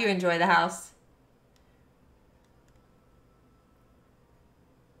 I'm glad you enjoy the house.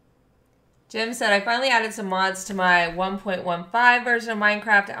 Jim said, I finally added some mods to my 1.15 version of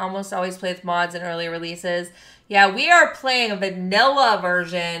Minecraft. I almost always play with mods in earlier releases. Yeah, we are playing a vanilla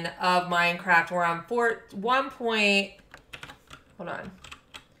version of Minecraft. We're on 1. Hold on.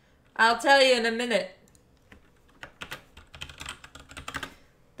 I'll tell you in a minute.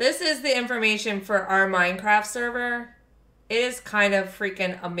 This is the information for our Minecraft server. It is kind of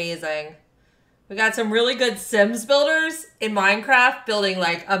freaking amazing. We got some really good Sims builders in Minecraft building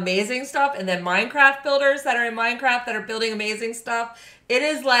like amazing stuff. And then Minecraft builders that are in Minecraft that are building amazing stuff. It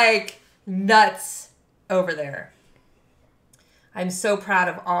is like nuts over there. I'm so proud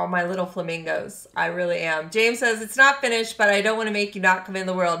of all my little flamingos. I really am. James says, it's not finished, but I don't want to make you not come in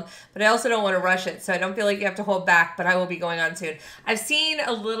the world. But I also don't want to rush it. So I don't feel like you have to hold back, but I will be going on soon. I've seen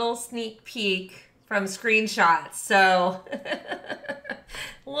a little sneak peek from screenshots. So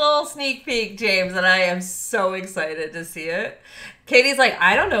little sneak peek, James, and I am so excited to see it. Katie's like,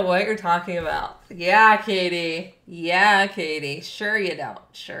 I don't know what you're talking about. Yeah, Katie. Yeah, Katie. Sure you don't.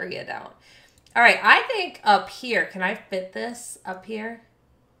 Sure you don't. All right, I think up here, can I fit this up here?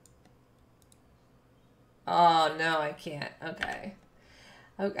 Oh, no, I can't. Okay.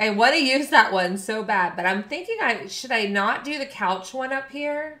 Okay, I want to use that one so bad, but I'm thinking should I not do the couch one up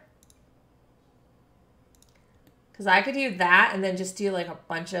here? Because I could do that and then just do like a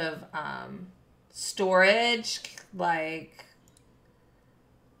bunch of storage, like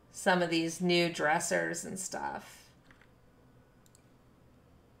some of these new dressers and stuff.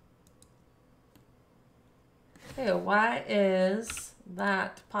 Hey, why is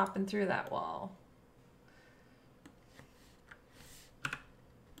that popping through that wall?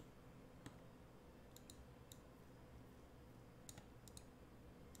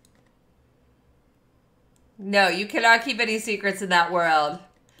 No, you cannot keep any secrets in that world.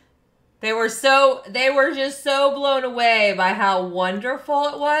 They were just so blown away by how wonderful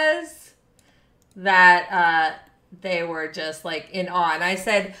it was that they were just like in awe. And I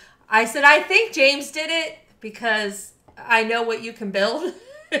said, I think James did it because I know what you can build.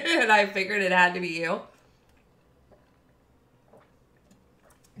 And I figured it had to be you.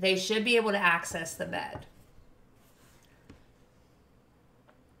 They should be able to access the bed.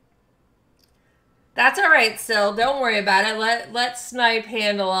 That's all right, Sil. Don't worry about it. Let Snipe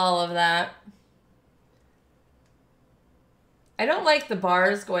handle all of that. I don't like the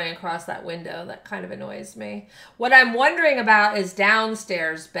bars going across that window. That kind of annoys me. What I'm wondering about is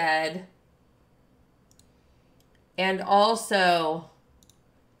downstairs bed. And also,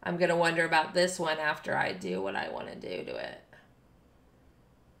 I'm going to wonder about this one after I do what I want to do to it.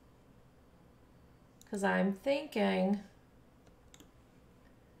 Because I'm thinking...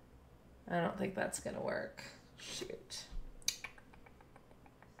 I don't think that's going to work. Shoot.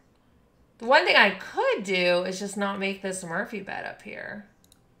 The one thing I could do is just not make this Murphy bed up here.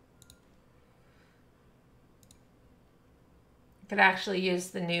 I could actually use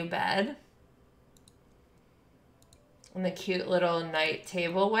the new bed. And the cute little night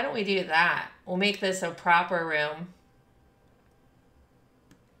table. Why don't we do that? We'll make this a proper room.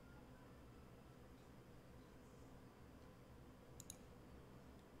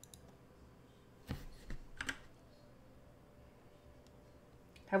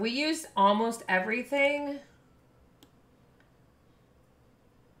 Have we used almost everything?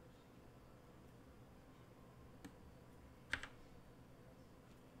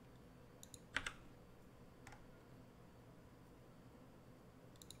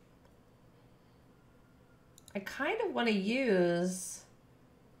 I kind of want to use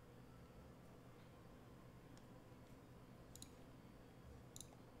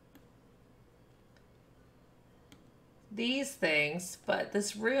these things, but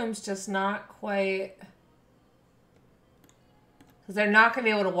this room's just not quite, because they're not going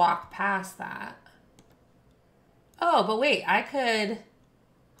to be able to walk past that. Oh, but wait, I could,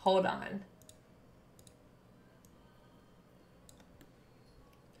 hold on.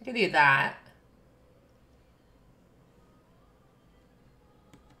 I could do that.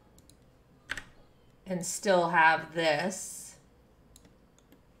 And still have this.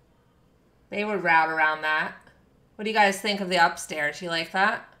 They would route around that. What do you guys think of the upstairs? You like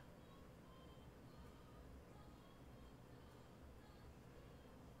that?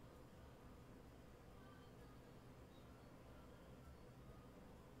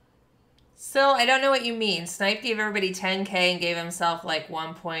 So I don't know what you mean. Snipe gave everybody 10K and gave himself like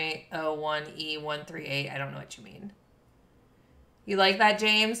 1.01E138. I don't know what you mean. You like that,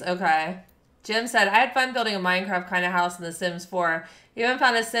 James? Okay. Jim said, I had fun building a Minecraft kind of house in The Sims 4. You haven't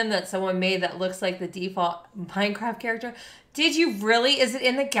found a sim that someone made that looks like the default Minecraft character? Did you really? Is it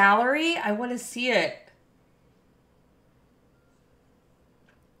in the gallery? I want to see it.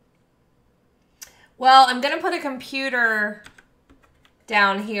 Well, I'm going to put a computer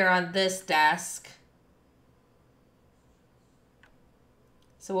down here on this desk.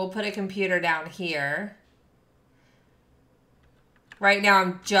 So we'll put a computer down here. Right now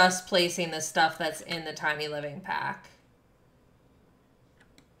I'm just placing the stuff that's in the tiny living pack.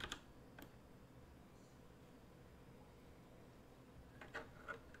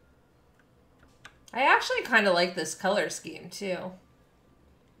 I actually kind of like this color scheme too.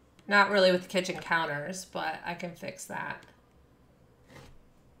 Not really with kitchen counters, but I can fix that.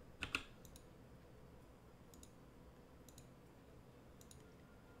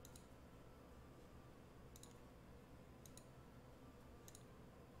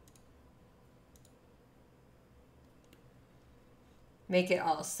 Make it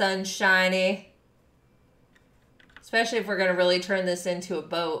all sunshiny. Especially if we're going to really turn this into a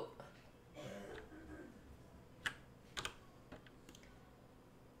boat.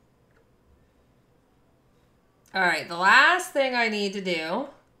 All right, the last thing I need to do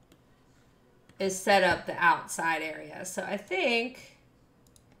is set up the outside area. So I think,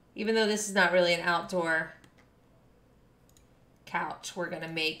 even though this is not really an outdoor couch, we're going to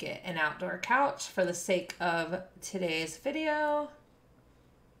make it an outdoor couch for the sake of today's video.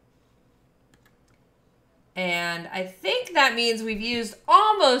 And I think that means we've used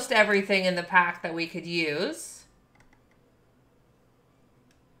almost everything in the pack that we could use.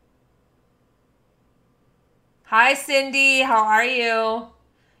 Hi, Cindy. How are you?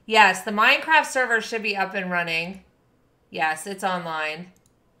 Yes, the Minecraft server should be up and running. Yes, it's online.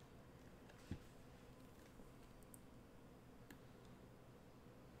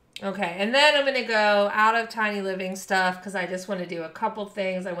 Okay, and then I'm going to go out of Tiny Living stuff because I just want to do a couple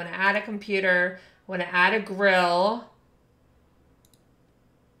things. I want to add a computer. I want to add a grill.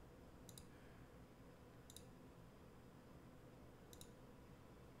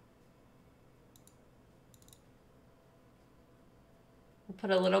 We'll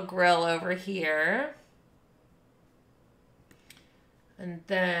put a little grill over here. And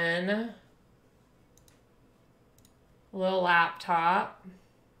then a little laptop.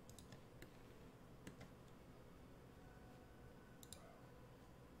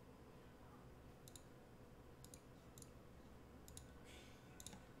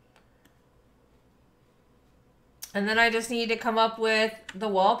 And then I just need to come up with the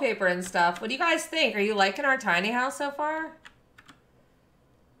wallpaper and stuff. What do you guys think? Are you liking our tiny house so far?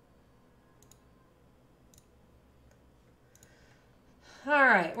 All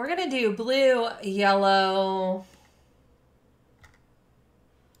right, we're going to do blue, yellow.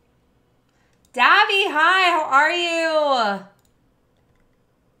 Davy, hi, how are you?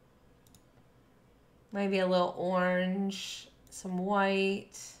 Maybe a little orange, some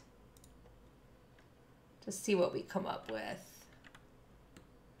white. Just see what we come up with.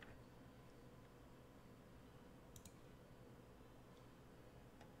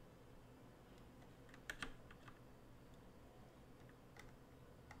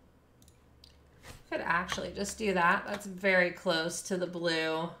 Could actually just do that. That's very close to the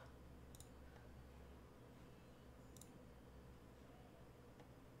blue.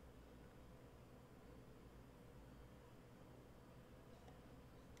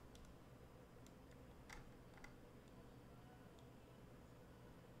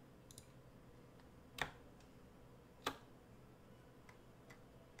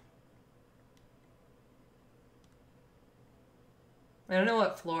 I don't know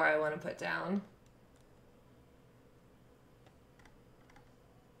what floor I want to put down.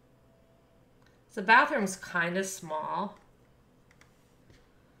 So the bathroom's kind of small.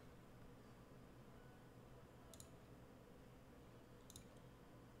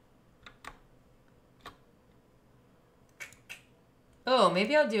 Oh,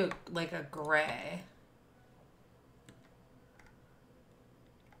 maybe I'll do like a gray.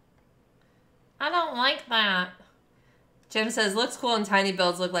 I don't like that. Jim says, looks cool and tiny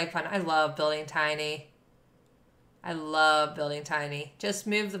builds look like fun. I love building tiny. I love building tiny. Just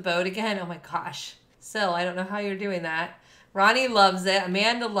move the boat again. Oh my gosh. Sil, I don't know how you're doing that. Ronnie loves it.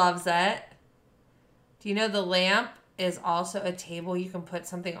 Amanda loves it. Do you know the lamp is also a table you can put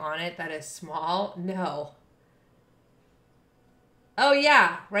something on it that is small? No. Oh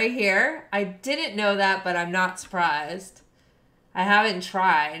yeah, right here. I didn't know that, but I'm not surprised. I haven't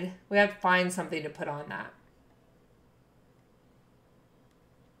tried. We have to find something to put on that.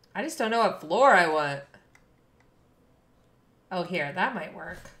 I just don't know what floor I want. Oh, here. That might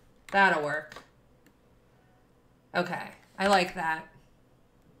work. That'll work. Okay. I like that.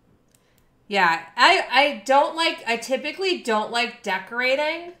 Yeah. I typically don't like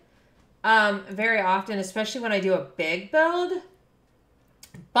decorating very often, especially when I do a big build.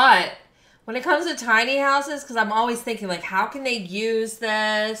 But when it comes to tiny houses, because I'm always thinking, like, how can they use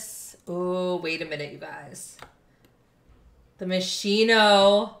this? Oh, wait a minute, you guys. The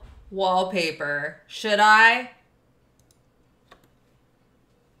Machino wallpaper. Should I?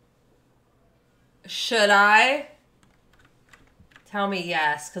 Should I? Tell me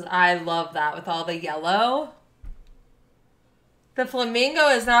yes, because I love that with all the yellow. The flamingo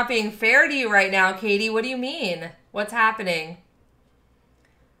is not being fair to you right now, Katie. What do you mean? What's happening?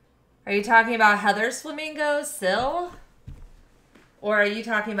 Are you talking about Heather's flamingo, Sil? Or are you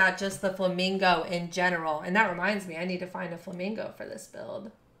talking about just the flamingo in general? And that reminds me, I need to find a flamingo for this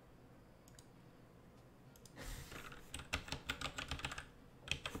build.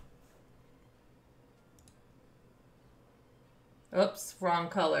 Oops, wrong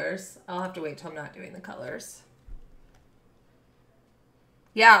colors. I'll have to wait till I'm not doing the colors.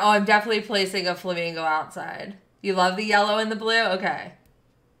 Yeah, oh, I'm definitely placing a flamingo outside. You love the yellow and the blue? Okay.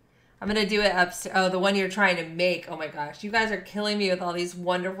 I'm going to do it upstairs. Oh, the one you're trying to make. Oh my gosh. You guys are killing me with all these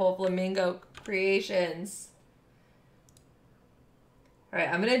wonderful flamingo creations. All right,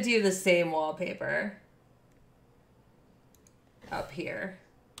 I'm going to do the same wallpaper up here.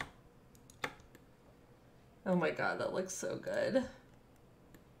 Oh my God, that looks so good.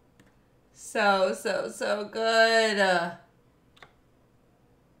 So good.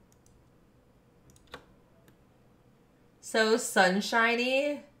 So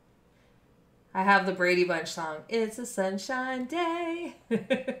sunshiny. I have the Brady Bunch song. It's a sunshine day.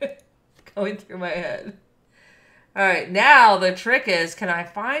 Going through my head. All right, now the trick is, can I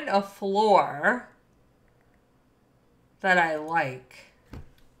find a floor that I like?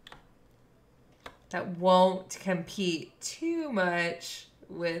 That won't compete too much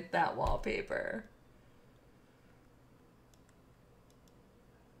with that wallpaper.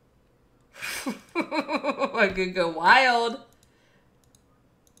 I could go wild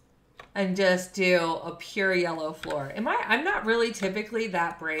and just do a pure yellow floor. I'm not really typically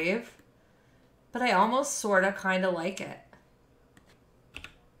that brave, but I almost sort of kind of like it.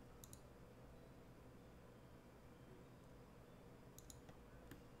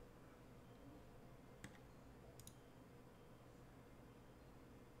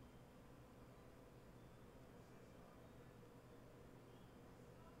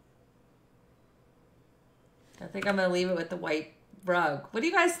 I think I'm going to leave it with the white rug. What do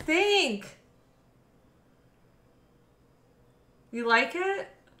you guys think? You like it?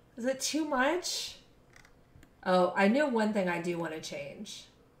 Is it too much? Oh, I know one thing I do want to change.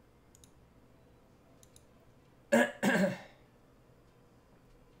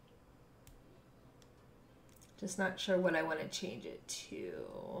 Just not sure what I want to change it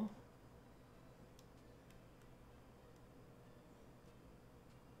to.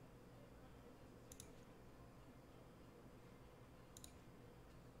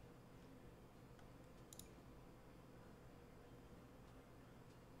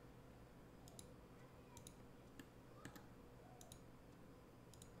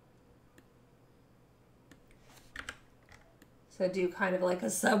 So do kind of like a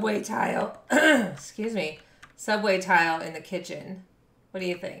subway tile, excuse me, subway tile in the kitchen. What do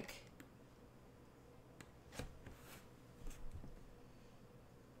you think?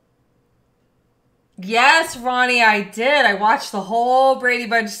 Yes, Ronnie, I did. I watched the whole Brady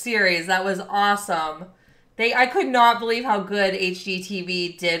Bunch series. That was awesome. I could not believe how good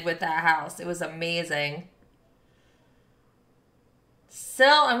HGTV did with that house. It was amazing. So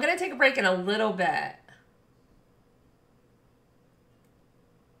I'm going to take a break in a little bit.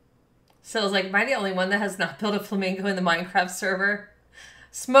 So it's like, am I the only one that has not built a flamingo in the Minecraft server?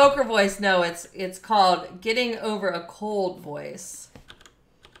 Smoker voice, no, it's called getting over a cold voice.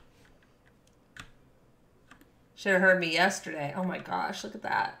 Should have heard me yesterday. Oh my gosh, look at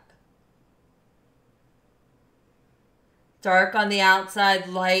that. Dark on the outside,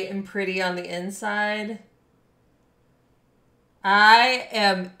 light and pretty on the inside. I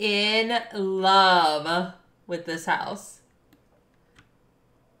am in love with this house.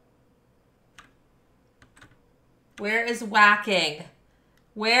 Where is Whacking?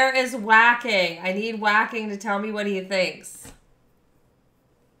 Where is Whacking? I need Whacking to tell me what he thinks.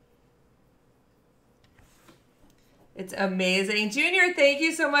 It's amazing. Junior, thank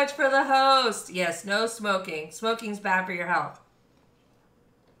you so much for the host. Yes, no smoking. Smoking's bad for your health.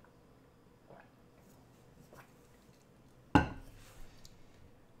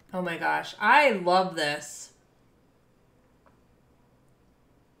 Oh my gosh, I love this.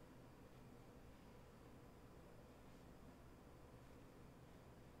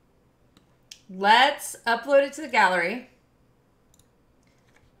 Let's upload it to the gallery.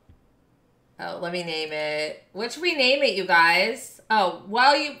 Oh, let me name it. What should we name it, you guys? Oh,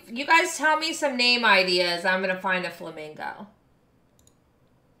 well, you guys tell me some name ideas. I'm going to find a flamingo.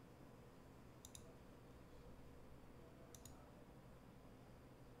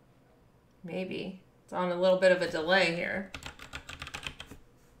 Maybe. It's on a little bit of a delay here.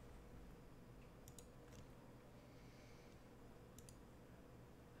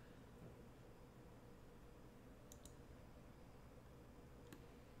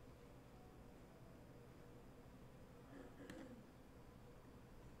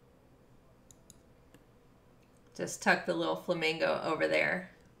 Just tuck the little flamingo over there.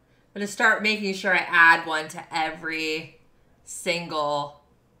 I'm going to start making sure I add one to every single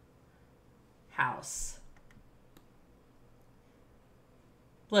house.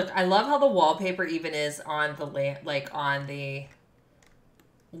 Look, I love how the wallpaper even is on the on the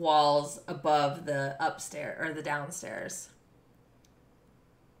walls above the upstairs or the downstairs.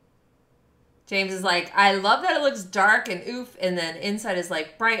 James is like, I love that it looks dark and oof, and then inside is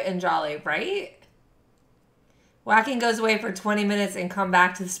like bright and jolly, right? Whacking goes away for 20 minutes and come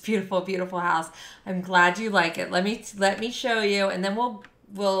back to this beautiful, beautiful house. I'm glad you like it. Let me show you, and then we'll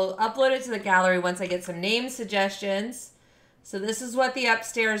upload it to the gallery once I get some name suggestions. So this is what the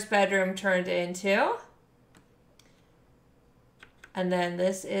upstairs bedroom turned into. And then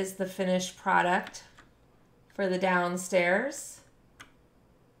this is the finished product for the downstairs.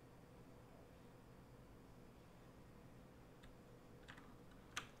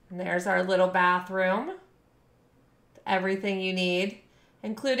 And there's our little bathroom. Everything you need,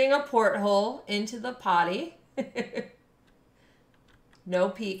 including a porthole into the potty. No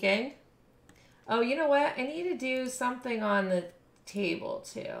peeking. Oh, you know what? I need to do something on the table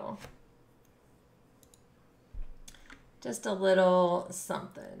too. Just a little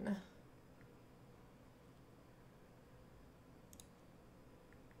something.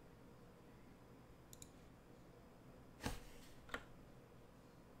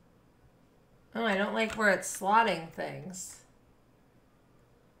 Oh, I don't like where it's slotting things.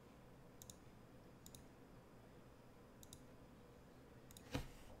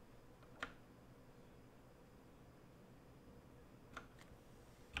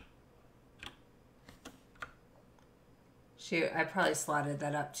 Shoot, I probably slotted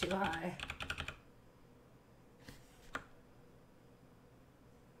that up too high.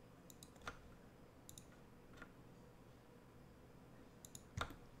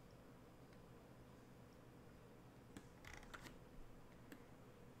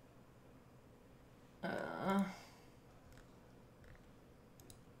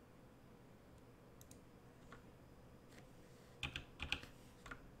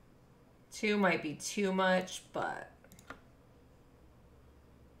 Two might be too much, but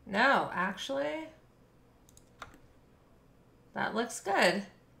no, actually, that looks good.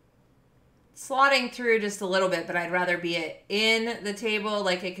 Slotting through just a little bit, but I'd rather be it in the table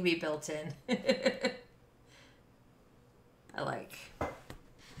like it could be built in. I like.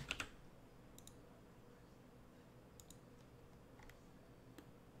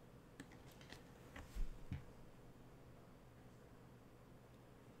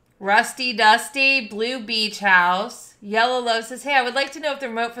 Rusty Dusty, Blue Beach House. Yellow Love says, hey, I would like to know if the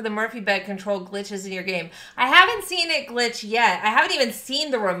remote for the Murphy bed control glitches in your game. I haven't seen it glitch yet. I haven't even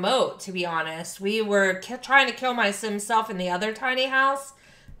seen the remote, to be honest. We were trying to kill my Simself in the other tiny house,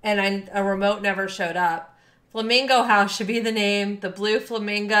 and a remote never showed up. Flamingo House should be the name. The Blue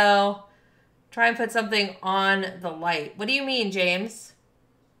Flamingo. Try and put something on the light. What do you mean, James?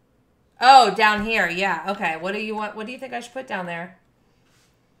 Oh, down here. Yeah, okay. What do you want? What do you think I should put down there?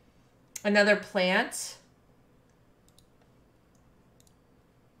 Another plant.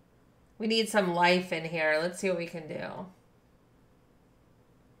 We need some life in here. Let's see what we can do.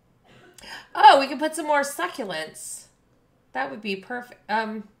 Oh, we can put some more succulents. That would be perfect.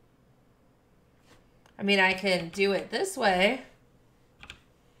 I mean, I can do it this way.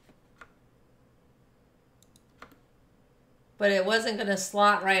 But it wasn't going to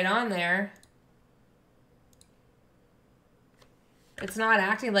slot right on there. It's not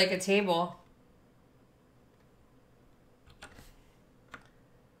acting like a table.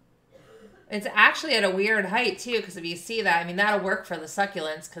 It's actually at a weird height, too, because if you see that, I mean, that'll work for the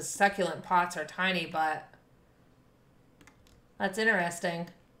succulents, because succulent pots are tiny, but that's interesting.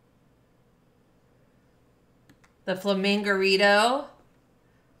 The flamingarito.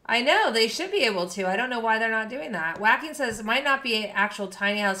 I know, they should be able to. I don't know why they're not doing that. Whacking says, it might not be actual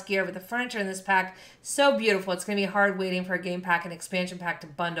tiny house gear, but the furniture in this pack, so beautiful. It's going to be hard waiting for a game pack and expansion pack to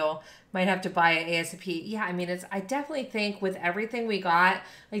bundle. Might have to buy it ASAP. Yeah, I mean, I definitely think with everything we got,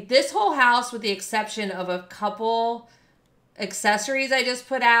 like this whole house, with the exception of a couple accessories I just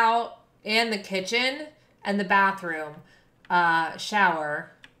put out, and the kitchen and the bathroom,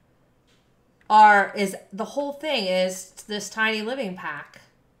 shower, the whole thing is this tiny living pack.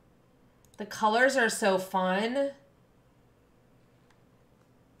 The colors are so fun.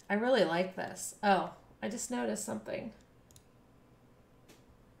 I really like this. Oh, I just noticed something.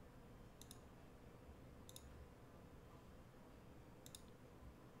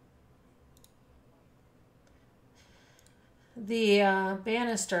 The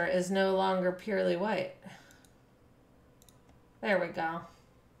banister is no longer purely white. There we go.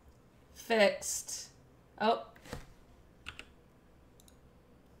 Fixed. Oh.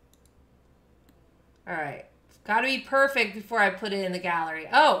 All right. Got to be perfect before I put it in the gallery.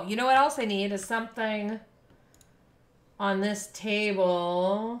 Oh, you know what else I need is something on this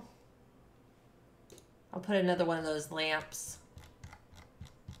table. I'll put another one of those lamps.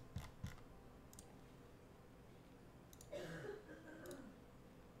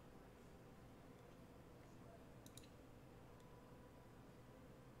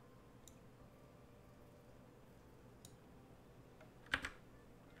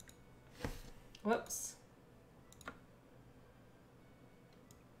 Whoops.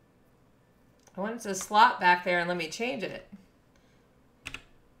 I want it to slot back there and let me change it.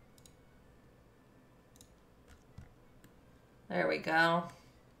 There we go.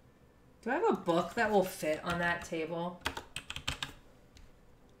 Do I have a book that will fit on that table?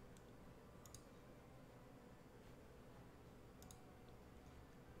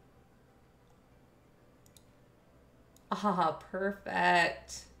 Ah,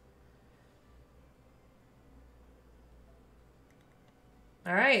 perfect.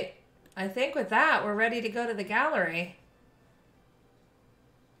 All right. I think with that, we're ready to go to the gallery.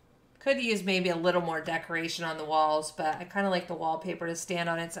 Could use maybe a little more decoration on the walls, but I kind of like the wallpaper to stand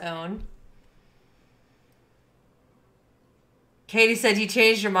on its own. Katie said you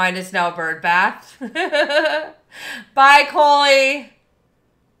changed your mind. It's now a bird bath. Bye, Coley.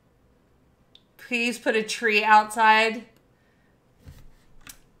 Please put a tree outside.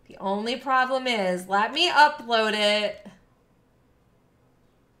 The only problem is, let me upload it.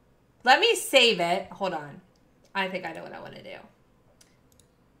 Let me save it. Hold on. I think I know what I want to do.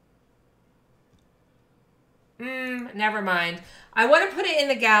 Never mind. I want to put it in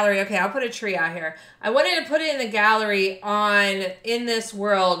the gallery. Okay, I'll put a tree out here. I wanted to put it in the gallery in this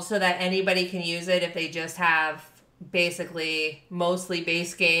world so that anybody can use it if they just have basically mostly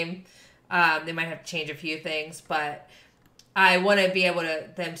base game. They might have to change a few things, but I want to be able to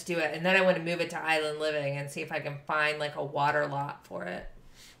them to do it. And then I want to move it to Island Living and see if I can find like a water lot for it.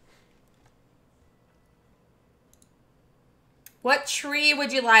 What tree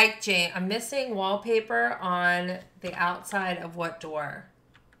would you like, Jane? I'm missing wallpaper on the outside of what door?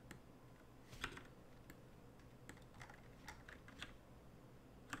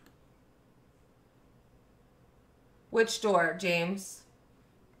 Which door, James?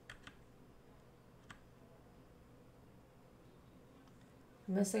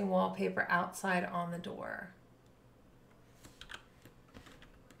 Missing wallpaper outside on the door.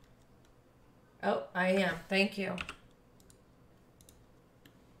 Oh, I am. Thank you.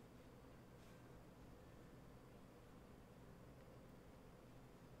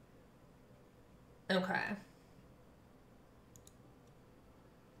 Okay.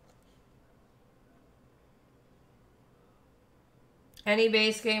 Any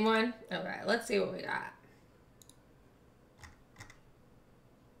base game one? Okay, let's see what we got.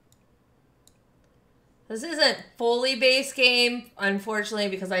 This isn't fully base game, unfortunately,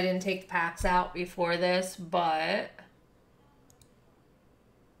 because I didn't take the packs out before this, but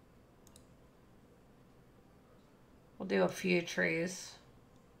do a few trees.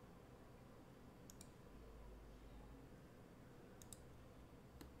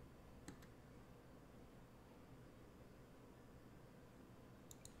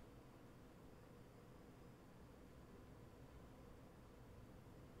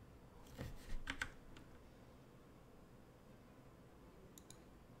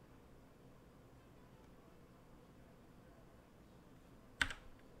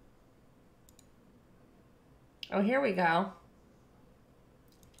 Oh, here we go.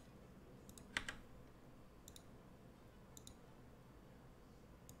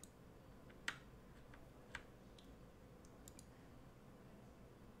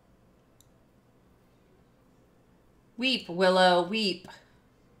 Weep, Willow, weep.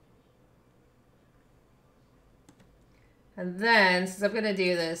 And then, since I'm going to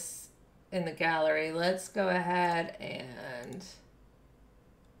do this in the gallery, let's go ahead and...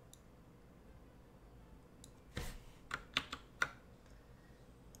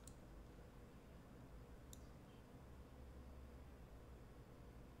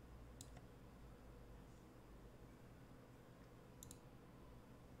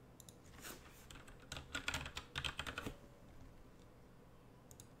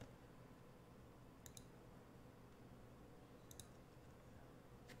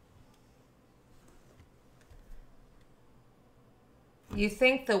 You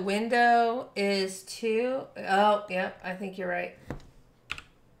think the window is too... Oh, yep, I think you're right.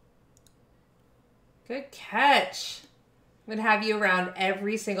 Good catch. I'm going to have you around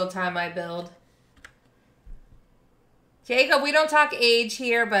every single time I build. Jacob, we don't talk age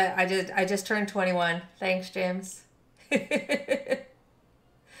here, but I just turned 21. Thanks, James.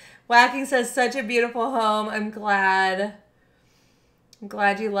 Whacking says, such a beautiful home. I'm glad. I'm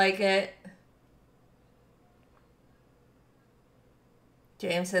glad you like it.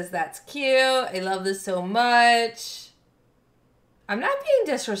 James says, that's cute. I love this so much. I'm not being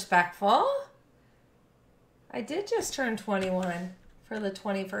disrespectful. I did just turn 21 for the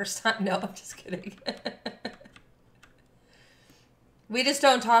 21st time. No, I'm just kidding. We just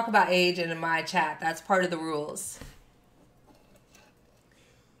don't talk about age in my chat. That's part of the rules.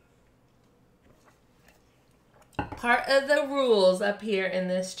 Part of the rules up here in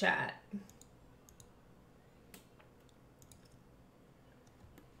this chat.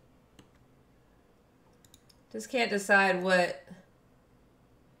 Just can't decide what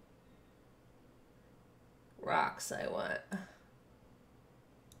rocks I want.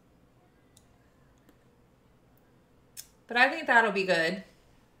 But I think that'll be good.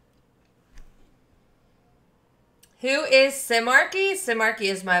 Who is Simarchy? Simarchy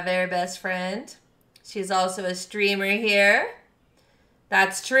is my very best friend. She's also a streamer here.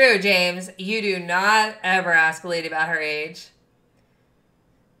 That's true, James. You do not ever ask a lady about her age.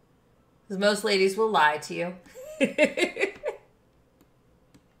 Because most ladies will lie to you.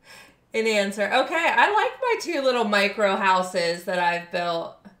 An answer. Okay, I like my two little micro houses that I've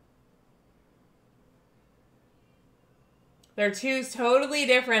built. They're two totally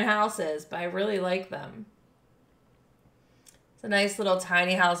different houses, but I really like them. It's a nice little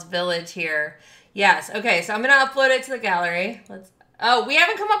tiny house village here. Yes, okay, so I'm going to upload it to the gallery. Oh, we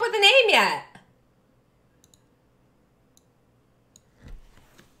haven't come up with a name yet.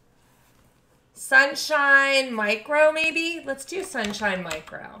 Sunshine Micro, maybe? Let's do Sunshine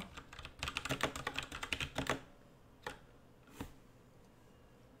Micro.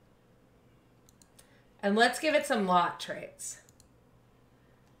 And let's give it some lot traits.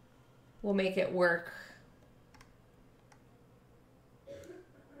 We'll make it work.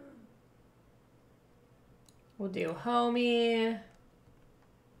 We'll do homey.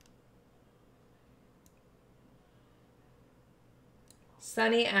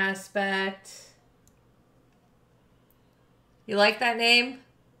 Sunny aspect. You like that name?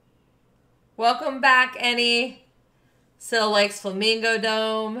 Welcome back, Annie. Sil likes Flamingo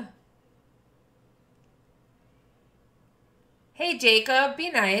Dome. Hey, Jacob,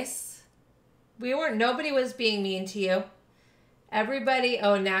 be nice. Nobody was being mean to you. Everybody,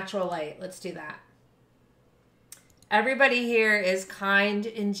 oh, natural light. Let's do that. Everybody here is kind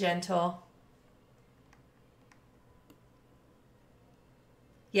and gentle.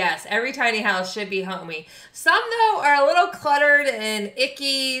 Yes, every tiny house should be homey. Some, though, are a little cluttered and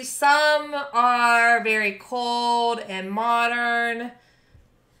icky. Some are very cold and modern.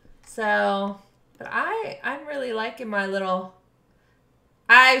 So, but I'm really liking my little,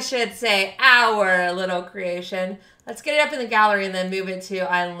 I should say our little creation. Let's get it up in the gallery and then move it to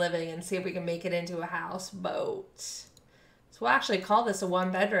Island Living and see if we can make it into a houseboat. So we'll actually call this a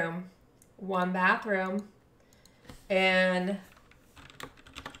 1-bedroom, 1-bathroom, and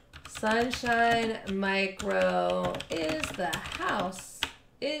Sunshine Micro is the house,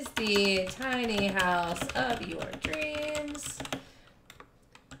 is the tiny house of your dreams.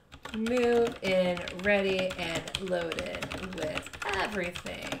 Move in, ready and loaded with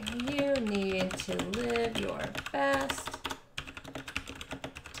everything you need to live your best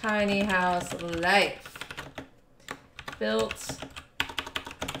tiny house life. Built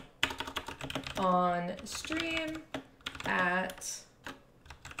on stream at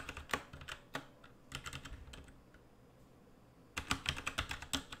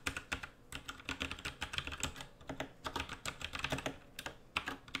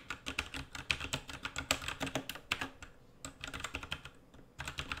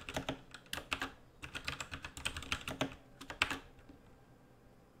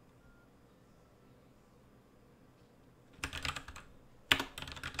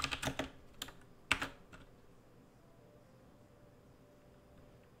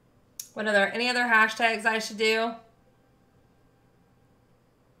any other hashtags I should do?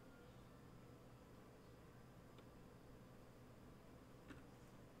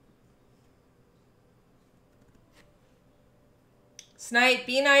 Snipe,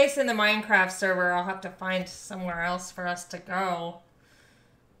 be nice in the Minecraft server. I'll have to find somewhere else for us to go.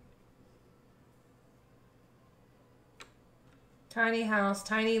 Tiny house,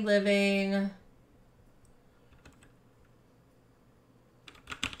 tiny living.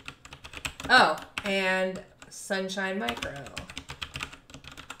 Oh, and Sunshine Micro.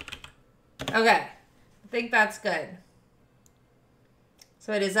 Okay, I think that's good.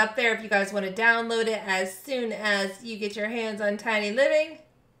 So it is up there if you guys want to download it as soon as you get your hands on Tiny Living.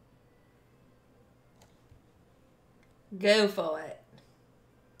 Go for it.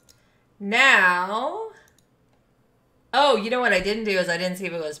 Now, oh, you know what I didn't do is I didn't see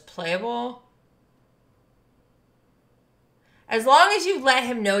if it was playable. As long as you let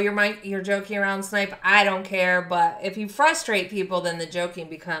him know you're joking around, Snipe, I don't care. But if you frustrate people, then the joking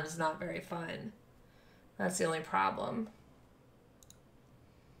becomes not very fun. That's the only problem.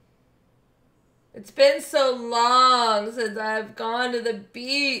 It's been so long since I've gone to the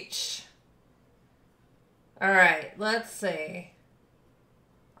beach. All right, let's see.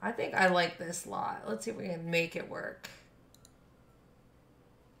 I think I like this lot. Let's see if we can make it work.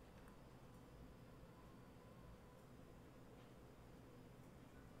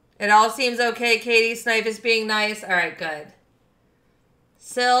 It all seems okay. Katie, Snipe is being nice. All right, good.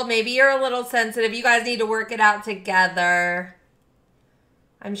 Sil, maybe you're a little sensitive. You guys need to work it out together.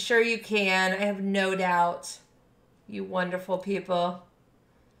 I'm sure you can. I have no doubt. You wonderful people.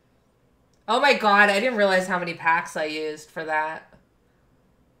 Oh my god, I didn't realize how many packs I used for that.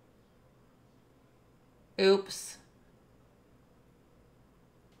 Oops.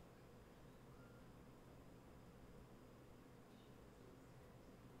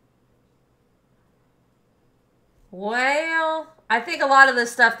 Well, I think a lot of the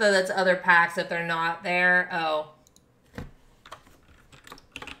stuff, though, that's other packs, if they're not there. Oh.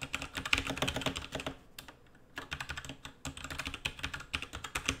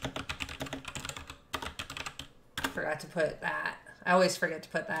 Forgot to put that. I always forget to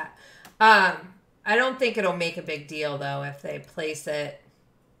put that. I don't think it'll make a big deal, though, if they place it.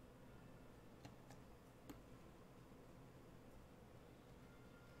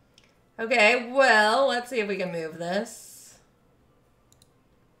 Okay, well, let's see if we can move this.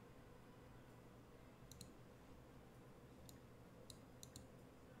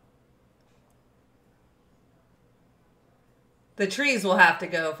 The trees will have to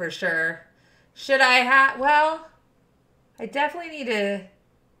go for sure. Should I have, well, I definitely need to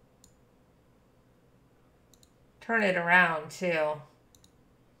turn it around too.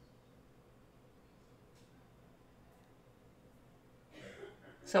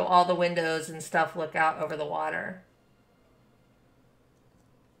 So all the windows and stuff look out over the water.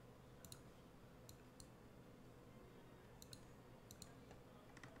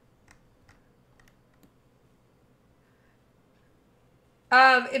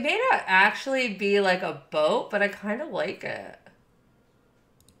 It may not actually be like a boat, but I kind of like it.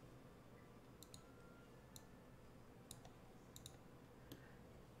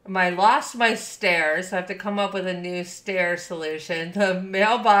 I lost my stairs, so I have to come up with a new stair solution. The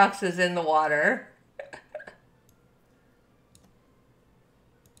mailbox is in the water.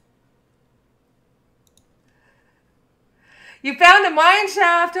 You found a mine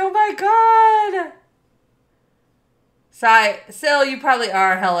shaft! Oh my god! Sil, you probably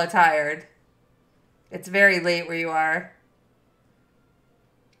are hella tired. It's very late where you are.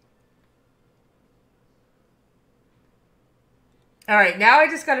 All right, now I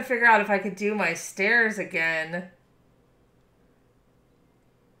just got to figure out if I could do my stairs again.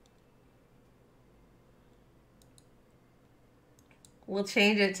 We'll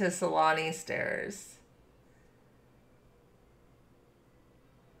change it to Salani stairs.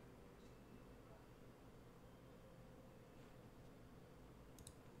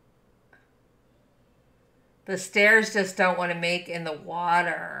 The stairs just don't want to make in the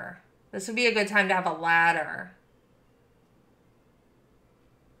water. This would be a good time to have a ladder.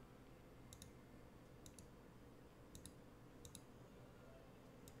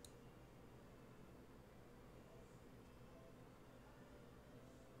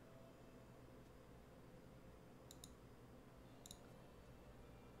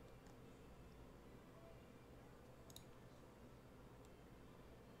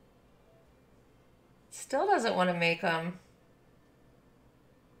 Still doesn't want to make them.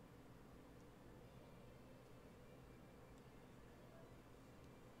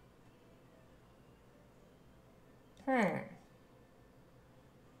 If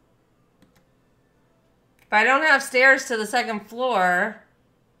I don't have stairs to the second floor,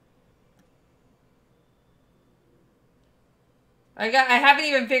 I haven't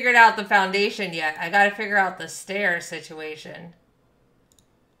even figured out the foundation yet. I got to figure out the stair situation.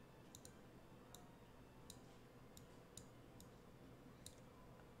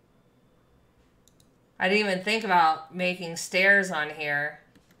 I didn't even think about making stairs on here.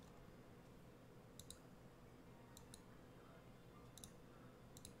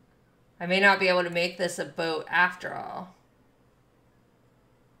 I may not be able to make this a boat after all.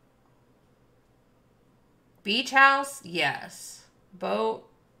 Beach house? Yes. Boat?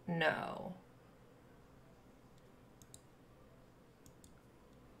 No.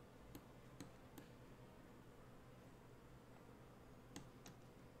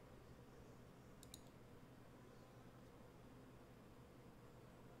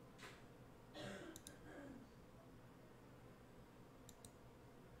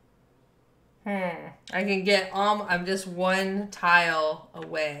 I can get, I'm just one tile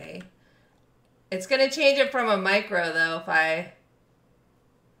away. It's going to change it from a micro, though, if I...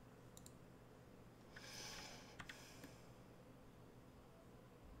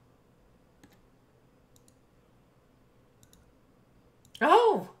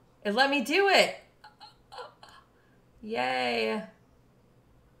 Oh! It let me do it! Yay!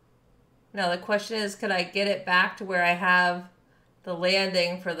 Now, the question is, could I get it back to where I have the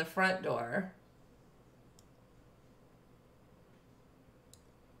landing for the front door?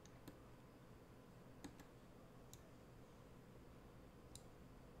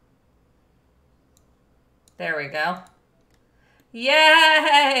 There we go.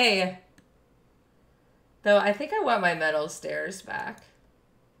 Yay! Though I think I want my metal stairs back.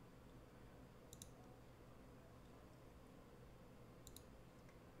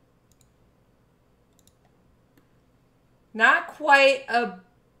 Not quite a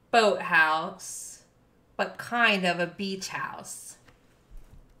boathouse, but kind of a beach house.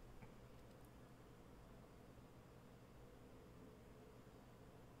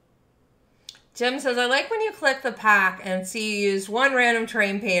 Jim says, I like when you click the pack and see you use one random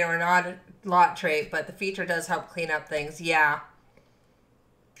terrain paint or not a lot trait, but the feature does help clean up things. Yeah.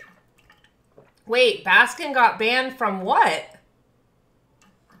 Wait, Baskin got banned from what?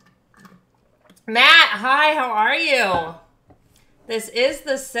 Matt, hi, how are you? This is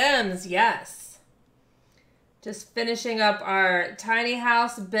The Sims, yes. Just finishing up our tiny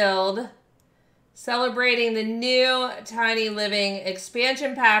house build. Celebrating the new Tiny Living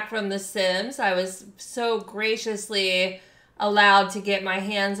expansion pack from The Sims. I was so graciously allowed to get my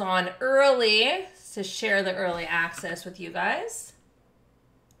hands on early to share the early access with you guys.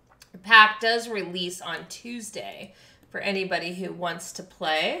 The pack does release on Tuesday for anybody who wants to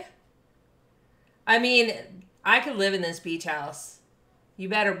play. I mean, I could live in this beach house. You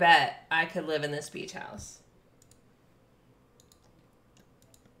better bet I could live in this beach house.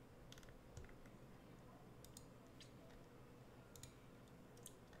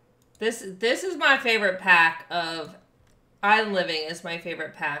 This is my favorite pack of... Island Living is my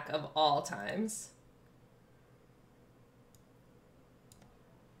favorite pack of all times.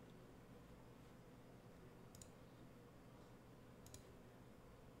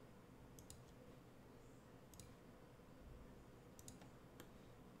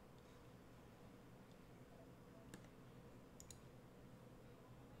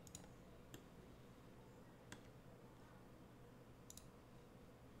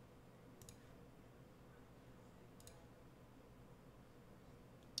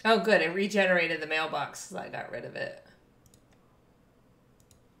 Oh, good. It regenerated the mailbox, so I got rid of it.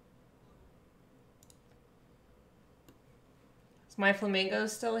 Is my flamingo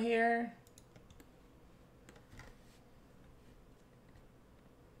still here?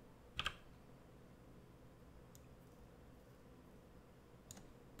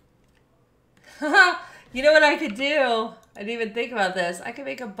 You know what I could do? I didn't even think about this. I could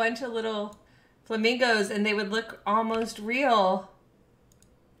make a bunch of little flamingos and they would look almost real.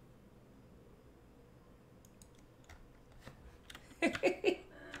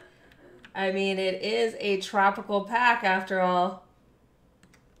 I mean, it is a tropical pack after all.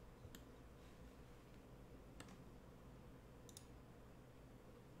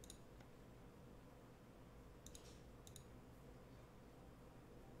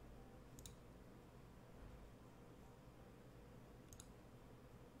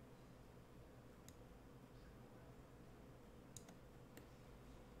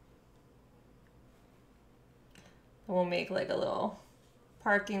 We'll make like a little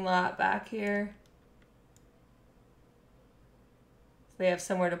parking lot back here. So they have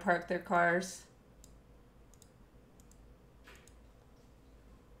somewhere to park their cars.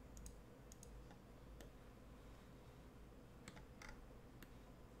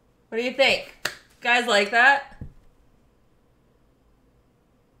 What do you think? Guys like that?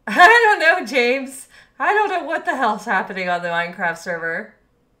 I don't know, James. I don't know what the hell's happening on the Minecraft server.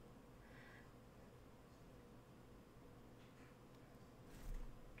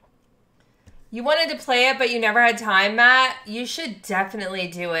 You wanted to play it, but you never had time, Matt? You should definitely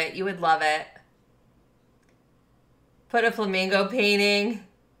do it. You would love it. Put a flamingo painting.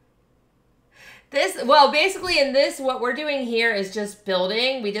 Well, basically in this, what we're doing here is just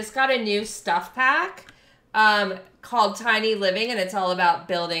building. We just got a new stuff pack called Tiny Living, and it's all about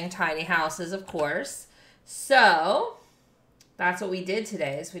building tiny houses, of course. So that's what we did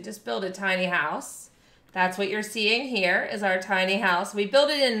today, is we just built a tiny house. That's what you're seeing here is our tiny house. We built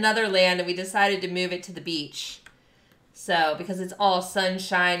it in another land and we decided to move it to the beach. So, because it's all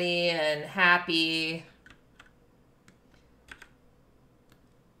sunshiny and happy.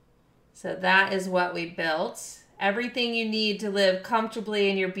 So that is what we built. Everything you need to live comfortably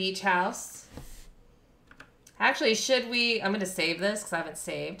in your beach house. Actually, I'm going to save this because I haven't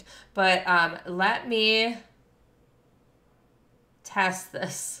saved. But let me test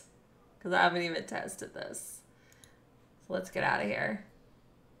this. Because I haven't even tested this. So let's get out of here.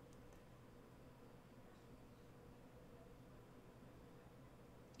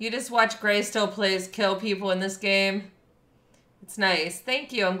 You just watch Gray Still Plays kill people in this game. It's nice.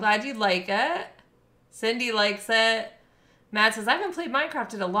 Thank you. I'm glad you like it. Cindy likes it. Matt says, I haven't played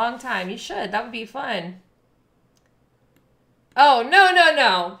Minecraft in a long time. You should. That would be fun. Oh,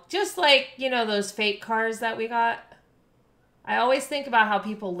 no. Just like, you know, those fake cars that we got. I always think about how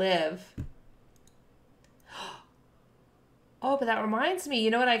people live. Oh, but that reminds me, you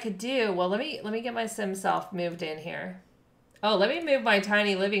know what I could do? Well, let me get my Simself moved in here. Oh, let me move my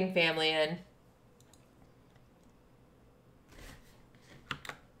tiny living family in.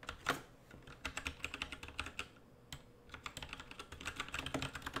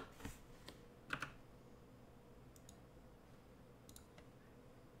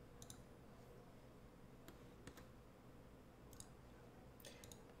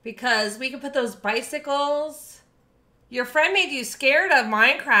 Because we could put those bicycles. Your friend made you scared of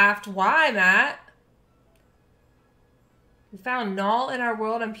Minecraft. Why, Matt? We found null in our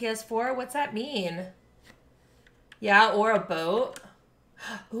world on PS4. What's that mean? Yeah, or a boat.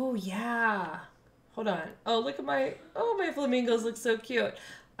 Oh, yeah. Hold on. Oh, look at my flamingos look so cute.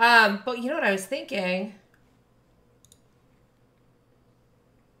 But you know what I was thinking?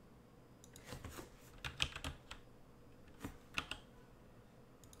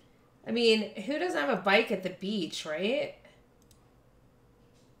 I mean, who doesn't have a bike at the beach, right?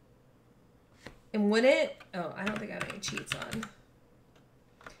 And wouldn't... Oh, I don't think I have any cheats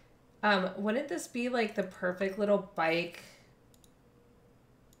on. Wouldn't this be like the perfect little bike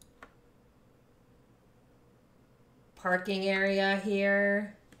parking area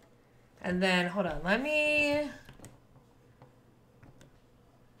here? And then, hold on, let me...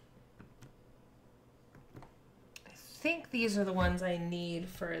 I think these are the ones I need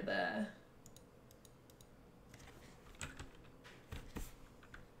for the...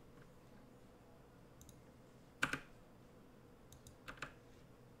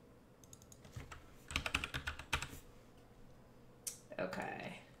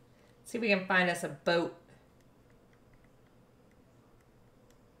 Okay. See if we can find us a boat.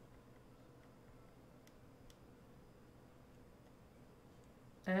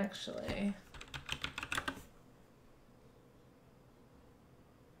 Actually...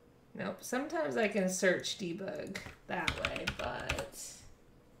 Nope. Sometimes I can search debug that way, but...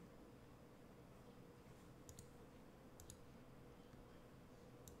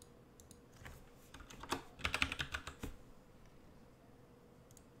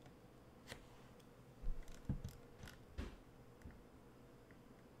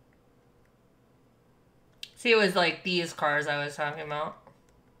 See, it was like these cars I was talking about.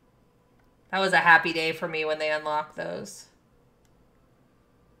 That was a happy day for me when they unlocked those.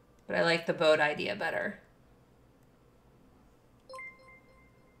 But I like the boat idea better.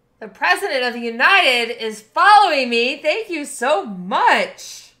 The President of the United is following me. Thank you so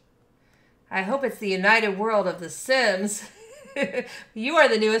much. I hope it's the United World of The Sims. You are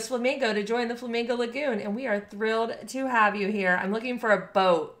the newest flamingo to join the Flamingo Lagoon, and we are thrilled to have you here. I'm looking for a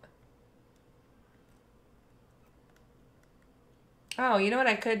boat. Oh, you know what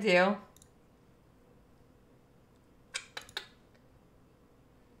I could do?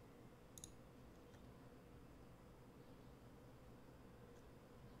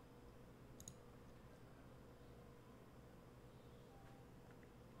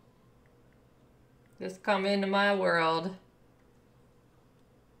 Just come into my world.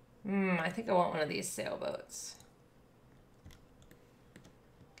 I think I want one of these sailboats.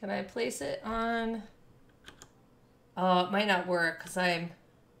 Can I place it on? Oh, it might not work because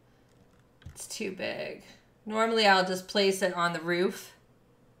it's too big. Normally I'll just place it on the roof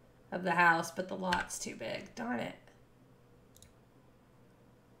of the house, but the lot's too big. Darn it.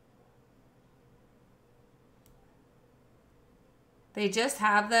 They just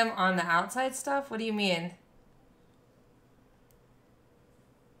have them on the outside stuff? What do you mean?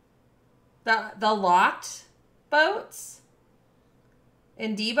 The locked boats?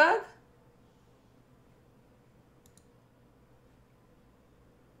 In debug?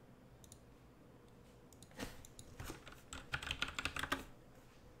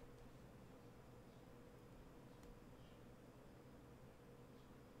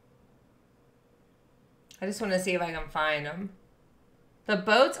 I just want to see if I can find them. The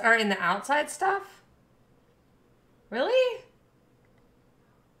boats are in the outside stuff? Really?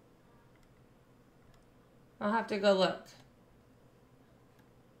 I'll have to go look.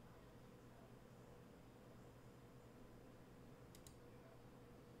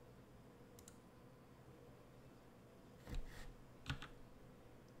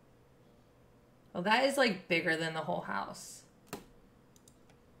 Well, that is like bigger than the whole house.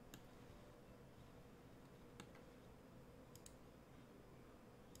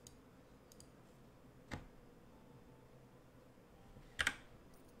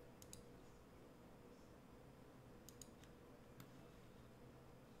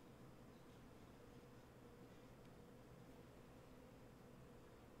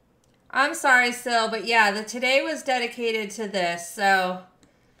 I'm sorry, Sil, but yeah, today was dedicated to this, so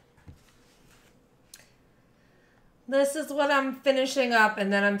this is what I'm finishing up,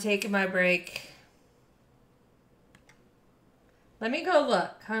 and then I'm taking my break. Let me go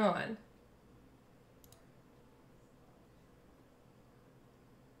look. Hang on.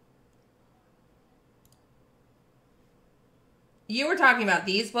 You were talking about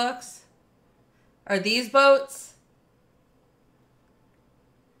these books? Or these boats?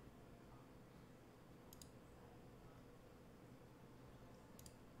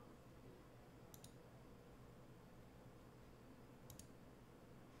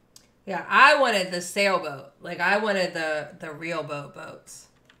 Yeah, I wanted the sailboat. Like, I wanted the real boats.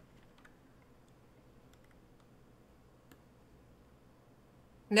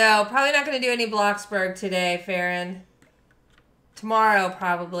 No, probably not going to do any Bloxburg today, Farron. Tomorrow,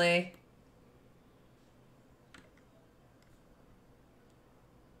 probably.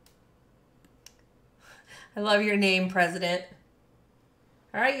 I love your name, President.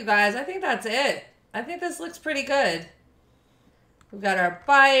 All right, you guys, I think that's it. I think this looks pretty good. We've got our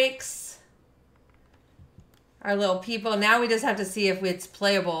bikes, our little people. Now we just have to see if it's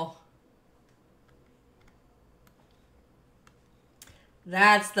playable.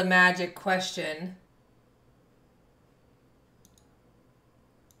 That's the magic question.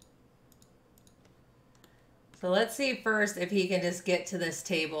 So let's see first if he can just get to this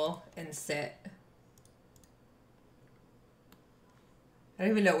table and sit. I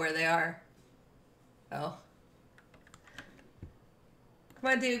don't even know where they are. Oh.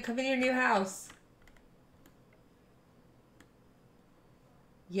 Come on, dude. Come in your new house.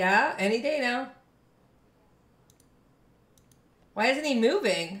 Yeah, any day now. Why isn't he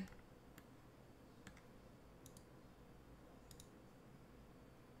moving?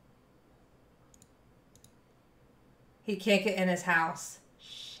 He can't get in his house.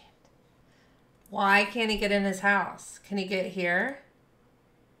 Shit. Why can't he get in his house? Can he get here?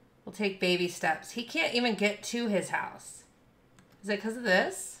 We'll take baby steps. He can't even get to his house. Is it because of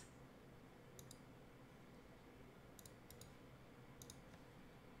this?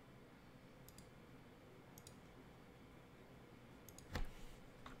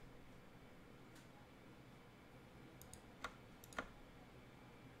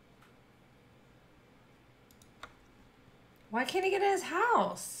 Why can't he get in his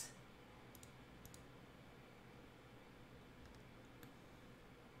house?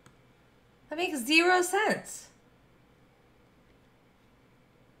 That makes 0 sense.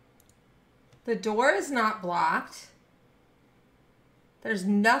 The door is not blocked. There's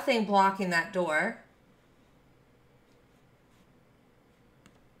nothing blocking that door.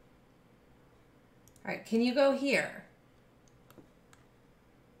 All right, can you go here?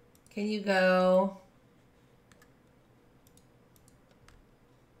 Can you go...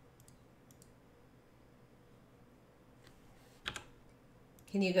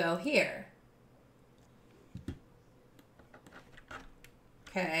 Can you go here?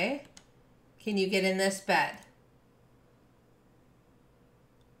 Okay. Can you get in this bed?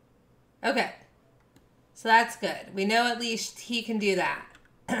 Okay. So that's good. We know at least he can do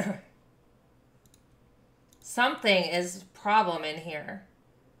that. Something is a problem in here.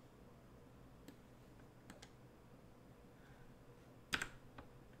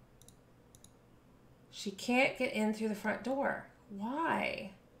 She can't get in through the front door.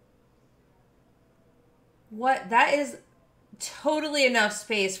 Why? What? That is totally enough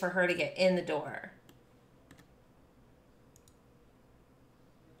space for her to get in the door.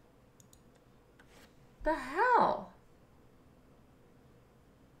 The hell?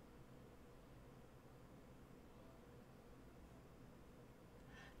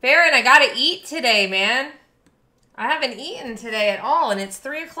 Farron, I gotta eat today, man. I haven't eaten today at all, and it's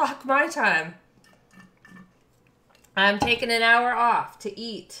 3 o'clock my time. I'm taking an hour off to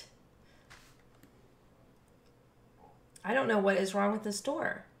eat. I don't know what is wrong with this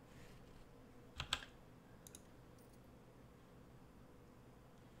door.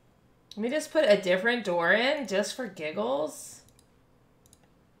 Let me just put a different door in just for giggles.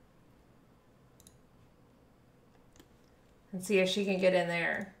 And see if she can get in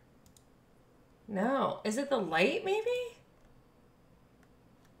there. No. Is it the light, maybe?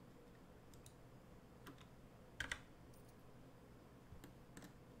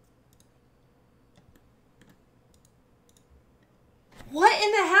 What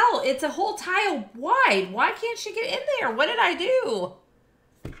in the hell? It's a whole tile wide. Why can't she get in there? What did I do?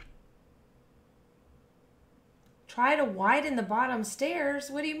 Try to widen the bottom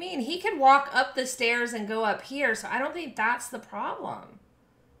stairs? What do you mean? He can walk up the stairs and go up here, so I don't think that's the problem.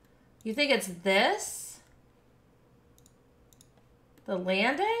 You think it's this? The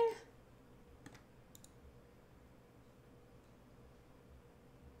landing?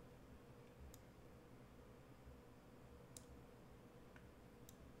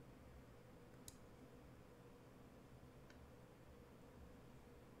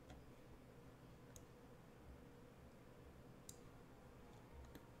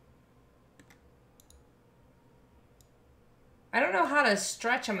 I don't know how to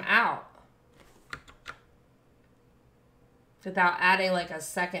stretch them out without adding like a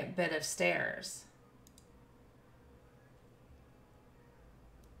second bit of stairs.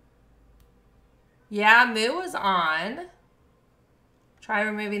 Yeah, Moo was on. Try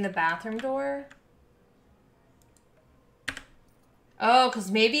removing the bathroom door. Oh,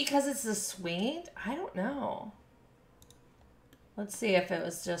 maybe because it's the swing? I don't know. Let's see if it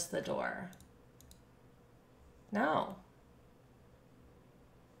was just the door. No.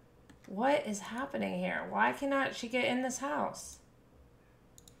 What is happening here? Why cannot she get in this house?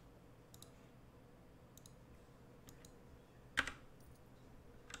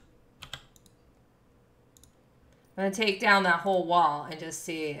 I'm going to take down that whole wall and just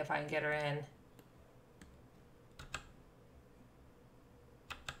see if I can get her in.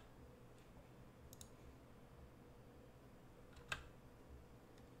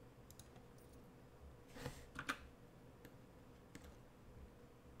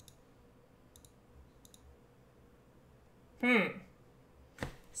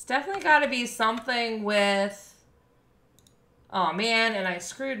 It's definitely got to be something with... Oh, man, and I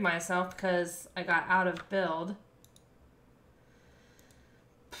screwed myself because I got out of build.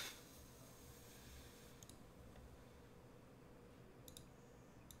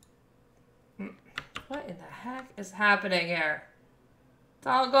 What in the heck is happening here? It's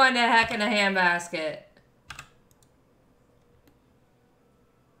all going to heck in a handbasket.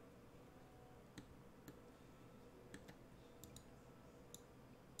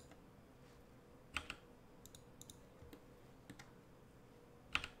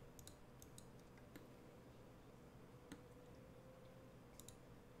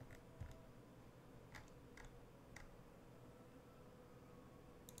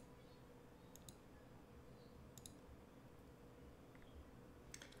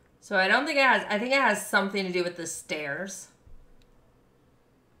 So I don't think it has, I think it has something to do with the stairs.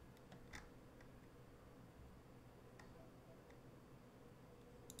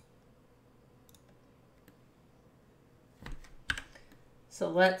 So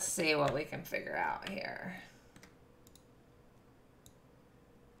let's see what we can figure out here.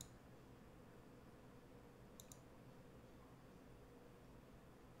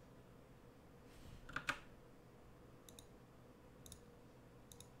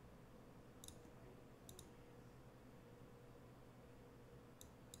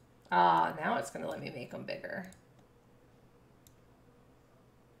 Ah, now it's going to let me make them bigger.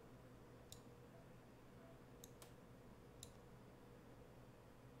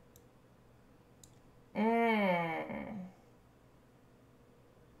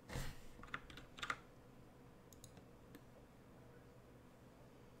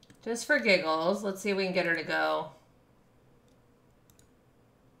 Just for giggles, let's see if we can get her to go.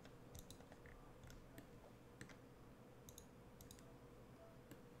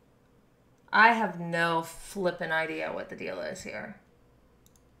 I have no flippin' idea what the deal is here.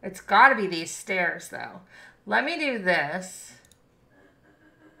 It's got to be these stairs, though. Let me do this.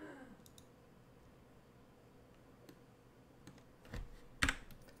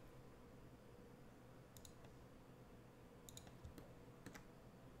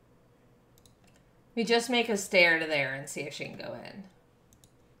 We just make a stair to there and see if she can go in.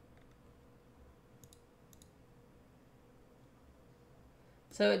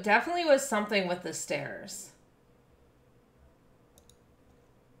 So it definitely was something with the stairs.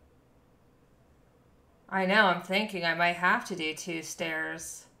 I know, I'm thinking I might have to do 2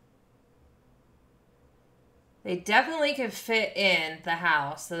 stairs. They definitely could fit in the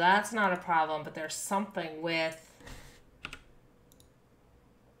house, so that's not a problem, but there's something with...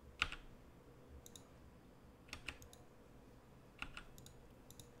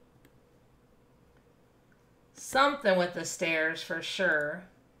 something with the stairs for sure.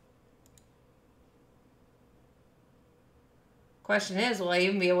 Question is, will I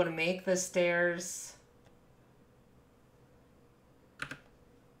even be able to make the stairs?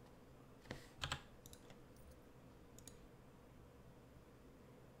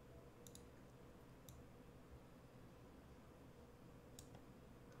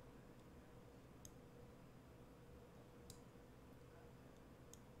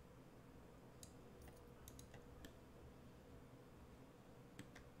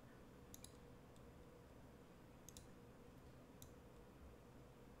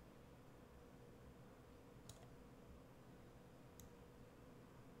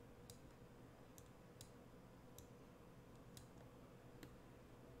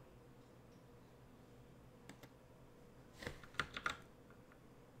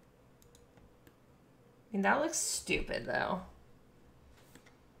 I mean, that looks stupid, though.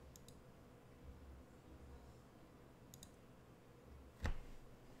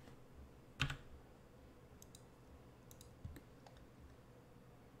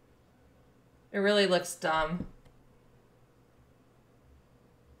 It really looks dumb.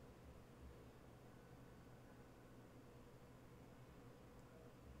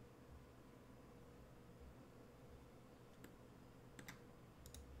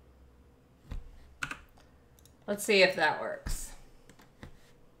 Let's see if that works.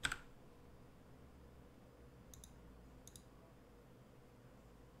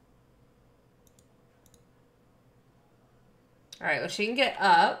 All right, well, she can get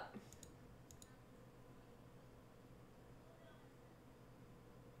up.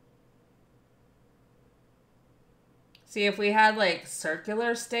 See, if we had like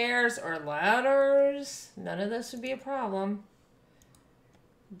circular stairs or ladders, none of this would be a problem.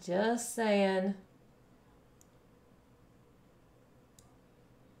 Just saying.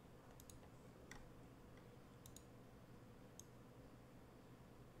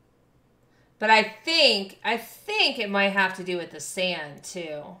 But I think it might have to do with the sand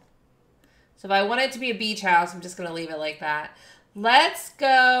too. So if I want it to be a beach house, I'm just going to leave it like that. Let's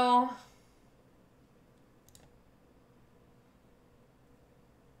go.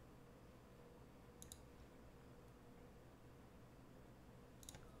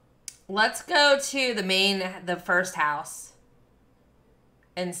 Let's go to the first house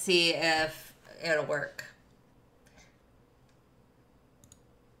and see if it'll work.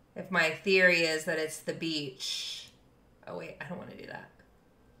 If my theory is that it's the beach. Oh, wait, I don't want to do that.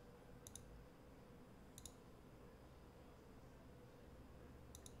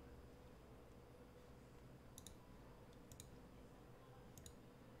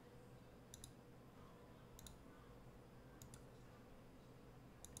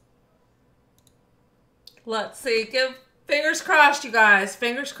 Let's see. Give fingers crossed, you guys.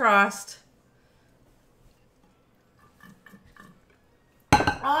 Fingers crossed.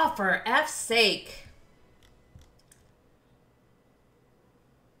 Oh, for F's sake.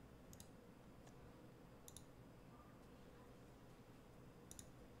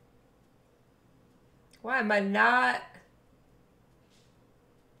 Why am I not...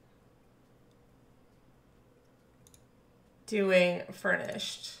 doing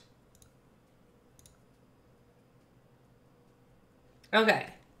furnished? Okay.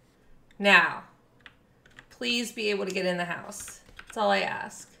 Now, please be able to get in the house. That's all I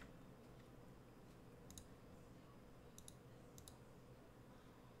ask.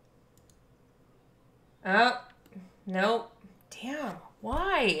 Oh, nope. Damn,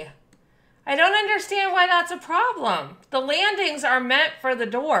 why? I don't understand why that's a problem. The landings are meant for the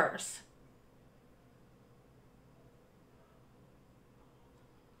doors.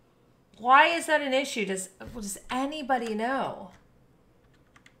 Why is that an issue? Does anybody know?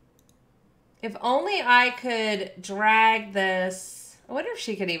 If only I could drag this. I wonder if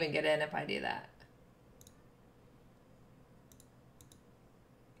she could even get in if I do that.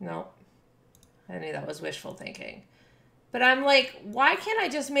 Nope. I knew that was wishful thinking. But I'm like, why can't I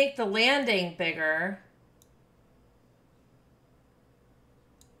just make the landing bigger?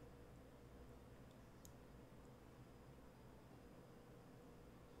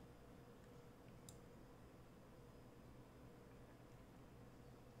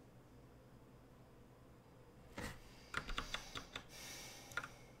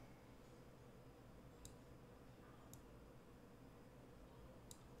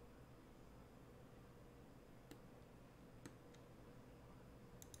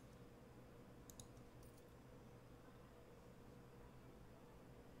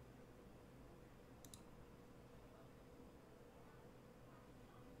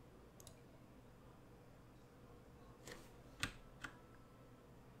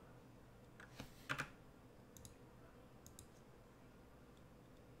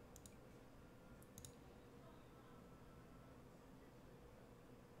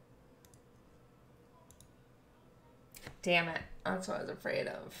 Damn it. That's what I was afraid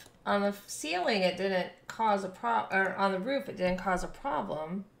of. On the ceiling, it didn't cause a problem, or on the roof, it didn't cause a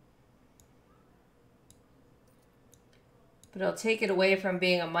problem. But it'll take it away from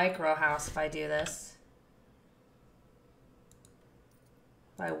being a micro house if I do this.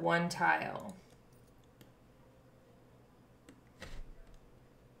 By one tile.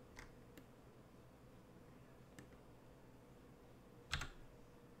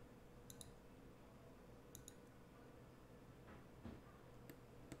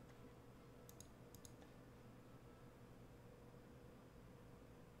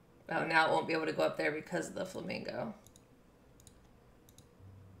 Oh, now it won't be able to go up there because of the flamingo.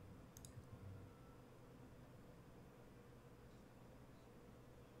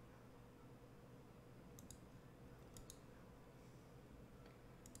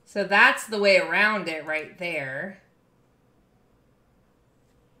 So that's the way around it right there.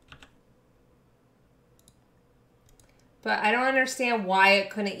 But I don't understand why it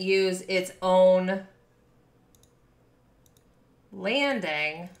couldn't use its own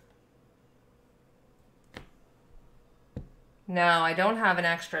landing. No, I don't have an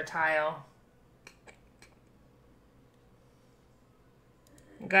extra tile.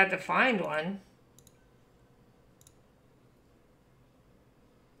 Got to find one.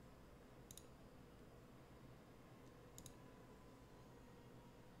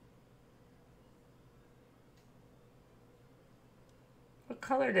 What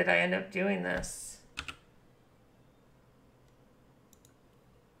color did I end up doing this?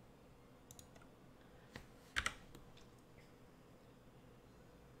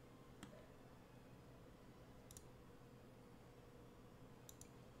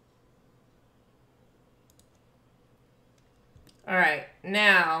 All right,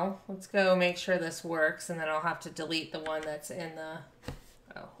 now let's go make sure this works, and then I'll have to delete the one that's in the...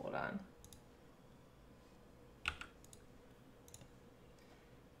 Oh, hold on.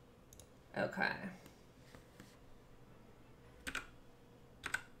 Okay.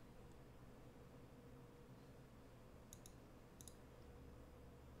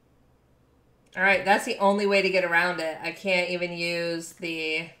 All right, that's the only way to get around it. I can't even use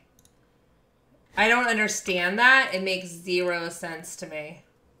the... I don't understand that. It makes zero sense to me.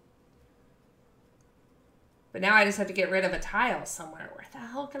 But now I just have to get rid of a tile somewhere. Where the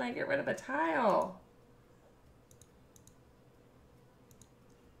hell can I get rid of a tile?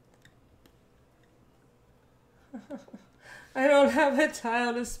 I don't have a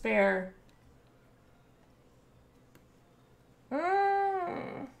tile to spare.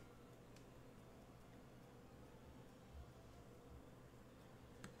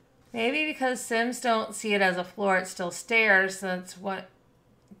 Maybe because Sims don't see it as a floor, it's still stairs. So that's what...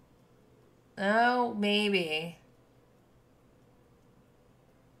 Oh, maybe.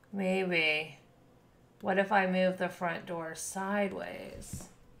 Maybe. What if I move the front door sideways?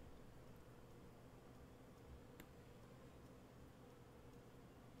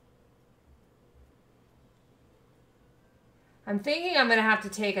 I'm thinking I'm going to have to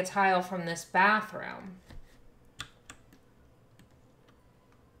take a tile from this bathroom.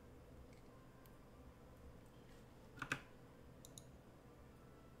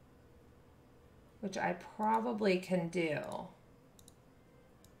 Which I probably can do.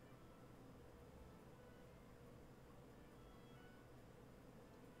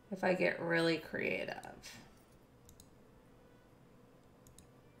 If I get really creative.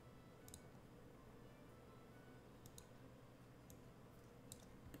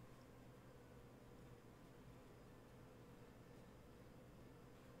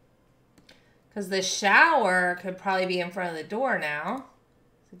 Because the shower could probably be in front of the door now.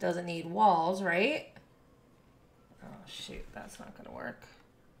 It doesn't need walls, right? Oh, shoot. That's not going to work.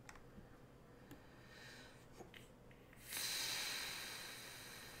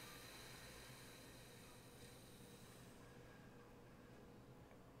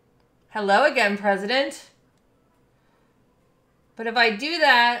 Hello again, President. But if I do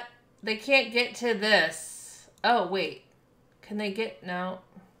that, they can't get to this. Oh, wait. Can they get... No.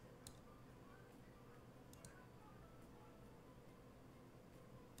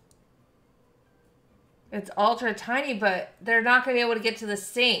 It's ultra tiny, but they're not going to be able to get to the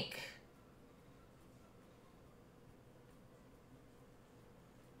sink.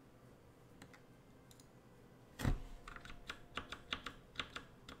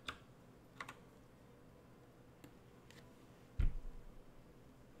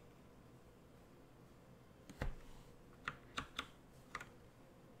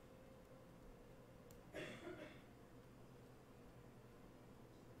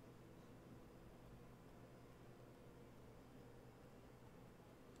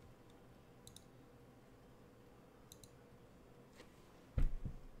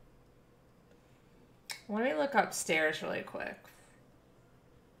 Let me look upstairs really quick.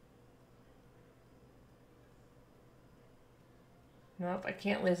 Nope, I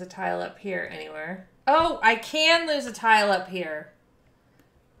can't lose a tile up here anywhere. Oh, I can lose a tile up here.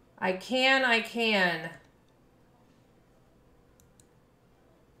 I can.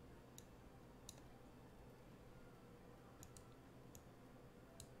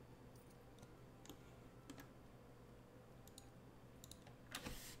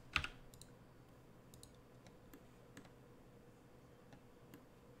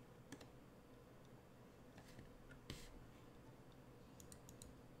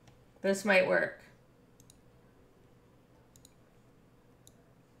 This might work.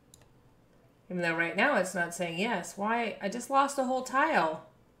 Even though right now it's not saying yes. Why? I just lost a whole tile.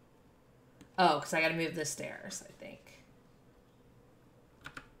 Oh, because I got to move the stairs, I think.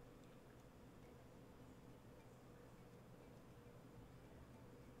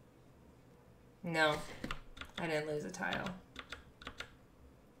 No, I didn't lose a tile.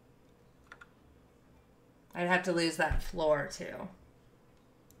 I'd have to lose that floor too.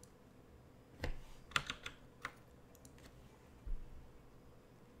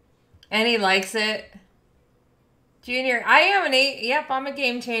 And he likes it. Junior, I am an 8. Yep, I'm a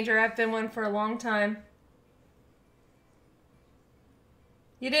game changer. I've been one for a long time.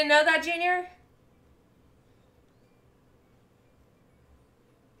 You didn't know that, Junior?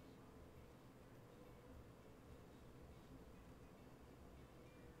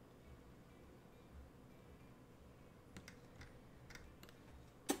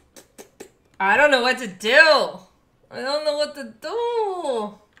 I don't know what to do. I don't know what to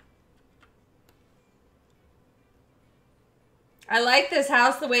do. I like this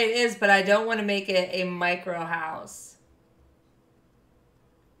house the way it is, but I don't want to make it a micro house.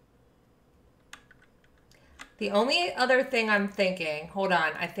 The only other thing I'm thinking, hold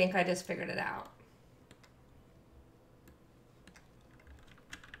on, I think I just figured it out.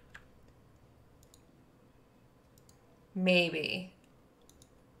 Maybe.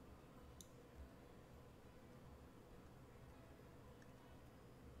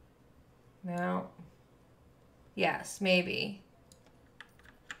 No. Yes, maybe.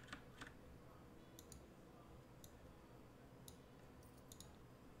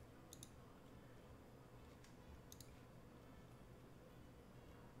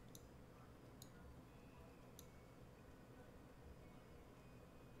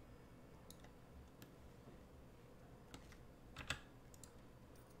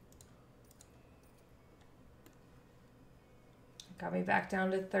 Got me back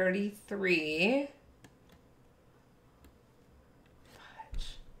down to 33.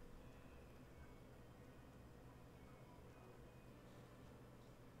 Fudge.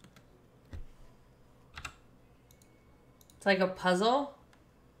 It's like a puzzle.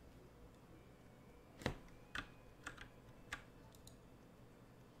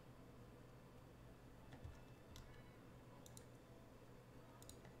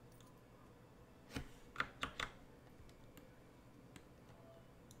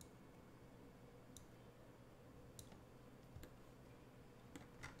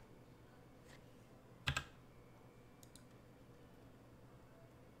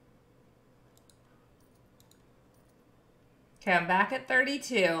 Okay, I'm back at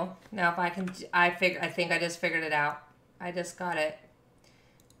 32. Now if I can, I think I just figured it out. I just got it.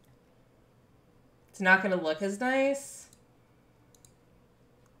 It's not going to look as nice.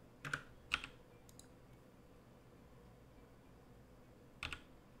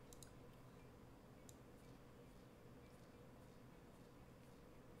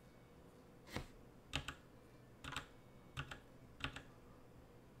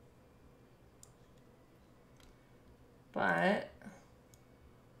 But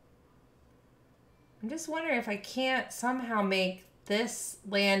I'm just wondering if I can't somehow make this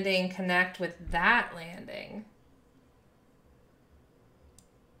landing connect with that landing.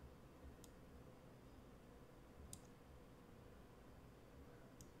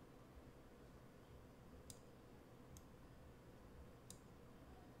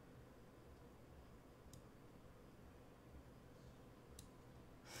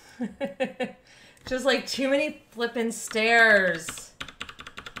 Just like too many flippin' stairs.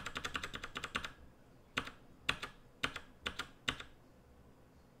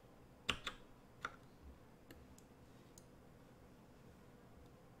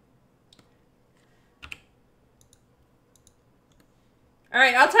 All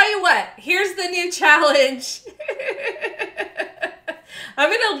right, I'll tell you what. Here's the new challenge. I'm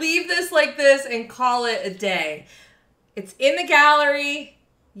going to leave this like this and call it a day. It's in the gallery.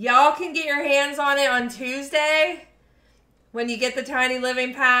 Y'all can get your hands on it on Tuesday when you get the Tiny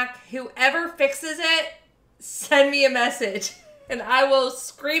Living Pack. Whoever fixes it, send me a message and I will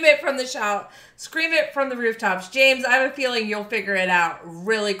scream it from the shout. Scream it from the rooftops. James, I have a feeling you'll figure it out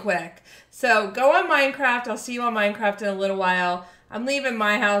really quick. So go on Minecraft. I'll see you on Minecraft in a little while. I'm leaving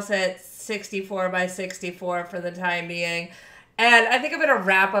my house at 64 by 64 for the time being. And I think I'm going to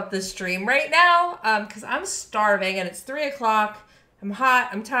wrap up the stream right now because I'm starving and it's 3 o'clock. I'm hot.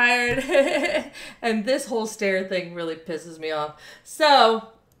 I'm tired. And this whole stair thing really pisses me off. So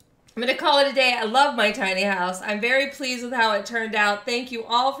I'm going to call it a day. I love my tiny house. I'm very pleased with how it turned out. Thank you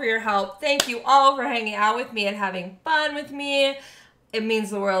all for your help. Thank you all for hanging out with me and having fun with me. It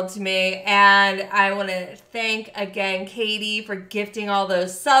means the world to me. And I want to thank again Katie for gifting all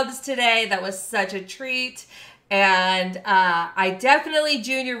those subs today. That was such a treat. And I definitely,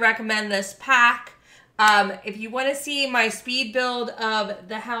 Junior, recommend this pack. If you want to see my speed build of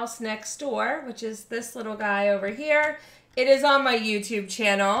the house next door, which is this little guy over here, it is on my YouTube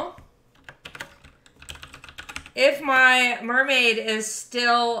channel. If my mermaid is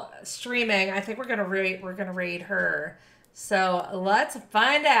still streaming, I think we're gonna raid her. So let's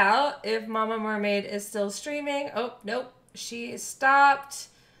find out if Mama Mermaid is still streaming. Oh, nope, she stopped.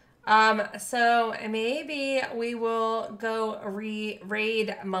 So maybe we will go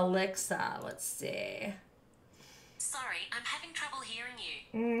raid Melixa. Let's see. Sorry, I'm having trouble hearing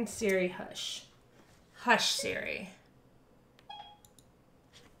you. Siri, hush. Hush, Siri.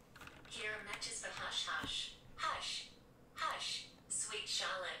 Here are matches for hush hush. Hush. Hush. Sweet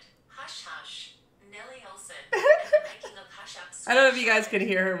Charlotte. Hush hush. Nellie Olsen. And the making of Hush Up. I don't know if you guys can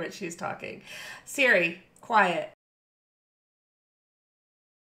hear her, but she's talking. Siri, quiet.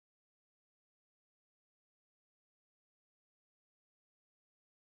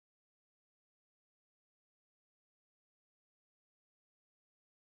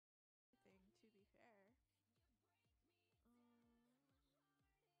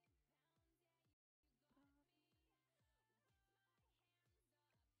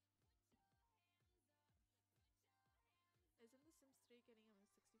 Isn't The Sims 3 getting a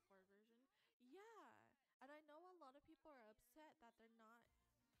 64 version? Yeah, and I know a lot of people are upset that they're not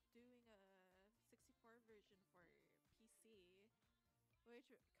doing a 64 version for PC,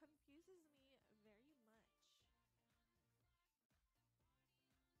 which confuses me very